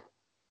Dunleavy."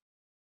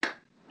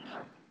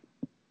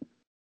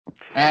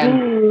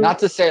 And not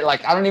to say,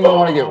 like, I don't even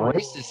want to get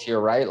racist here,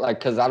 right? Like,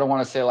 because I don't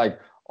want to say, like,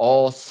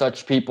 all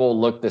such people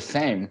look the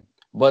same.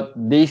 But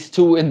these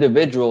 2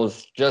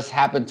 individuals just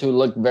happen to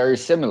look very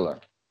similar.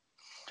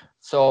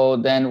 So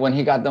then when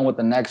he got done with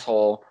the next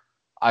hole,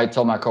 I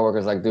told my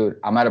coworkers, like, "Dude,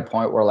 I'm at a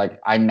point where, like,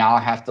 I now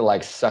have to,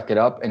 like, suck it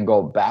up and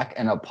go back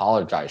and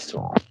apologize to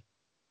him."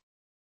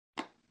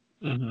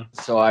 Mm-hmm.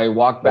 So I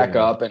walked back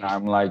up and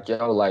I'm like,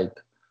 "Yo, like,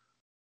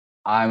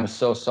 I'm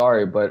so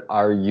sorry, but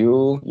are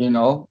you,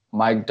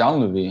 Mike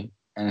Dunleavy?"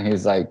 And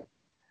he's like,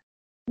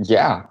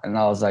 "Yeah." And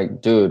I was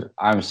like, "Dude,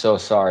 I'm so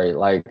sorry.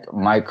 Like,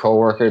 my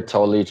coworker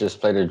totally just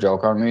played a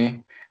joke on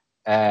me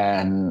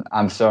and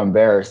I'm so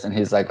embarrassed." And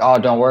he's like, "Oh,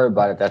 don't worry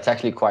about it. That's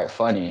actually quite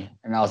funny."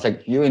 And I was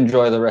like, "You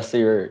enjoy the rest of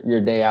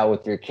your day out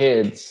with your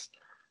kids."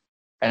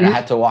 And I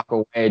had to walk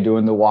away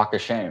doing the walk of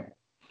shame.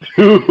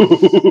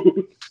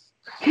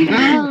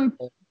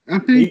 I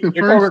think the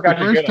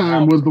first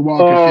time was the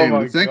walk of shame.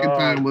 The second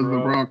time was the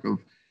walk of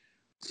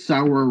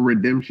sour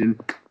redemption.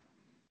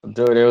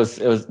 Dude, it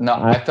was no.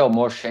 I felt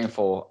more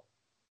shameful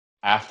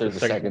after the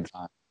second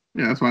time.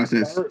 Yeah, that's why I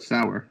said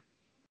sour.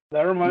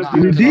 That reminds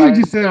You me. did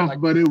yourself,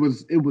 but it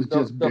was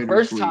just the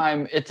first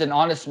time. It's an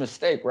honest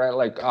mistake, right?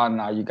 Like, "Oh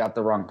no, you got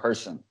the wrong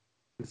person."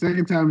 The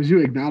second time is you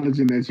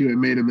acknowledging that you had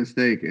made a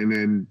mistake, and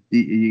then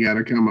you got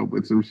to come up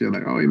with some shit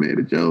like, "Oh, he made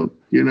a joke."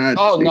 You're not.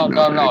 Oh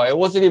no! It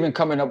wasn't even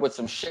coming up with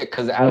some shit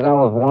because as I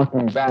was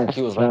walking back,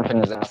 he was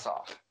laughing his ass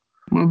off.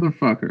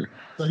 Motherfucker.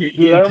 So he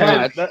Dude,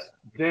 intended.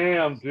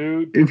 damn,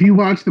 dude. If you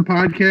watch the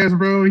podcast,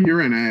 bro,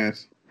 you're an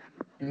ass.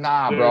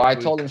 Nah, bro. I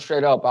told him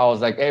straight up. I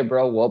was like, "Hey,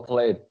 bro, well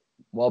played.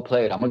 Well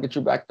played. I'm gonna get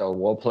you back though.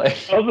 Well played."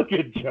 That was a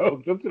good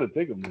joke. That's gonna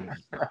take a minute.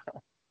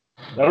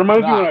 That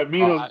reminds me when I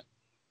Mino.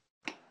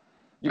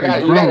 You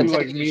gotta take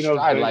like it in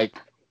stride. Like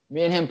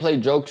me and him play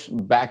jokes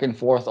back and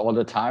forth all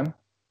the time.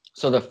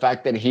 So the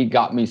fact that he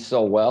got me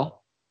so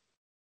well,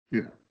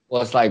 yeah,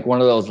 was like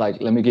one of those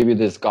like, let me give you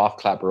this golf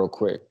clap real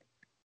quick.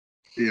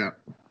 Yeah.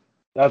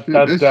 That's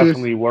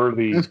definitely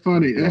worthy. That's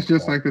funny. It's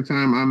just like the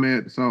time I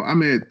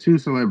met two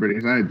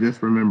celebrities. I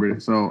just remembered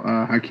it. So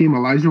Hakeem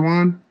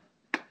Olajuwon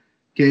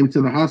came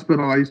to the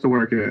hospital I used to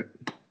work at,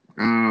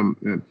 and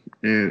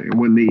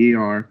went in the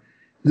ER.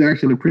 He's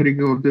actually a pretty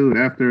good dude.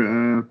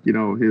 After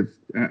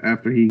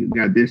after he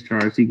got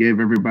discharged, he gave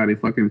everybody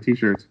fucking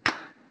t-shirts,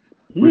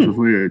 which was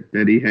weird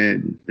that he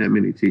had that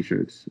many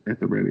t-shirts at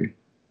the ready.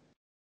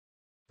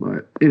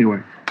 But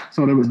anyway,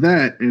 so there was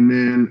that, and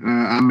then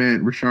I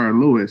met Rashard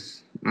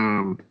Lewis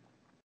in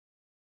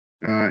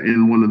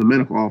one of the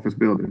medical office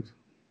buildings.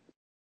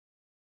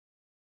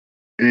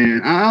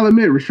 And I'll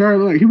admit,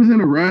 Rashard, like, he was in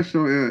a rush,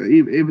 so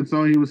even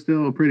so, he was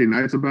still pretty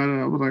nice about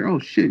it. I was like, "Oh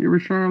shit, you're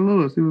Rashard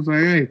Lewis." He was like,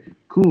 "Hey,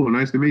 cool,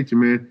 nice to meet you,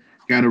 man.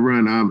 Got to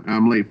run.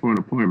 I'm late for an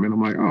appointment."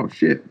 I'm like, "Oh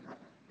shit."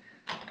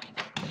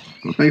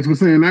 Well, thanks for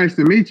saying nice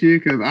to meet you,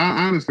 because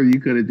honestly, you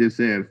could have just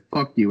said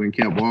 "fuck you" and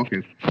kept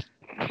walking.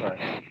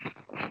 Right.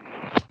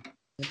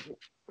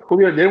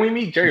 Julio, didn't we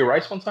meet Jerry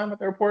Rice one time at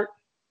the airport?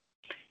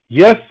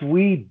 Yes,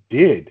 we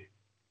did.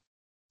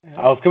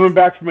 I was coming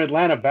back from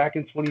Atlanta back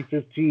in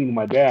 2015 with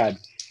my dad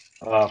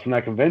from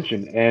that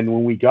convention. And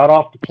when we got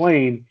off the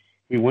plane,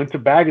 we went to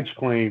baggage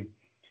claim.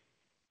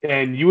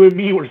 And you and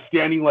me were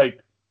standing like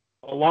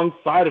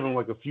alongside of him,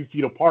 like a few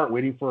feet apart,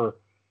 waiting for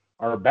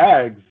our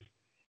bags.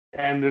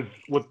 And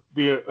what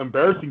the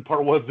embarrassing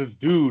part was, this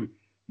dude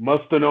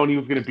must have known he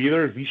was going to be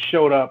there, as he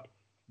showed up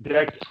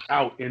decked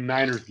out in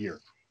Niners gear.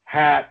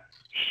 Hat,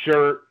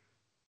 shirt,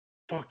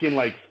 fucking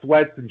like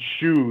sweats and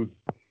shoes.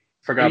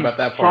 Forgot about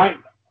that part.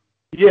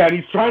 Yeah, and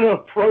he's trying to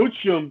approach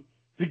him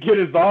to get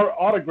his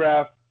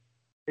autograph.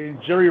 And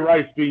Jerry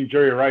Rice, being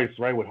Jerry Rice,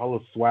 right, with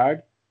hella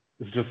swag,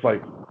 is just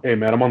like, "Hey,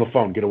 man, I'm on the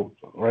phone. Get away.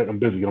 Right, I'm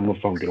busy. Get on the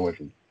phone. Get away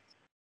from me."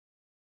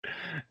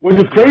 Which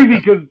is crazy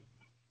because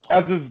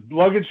as his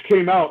luggage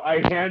came out, I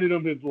handed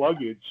him his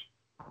luggage.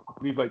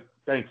 And he's like,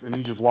 "Thanks," and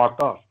he just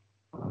walked off.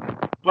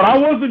 But I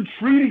wasn't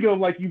treating him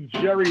like he's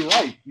Jerry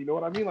Rice. You know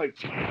what I mean? Like,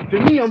 to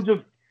me, I'm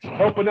just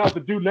helping out the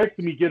dude next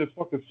to me get his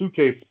fucking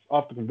suitcase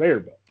off the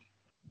conveyor belt.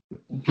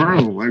 Bro,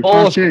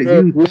 like, shit, you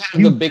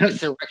have the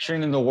biggest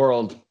erection in the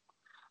world.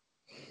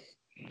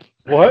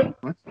 What?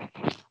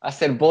 I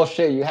said,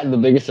 bullshit, you had the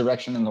biggest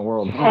erection in the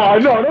world. Oh, no,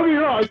 don't get me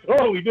wrong, I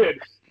totally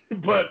did.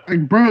 But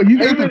like, bro, you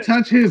got to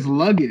touch his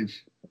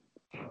luggage.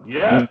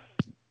 Yeah.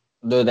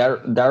 Dude,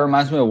 that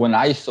reminds me of when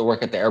I used to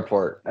work at the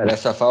airport at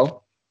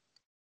SFO.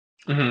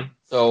 Mm-hmm.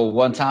 So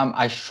one time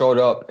I showed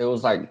up, it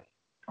was like,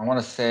 I want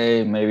to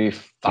say maybe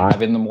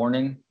 5 in the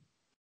morning,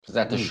 because I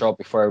had to show up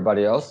before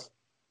everybody else.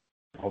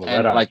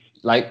 And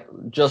like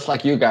just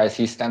like you guys,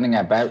 he's standing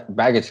at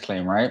baggage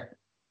claim, right?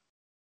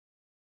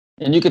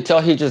 And you could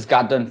tell he just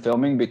got done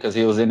filming because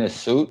he was in his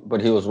suit,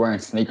 but he was wearing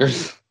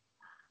sneakers.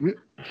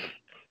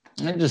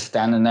 And just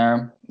standing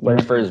there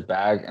waiting for his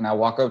bag. And I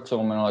walk up to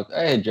him and I'm like,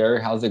 "Hey,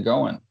 Jerry, how's it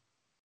going?"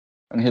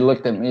 And he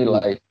looked at me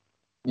like,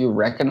 "You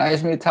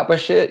recognize me?" type of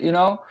shit, you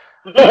know?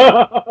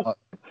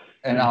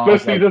 And I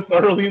was especially like, this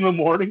early in the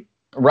morning.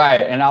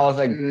 Right. And I was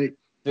like,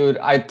 "Dude,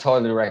 I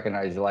totally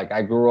recognize you. Like,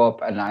 I grew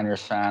up a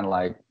Niners fan.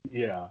 Like,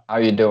 yeah, how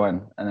you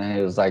doing?" And then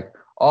he was like,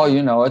 "Oh,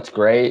 it's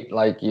great.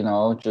 Like,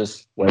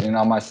 just waiting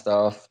on my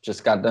stuff.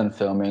 Just got done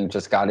filming.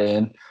 Just got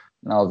in."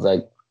 And I was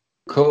like,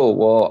 "Cool.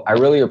 Well, I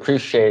really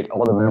appreciate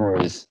all the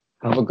memories.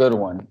 Have a good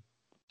one."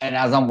 And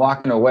as I'm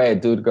walking away,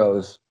 dude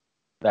goes,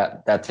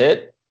 "That's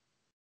it?"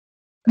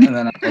 And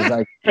then I was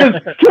like,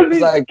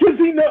 because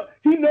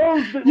he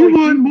knows that, you like,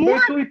 want more?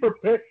 Mentally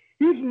prepared.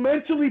 He's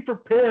mentally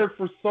prepared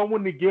for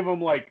someone to give him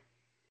like,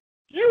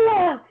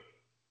 I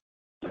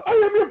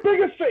am your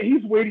biggest fan.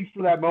 He's waiting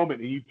for that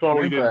moment, and you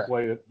totally didn't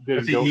play it.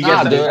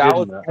 Nah, dude,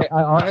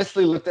 I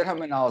honestly looked at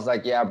him and I was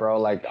like, "Yeah, bro.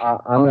 Like,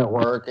 I'm at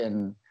work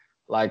and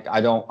like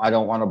I don't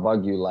want to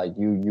bug you. Like,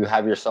 you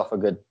have yourself a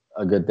good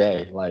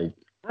day. Like,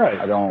 right.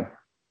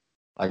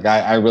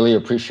 I really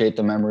appreciate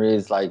the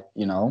memories. Like,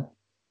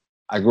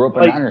 I grew up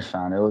a Niners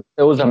fan.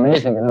 It was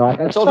amazing. And like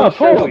I told him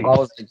straight up, I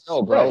was like,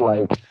 "Yo,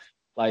 bro,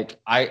 like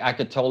I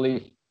could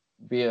totally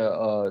be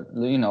a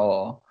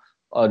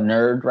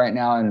nerd right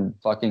now and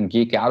fucking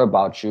geek out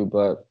about you,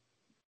 but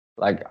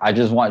like I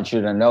just want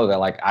you to know that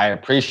like I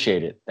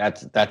appreciate it.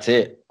 That's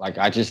it. Like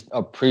I just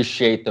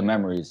appreciate the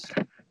memories."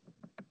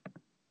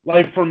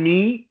 Like for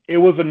me, it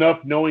was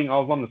enough knowing I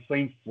was on the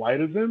same flight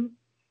as him,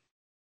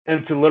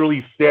 and to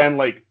literally stand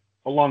like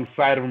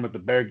alongside of him at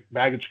the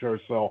baggage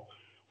carousel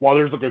while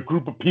there's like a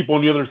group of people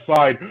on the other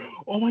side.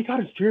 "Oh my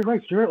God, it's Jerry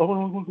Rice, Jerry!"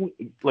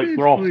 Like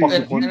they're all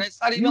fucking. And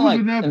it's not even like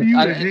enough for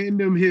you to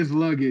hand him his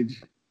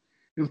luggage.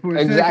 For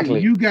a exactly.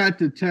 second, you got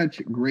to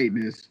touch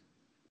greatness.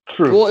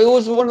 True. Well, it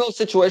was one of those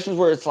situations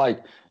where it's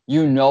like,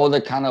 you know,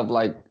 the kind of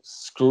like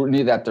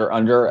scrutiny that they're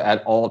under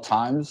at all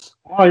times.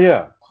 Oh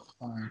yeah.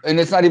 And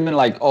it's not even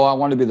like, oh, I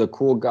want to be the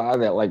cool guy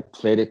that like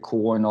played it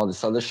cool and all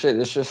this other shit.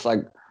 It's just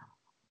like,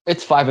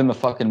 it's 5 in the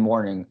fucking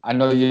morning. I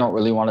know you don't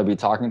really want to be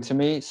talking to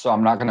me, so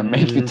I'm not gonna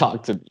make you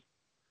talk to me.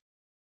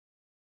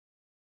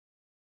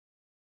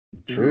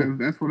 True.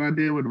 Yeah, that's what I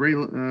did with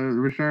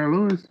Rashard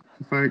Lewis.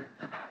 It's like,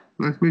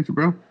 nice to meet you,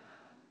 bro.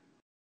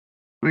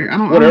 Like, I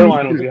don't. What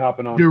airline was he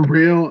hopping on?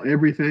 Derail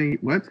everything.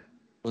 What?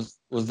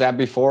 Was that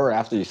before or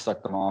after you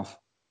sucked them off?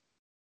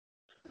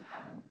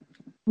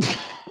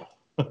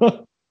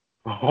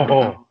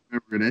 Oh,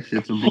 remember that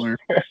shit's a blur.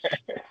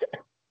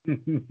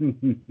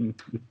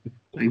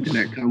 Thanks to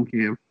that cum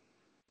cam.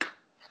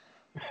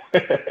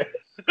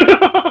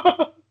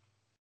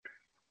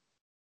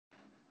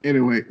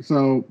 Anyway,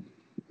 so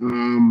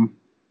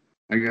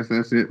I guess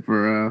that's it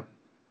for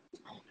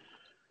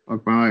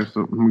Fuck My Life.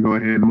 So I'm gonna go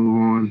ahead and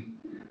move on.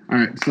 All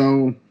right,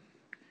 so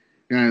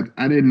guys,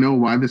 I didn't know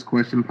why this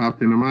question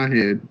popped into my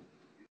head,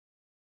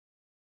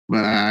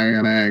 but I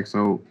gotta ask.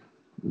 So,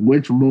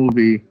 which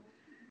movie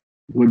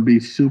would be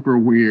super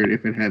weird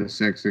if it had a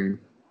sex scene?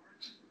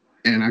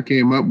 And I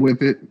came up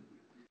with it.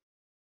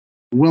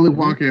 Willy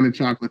Wonka and the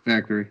Chocolate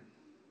Factory.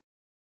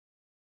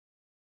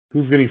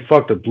 Who's getting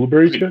fucked? A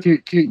blueberry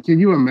chick? Can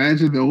you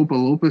imagine the Oompa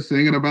Loompa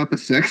singing about the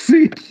sex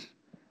scene?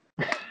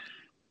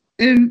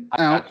 In,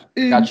 out,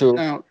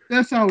 out.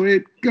 That's how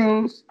it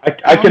goes.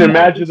 I can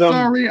imagine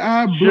them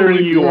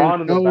cheering you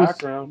on in the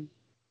background.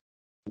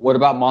 What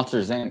about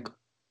Monsters, Inc.?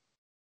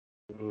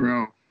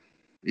 Bro.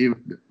 No,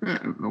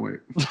 wait.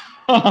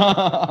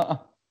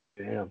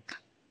 Damn.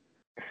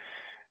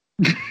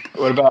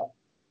 What about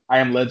I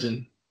Am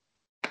Legend?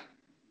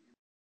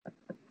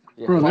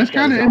 Bro, that's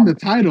kind of in the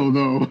title,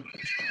 though.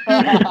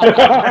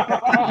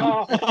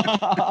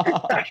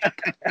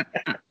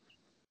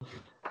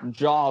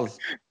 Jaws.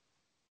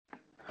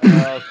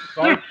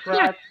 Star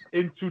Trek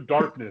Into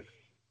Darkness.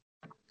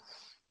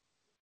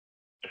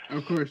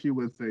 Of course you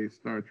would say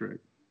Star Trek.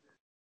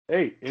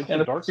 Hey,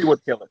 Into Darkness. He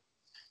would kill it.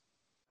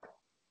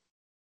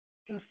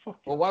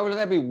 Well, why would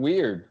that be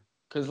weird?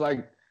 Because,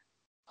 like,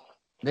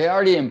 they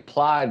already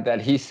implied that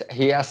he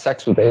has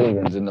sex with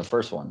aliens in the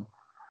first one.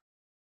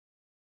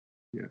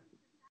 Yeah.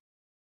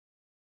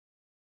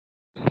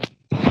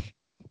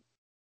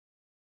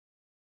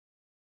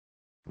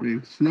 I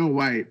mean, Snow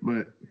White,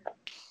 but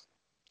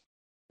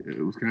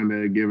it was kind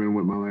of a given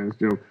with my last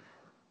joke.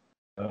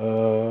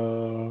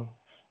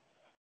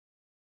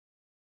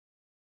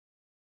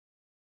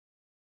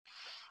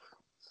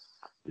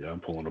 Yeah,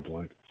 I'm pulling a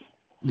blank.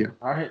 Yeah.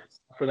 All right.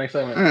 For next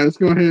segment. All right, let's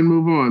go ahead and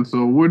move on.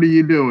 So, what are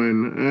you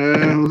doing?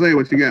 Jose,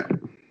 what you got?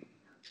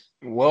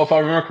 Well, if I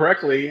remember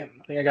correctly, I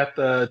think I got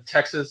the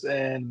Texas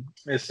and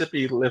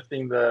Mississippi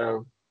lifting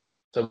the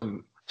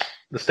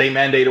state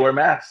mandate to wear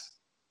masks,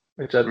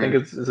 which I think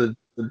is a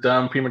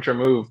dumb, premature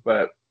move.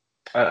 But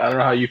I don't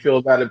know how you feel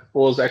about it.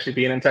 Bulls actually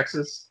being in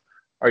Texas.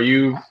 Are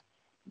you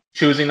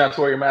choosing not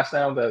to wear your mask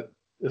now that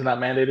is not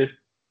mandated?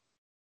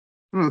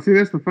 Oh, see,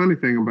 that's the funny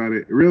thing about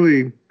it.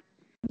 Really,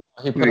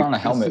 he put on a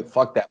helmet.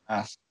 Fuck that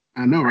mask.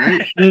 I know,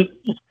 right?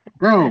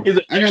 Bro,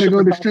 I gotta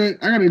go destroy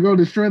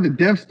the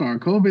Death Star.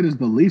 COVID is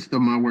the least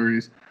of my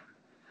worries.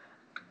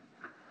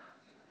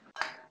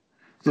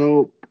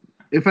 So,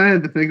 if I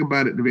had to think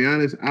about it, to be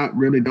honest, I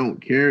really don't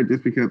care.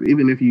 Just because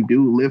even if you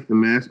do lift the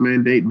mask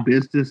mandate,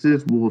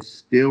 businesses will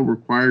still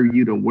require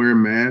you to wear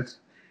masks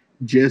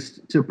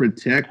just to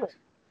protect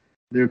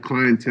their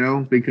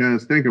clientele.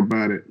 Because think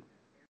about it,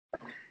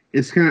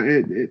 it's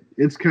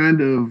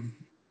kind of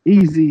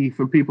easy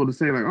for people to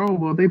say like, oh,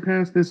 well, they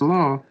passed this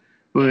law,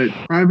 but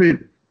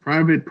private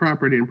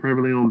property and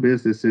privately owned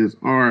businesses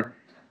are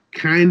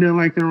kind of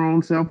like their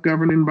own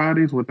self-governing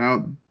bodies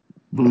without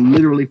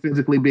literally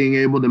physically being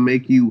able to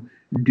make you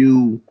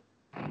do,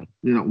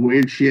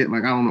 weird shit.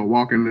 Like, I don't know,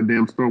 walk in the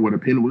damn store with a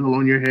pinwheel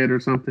on your head or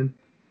something.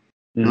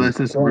 Unless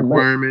it's a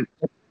requirement.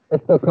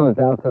 It still comes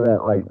down to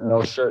that, like,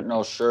 no shirt,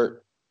 no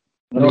shirt.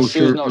 No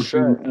shoes, no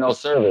shirt, no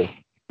service.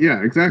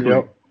 Yeah, exactly.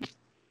 Yep.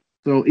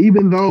 So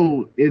even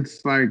though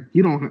it's like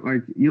you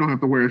don't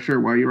have to wear a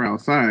shirt while you're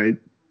outside,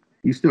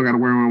 you still got to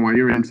wear one while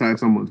you're inside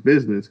someone's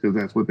business because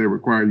that's what they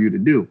require you to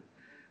do.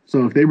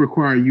 So if they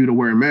require you to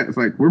wear a mask,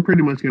 like we're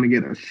pretty much going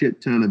to get a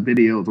shit ton of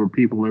videos where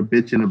people are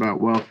bitching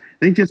about, well,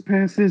 they just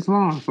passed this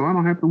law, so I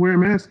don't have to wear a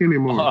mask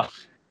anymore.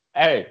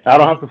 Hey, I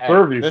don't have to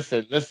serve you.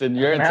 Listen,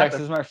 you're in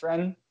Texas, my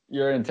friend.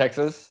 You're in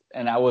Texas,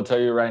 and I will tell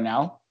you right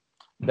now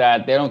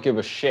that they don't give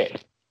a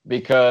shit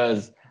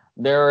because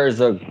there is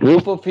a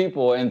group of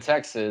people in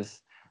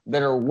Texas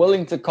that are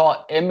willing to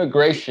call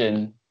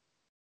immigration,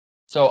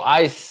 so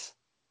ICE,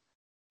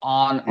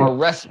 on a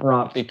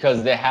restaurant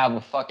because they have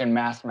a fucking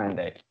mask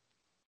mandate.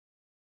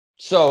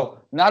 So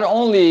not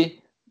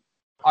only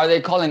are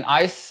they calling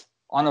ICE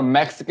on a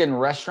Mexican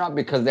restaurant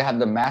because they have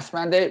the mask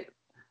mandate,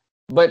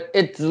 but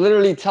it's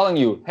literally telling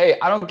you, hey,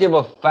 I don't give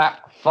a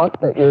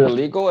fuck that you're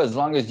illegal as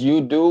long as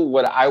you do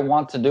what I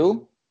want to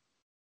do.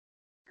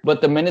 But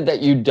the minute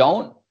that you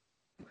don't,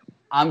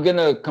 I'm going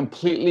to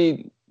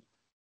completely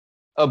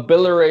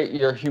obliterate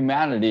your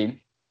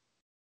humanity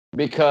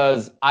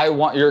because I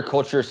want your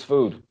culture's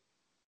food.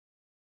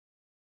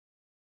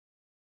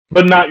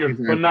 But not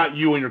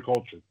you and your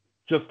culture.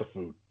 Just the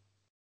food.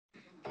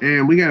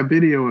 And we got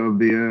video of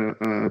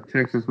the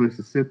Texas,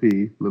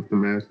 Mississippi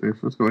lifting mask.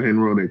 Let's go ahead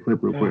and roll that clip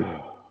real quick.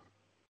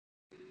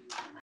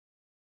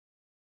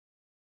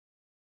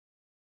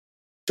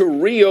 To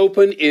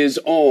reopen is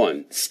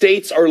on.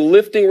 States are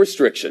lifting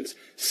restrictions,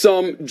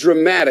 some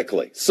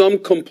dramatically, some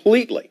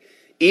completely,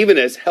 even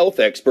as health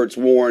experts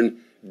warn,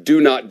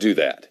 do not do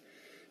that.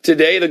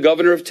 Today, the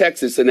governor of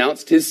Texas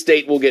announced his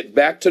state will get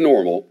back to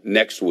normal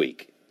next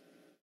week.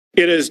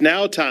 It is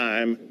now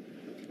time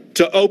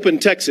to open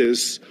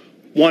Texas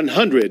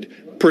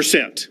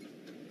 100%.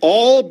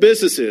 All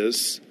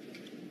businesses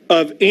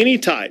of any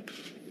type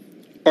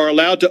are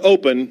allowed to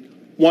open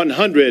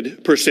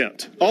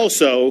 100%.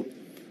 Also,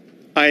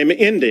 I am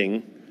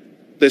ending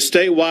the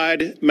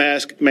statewide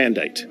mask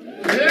mandate.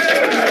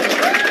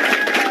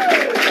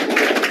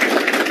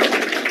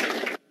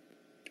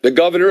 The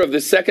governor of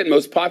the second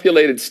most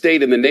populated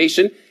state in the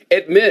nation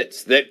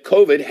admits that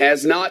COVID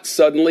has not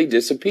suddenly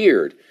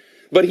disappeared.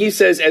 But he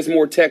says as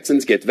more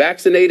Texans get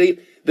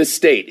vaccinated, the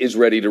state is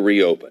ready to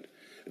reopen.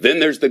 Then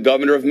there's the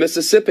governor of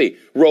Mississippi,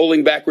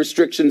 rolling back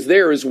restrictions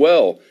there as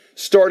well.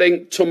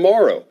 Starting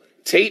tomorrow,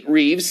 Tate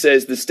Reeves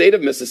says the state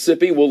of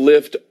Mississippi will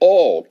lift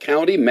all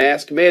county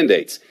mask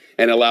mandates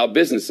and allow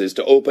businesses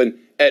to open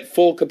at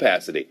full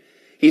capacity.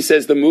 He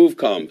says the move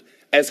comes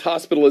as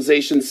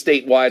hospitalizations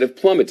statewide have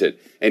plummeted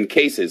and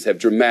cases have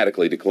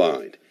dramatically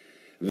declined.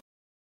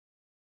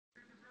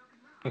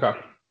 Okay.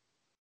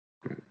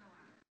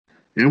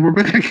 And we're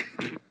back.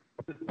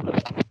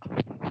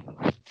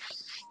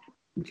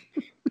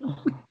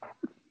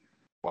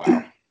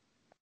 Wow.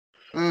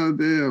 Oh,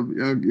 damn.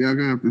 Y'all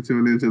gonna have to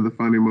tune into the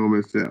funny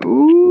moments.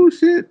 Oh,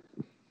 shit.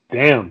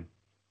 Damn.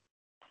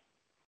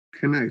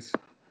 Connects.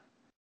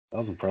 That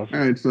was impressive. All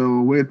right,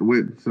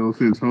 so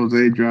since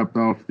Jose dropped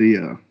off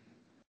the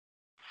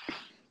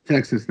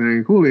Texas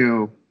thing,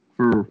 Julio,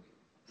 for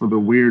the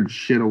weird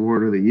shit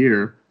award of the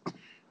year,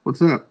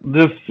 what's up?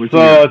 This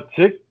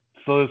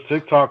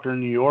TikToker in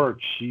New York,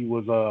 she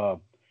was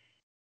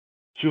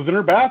in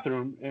her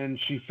bathroom and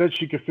she said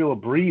she could feel a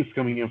breeze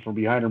coming in from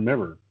behind her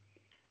mirror,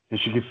 and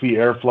she could see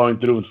air flowing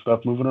through and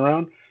stuff moving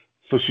around.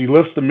 So she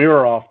lifts the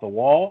mirror off the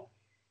wall,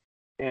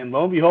 and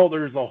lo and behold,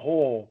 there's a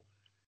hole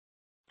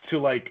to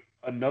like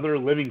another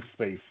living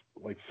space.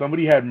 Like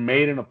somebody had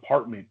made an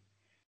apartment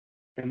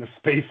in the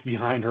space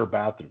behind her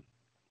bathroom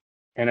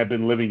and had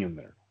been living in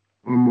there.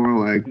 Or more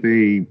like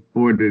they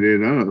boarded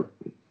it up.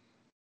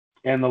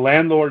 And the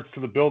landlords to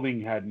the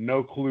building had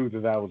no clue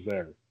that was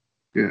there.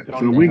 Yeah,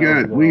 so we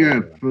got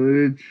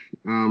footage.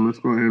 Let's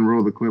go ahead and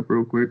roll the clip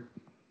real quick.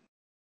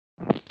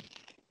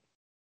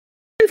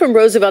 From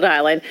Roosevelt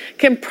Island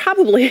can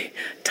probably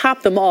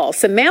top them all.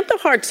 Samantha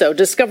Hartsoe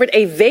discovered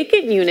a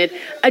vacant unit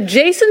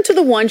adjacent to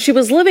the one she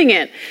was living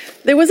in.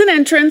 There was an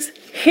entrance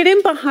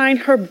hidden behind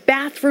her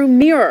bathroom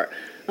mirror.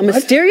 A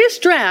mysterious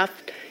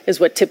draft is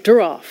what tipped her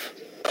off.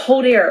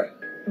 Cold air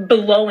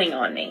blowing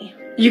on me.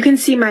 You can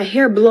see my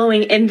hair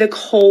blowing in the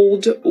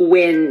cold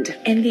wind.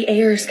 And the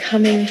air is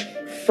coming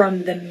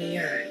from the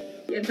mirror.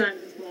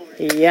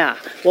 Yeah.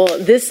 Well,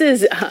 this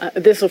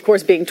of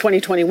course being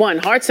 2021.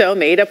 Hartsoe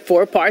made a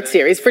 4-part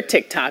series for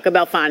TikTok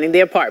about finding the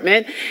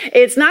apartment.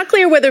 It's not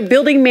clear whether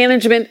building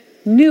management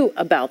knew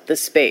about the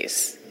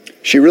space.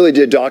 She really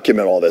did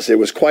document all this. It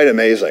was quite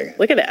amazing.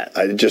 Look at that.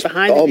 I just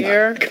behind the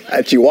mirror.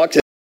 And she walked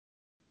in.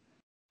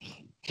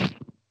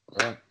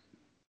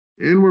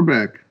 And we're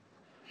back.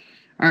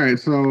 All right,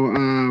 so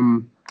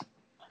on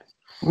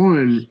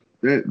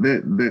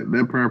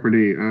that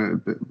property,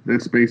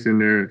 that space in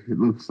there, it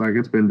looks like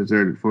it's been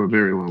deserted for a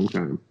very long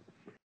time.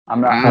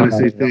 I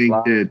honestly think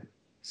that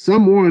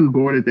someone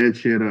boarded that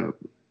shit up.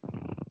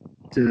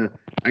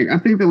 I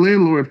think the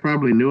landlords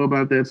probably knew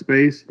about that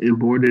space and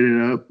boarded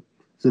it up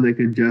so they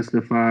could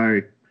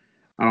justify,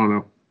 I don't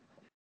know,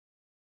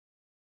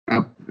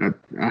 a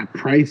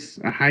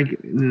hike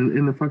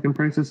in the fucking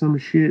price of some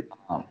shit.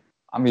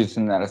 I'm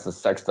using that as a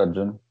sex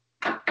dungeon.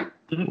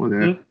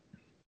 Whatever.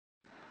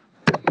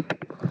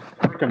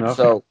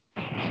 So,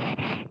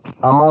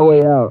 on my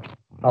way out,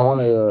 I want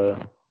to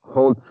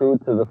hold true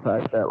to the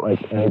fact that,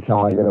 like,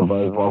 anytime I get a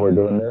buzz while we're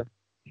doing this,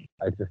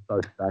 I just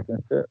start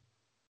stacking shit.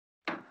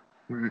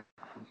 Right.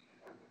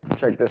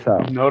 Check this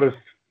out. Notice.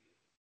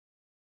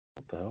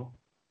 What the hell?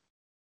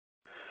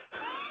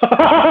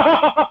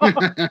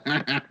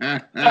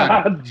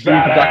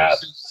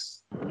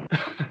 Badass.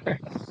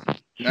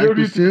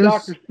 Tribute to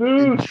Dr.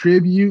 Seuss.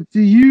 Tribute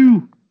to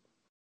you.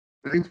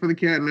 Thanks for the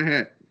cat in the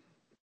hat.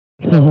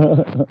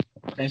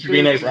 Thanks for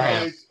being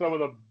Abraham. Some of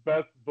the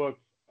best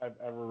books I've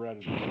ever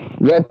read.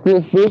 Red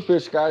Fish, Blue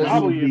Fish, guys.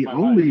 Probably the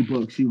only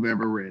books you've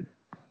ever read.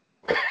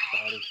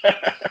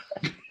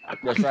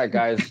 That's right,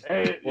 guys.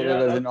 Hey,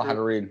 doesn't know how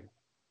to read.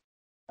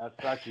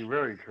 That's actually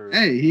very true.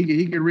 Hey,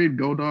 he can read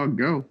Go Dog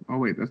Go. Oh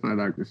wait, that's not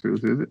Dr.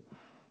 Seuss, is it?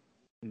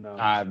 No.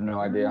 I have no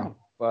idea.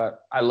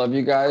 But I love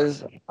you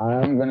guys.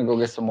 I'm gonna go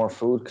get some more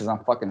food because I'm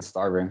fucking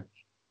starving.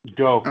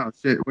 Go. Oh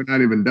shit, we're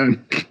not even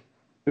done.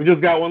 We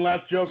just got one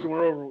last joke and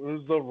we're over.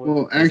 It's over.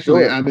 Well,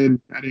 actually, I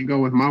didn't go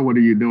with my "What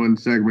are you doing?"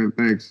 segment.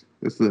 Thanks.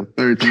 It's the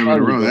third time in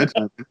a row that's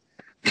happened.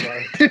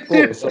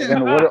 Cool. So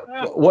then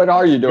what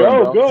are you doing,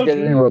 bro? Let's get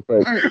it in real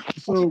quick. All right,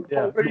 so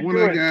the one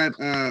I got.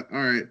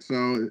 All right,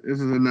 so this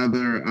is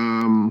another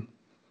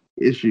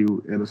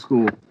issue at a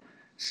school.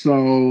 So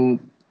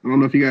I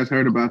don't know if you guys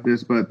heard about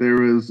this, but there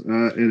was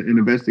an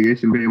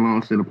investigation being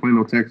launched in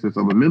Plano, Texas,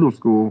 of a middle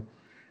school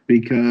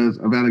because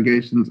of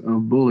allegations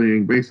of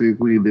bullying.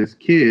 Basically, this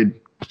kid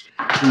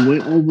who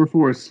went over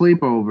for a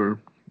sleepover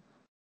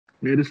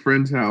at his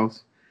friend's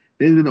house,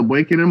 they ended up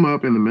waking him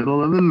up in the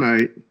middle of the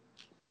night,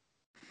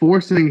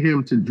 forcing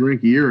him to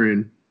drink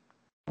urine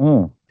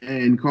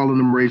and calling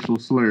him racial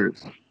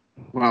slurs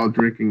while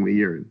drinking the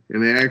urine.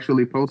 And they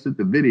actually posted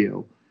the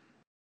video.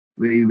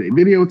 They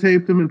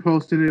videotaped him and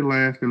posted it,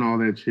 laughed and all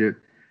that shit.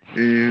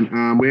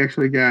 And we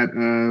actually got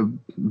a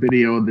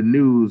video of the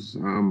news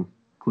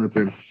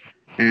clipping,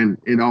 and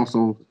it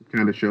also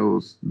kind of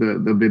shows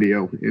the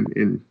video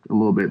in a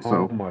little bit.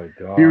 So my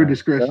God. Viewer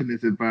discretion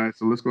is advised.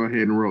 So let's go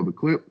ahead and roll the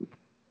clip.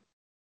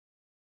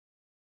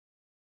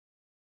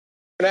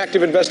 An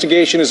active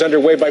investigation is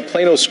underway by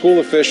Plano school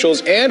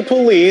officials and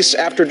police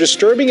after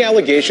disturbing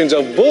allegations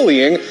of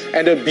bullying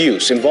and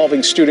abuse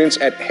involving students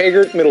at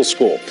Haggard Middle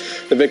School.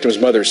 The victim's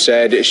mother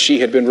said she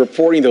had been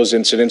reporting those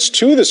incidents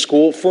to the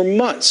school for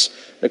months.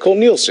 Nicole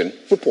Nielsen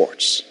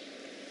reports.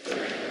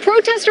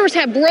 Protesters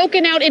have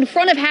broken out in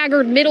front of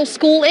Haggard Middle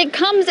School. It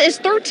comes as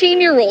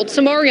 13-year-old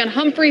Samarian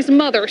Humphrey's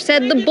mother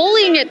said the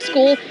bullying at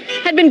school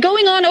had been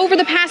going on over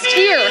the past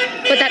year,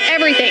 but that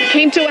everything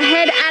came to a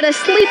head at a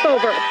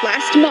sleepover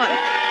last month.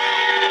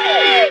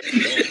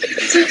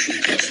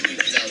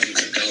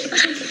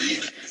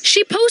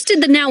 She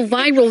posted the now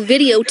viral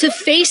video to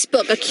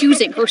Facebook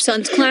accusing her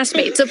son's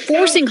classmates of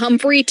forcing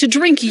Humphrey to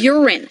drink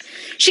urine.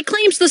 She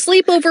claims the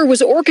sleepover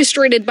was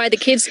orchestrated by the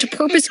kids to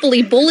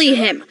purposefully bully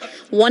him,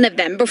 one of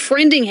them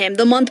befriending him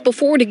the month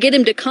before to get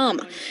him to come.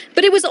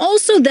 But it was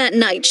also that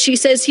night she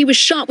says he was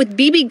shot with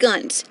BB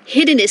guns,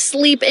 hid in his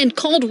sleep, and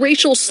called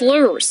racial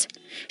slurs.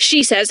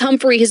 She says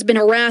Humphrey has been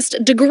harassed,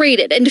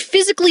 degraded, and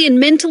physically and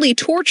mentally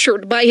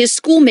tortured by his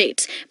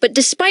schoolmates, but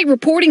despite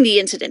reporting the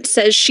incident,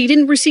 says she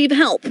didn't receive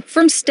help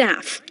from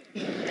staff.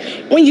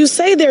 When you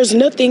say there's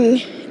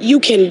nothing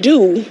you can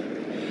do,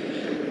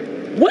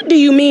 what do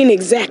you mean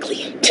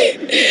exactly?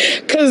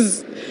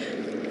 Because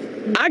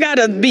I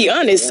gotta be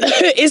honest,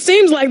 it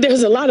seems like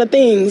there's a lot of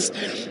things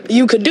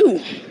you could do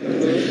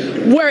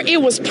where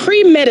it was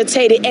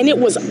premeditated and it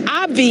was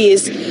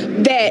obvious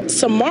that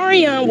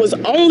Samarian was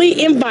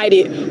only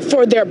invited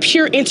for their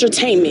pure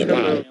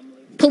entertainment.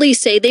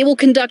 Police say they will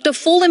conduct a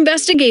full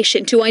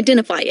investigation to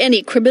identify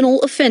any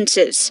criminal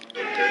offenses.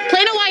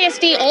 Plano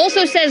ISD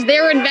also says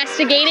they're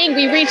investigating.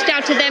 We reached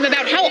out to them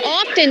about how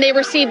often they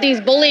received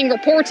these bullying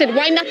reports and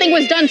why nothing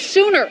was done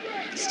sooner.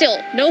 Still,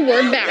 no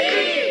word back.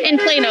 In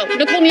Plano,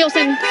 Nicole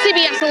Nielsen,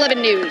 CBS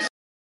 11 News.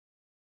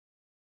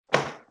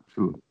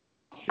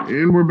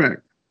 And we're back.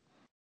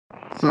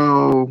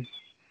 So,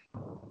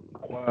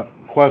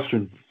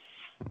 question.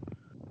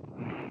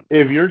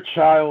 If your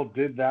child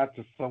did that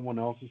to someone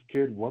else's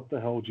kid, what the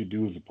hell would you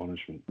do as a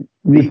punishment?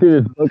 You see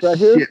this book right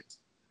here?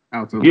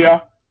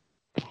 Yeah.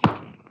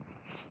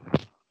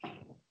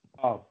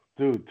 Oh,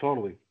 dude,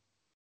 totally.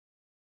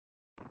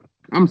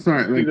 I'm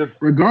sorry. Like,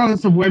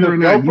 regardless of whether or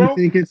not you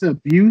think it's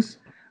abuse,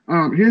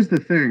 here's the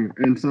thing,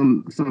 and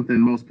something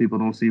most people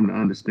don't seem to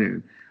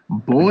understand.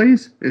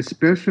 Boys,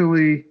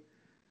 especially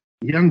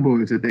young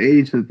boys at the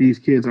age that these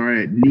kids are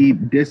at,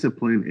 need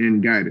discipline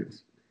and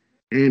guidance.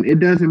 And it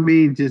doesn't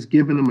mean just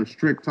giving them a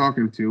strict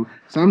talking to.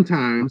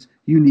 Sometimes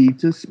you need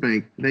to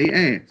spank their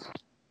ass.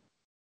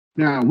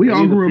 Now, we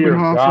all grew up in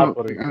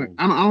household.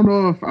 I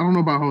don't know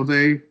about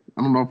Jose.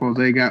 I don't know if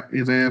Jose got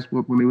his ass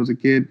whooped when he was a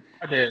kid.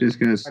 I did. Just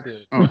because. I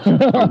did. Oh, okay.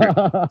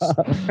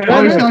 I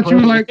always thought you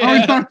were like.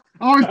 I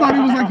always thought he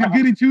was like the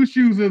goody two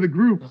shoes of the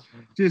group.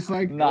 Just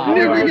like, we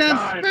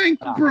got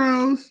spanked,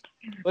 bros.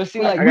 But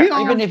see, like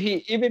even if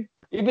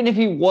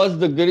he was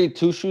the goody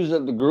two shoes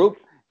of the group,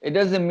 it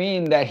doesn't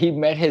mean that he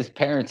met his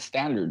parents'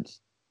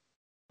 standards.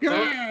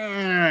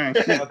 Yeah.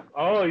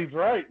 Oh, he's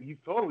right. He's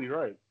totally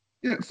right.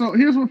 Yeah, so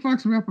here's what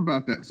fucks me up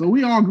about that. So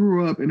we all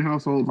grew up in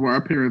households where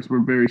our parents were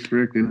very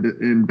strict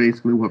and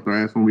basically whooped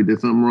our ass when we did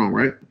something wrong,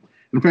 right?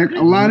 In fact,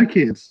 a lot of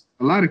kids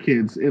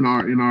in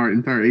our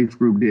entire age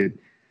group did.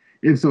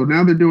 And so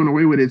now they're doing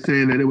away with it,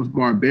 saying that it was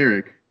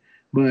barbaric.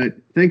 But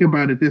think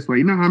about it this way.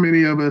 You know how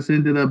many of us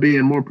ended up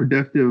being more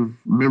productive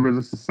members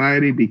of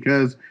society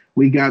because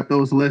we got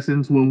those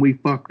lessons when we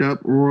fucked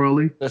up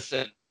royally?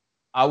 Listen,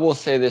 I will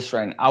say this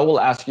right now. I will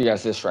ask you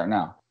guys this right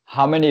now.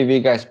 How many of you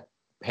guys'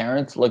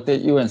 parents looked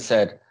at you and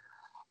said,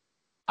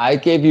 I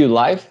gave you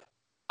life,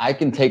 I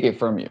can take it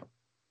from you?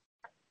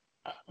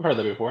 I've heard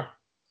that before.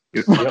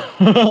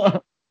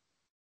 Yep.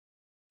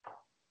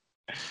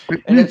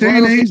 In this day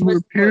and age where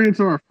parents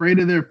are afraid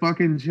of their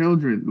fucking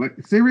children.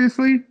 Like,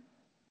 seriously?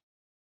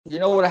 You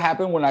know what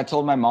happened when I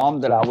told my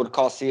mom that I would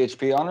call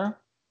CHP on her?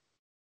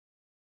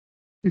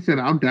 He said,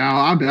 I'll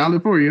dial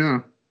it for you, huh?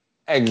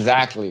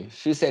 Exactly.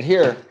 She said,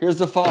 here's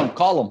the phone.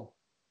 Call him.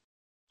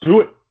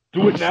 Do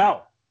it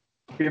now.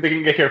 See if they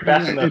can get here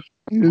fast enough.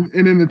 And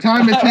in the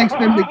time it takes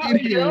them to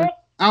get here,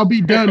 I'll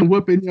be done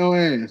whooping your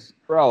ass.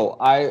 Bro,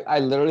 I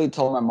literally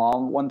told my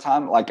mom one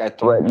time, like I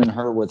threatened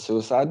her with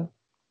suicide.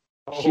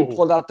 She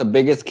pulled out the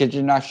biggest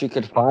kitchen knife she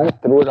could find,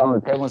 threw it on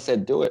the table, and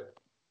said, "Do it."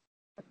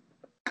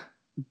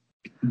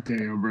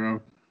 Damn,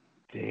 bro.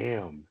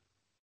 Damn.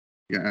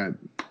 God.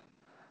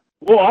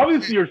 Well,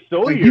 obviously you're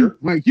still here.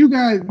 You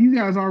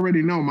guys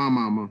already know my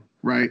mama,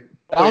 right?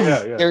 That was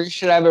the scariest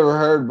shit I've ever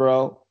heard,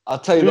 bro. I'll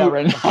tell you that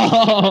right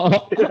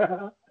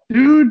now.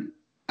 Dude,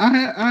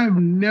 I've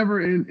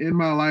never in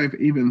my life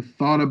even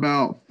thought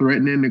about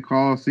threatening to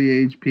call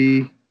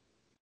CHP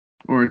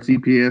or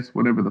CPS,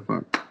 whatever the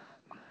fuck.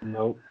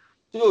 Nope.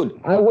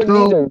 Dude, I wouldn't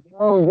either.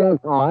 No,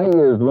 my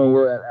ears when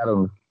we're at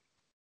Adams.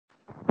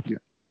 Yeah.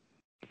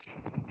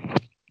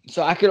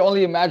 So I could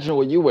only imagine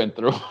what you went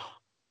through.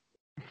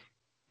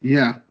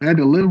 Yeah, I had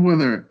to live with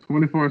her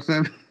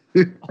 24/7.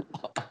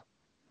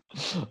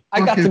 I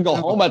got to go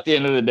home at the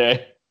end of the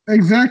day.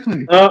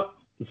 Exactly. Like,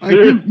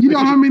 you know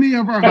how many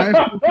of our high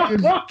school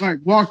kids like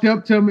walked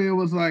up to me and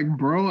was like,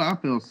 "Bro, I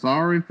feel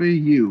sorry for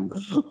you."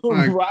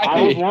 Like, right.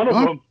 I was one of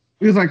them.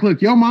 He was like,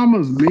 "Look, your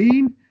mama's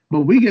mean,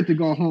 but we get to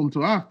go home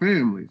to our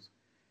families.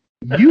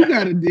 You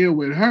got to deal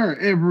with her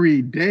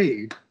every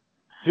day."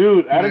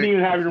 Dude, I didn't even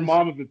have your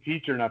mom as a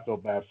teacher, and I feel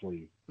bad for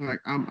you. Like,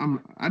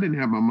 I didn't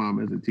have my mom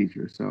as a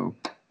teacher, so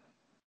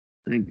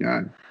thank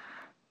God.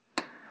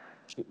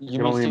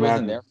 You mean she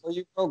wasn't there for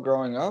you, bro,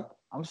 growing up?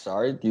 I'm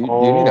sorry. Do you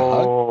need a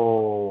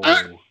hug?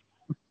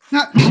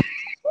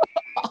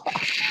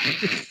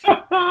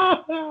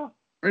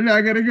 We're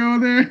not gonna go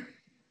there.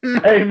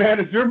 Hey man,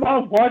 does your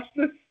mom watch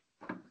this?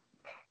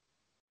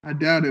 I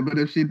doubt it, but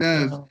if she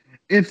does,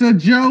 it's a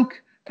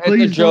joke.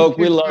 It's a joke.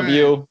 We love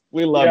you.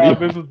 We love you.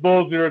 Mrs.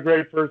 Bowles, you're a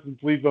great person.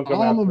 Please don't come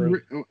after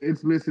us.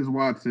 It's Mrs.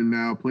 Watson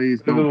now.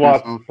 Please Mrs. don't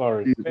Watson, piss off.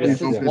 sorry. Please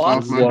don't piss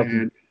off my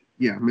dad.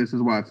 Yeah,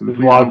 Mrs. Watson.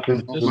 Mrs.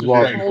 Watson. Mrs.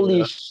 Watson.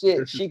 Holy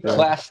shit, she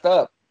classed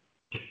up.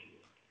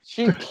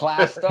 She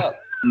classed up.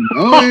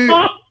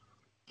 Oh,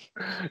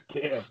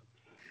 yeah.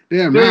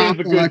 Damn, now I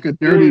feel like a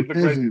dirty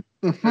peasant.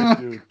 The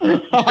fuck?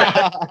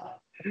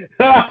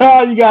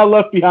 You got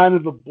left behind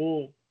as a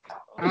bull.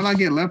 How'd I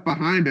get left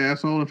behind,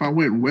 asshole, if I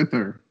went with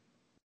her?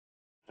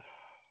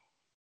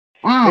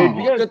 Wow.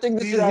 Hey, good thing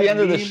this is the end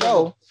of the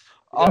show.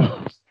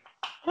 All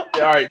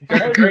right.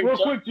 Hey, real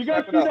quick, you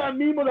guys see that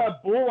meme of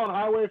that bull on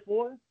Highway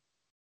 4?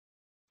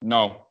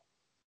 No.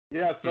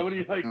 Yeah,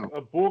 somebody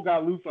a bull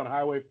got loose on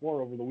Highway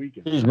 4 over the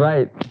weekend. He's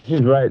right.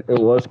 He's right. It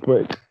was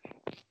quick.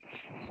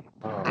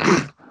 All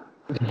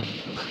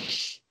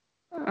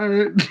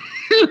right.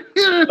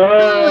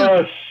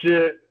 Oh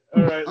shit!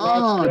 All right.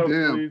 Oh go,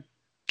 damn! please.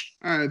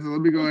 All right, so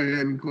let me go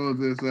ahead and close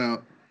this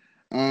out.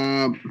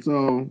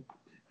 So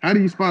how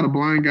do you spot a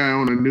blind guy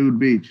on a nude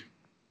beach?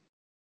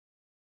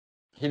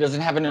 He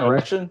doesn't have an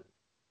erection?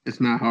 It's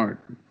not hard.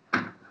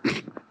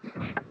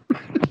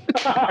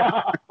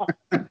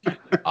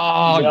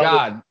 Oh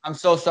God! I'm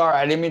so sorry.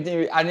 I didn't mean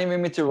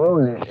to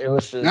ruin it. It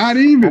was just not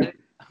even.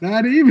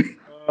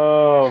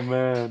 Oh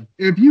man!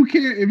 If you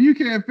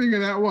can't figure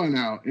that one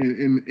out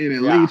in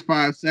at least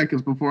 5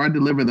 seconds before I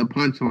deliver the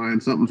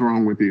punchline, something's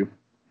wrong with you.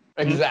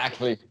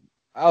 Exactly.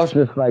 I was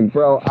just like,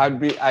 bro,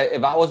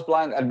 if I was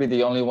blind, I'd be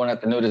the only one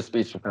at the nudist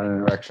beach with an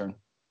erection.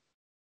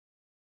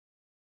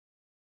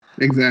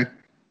 Exactly.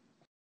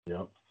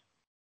 Yep.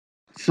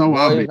 So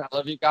obvious. I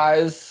love you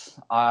guys.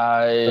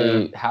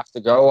 I have to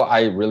go.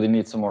 I really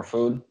need some more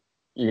food.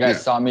 You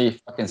guys saw me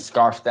fucking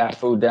scarf that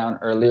food down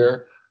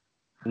earlier.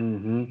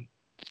 Mm-hmm.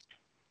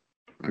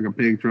 Like a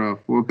pig trough.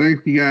 Well,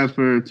 thank you guys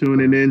for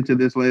tuning in to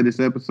this latest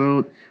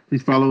episode.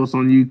 Please follow us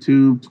on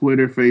YouTube,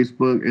 Twitter,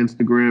 Facebook,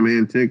 Instagram,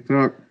 and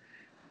TikTok.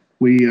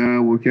 We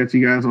will catch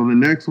you guys on the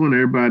next one.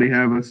 Everybody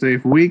have a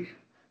safe week.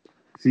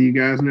 See you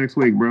guys next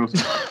week, bro.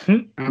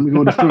 I'm going to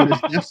go destroy this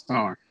Death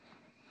Star.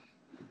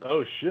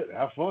 Oh, shit.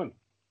 Have fun.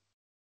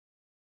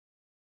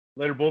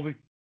 Later, Bullsy.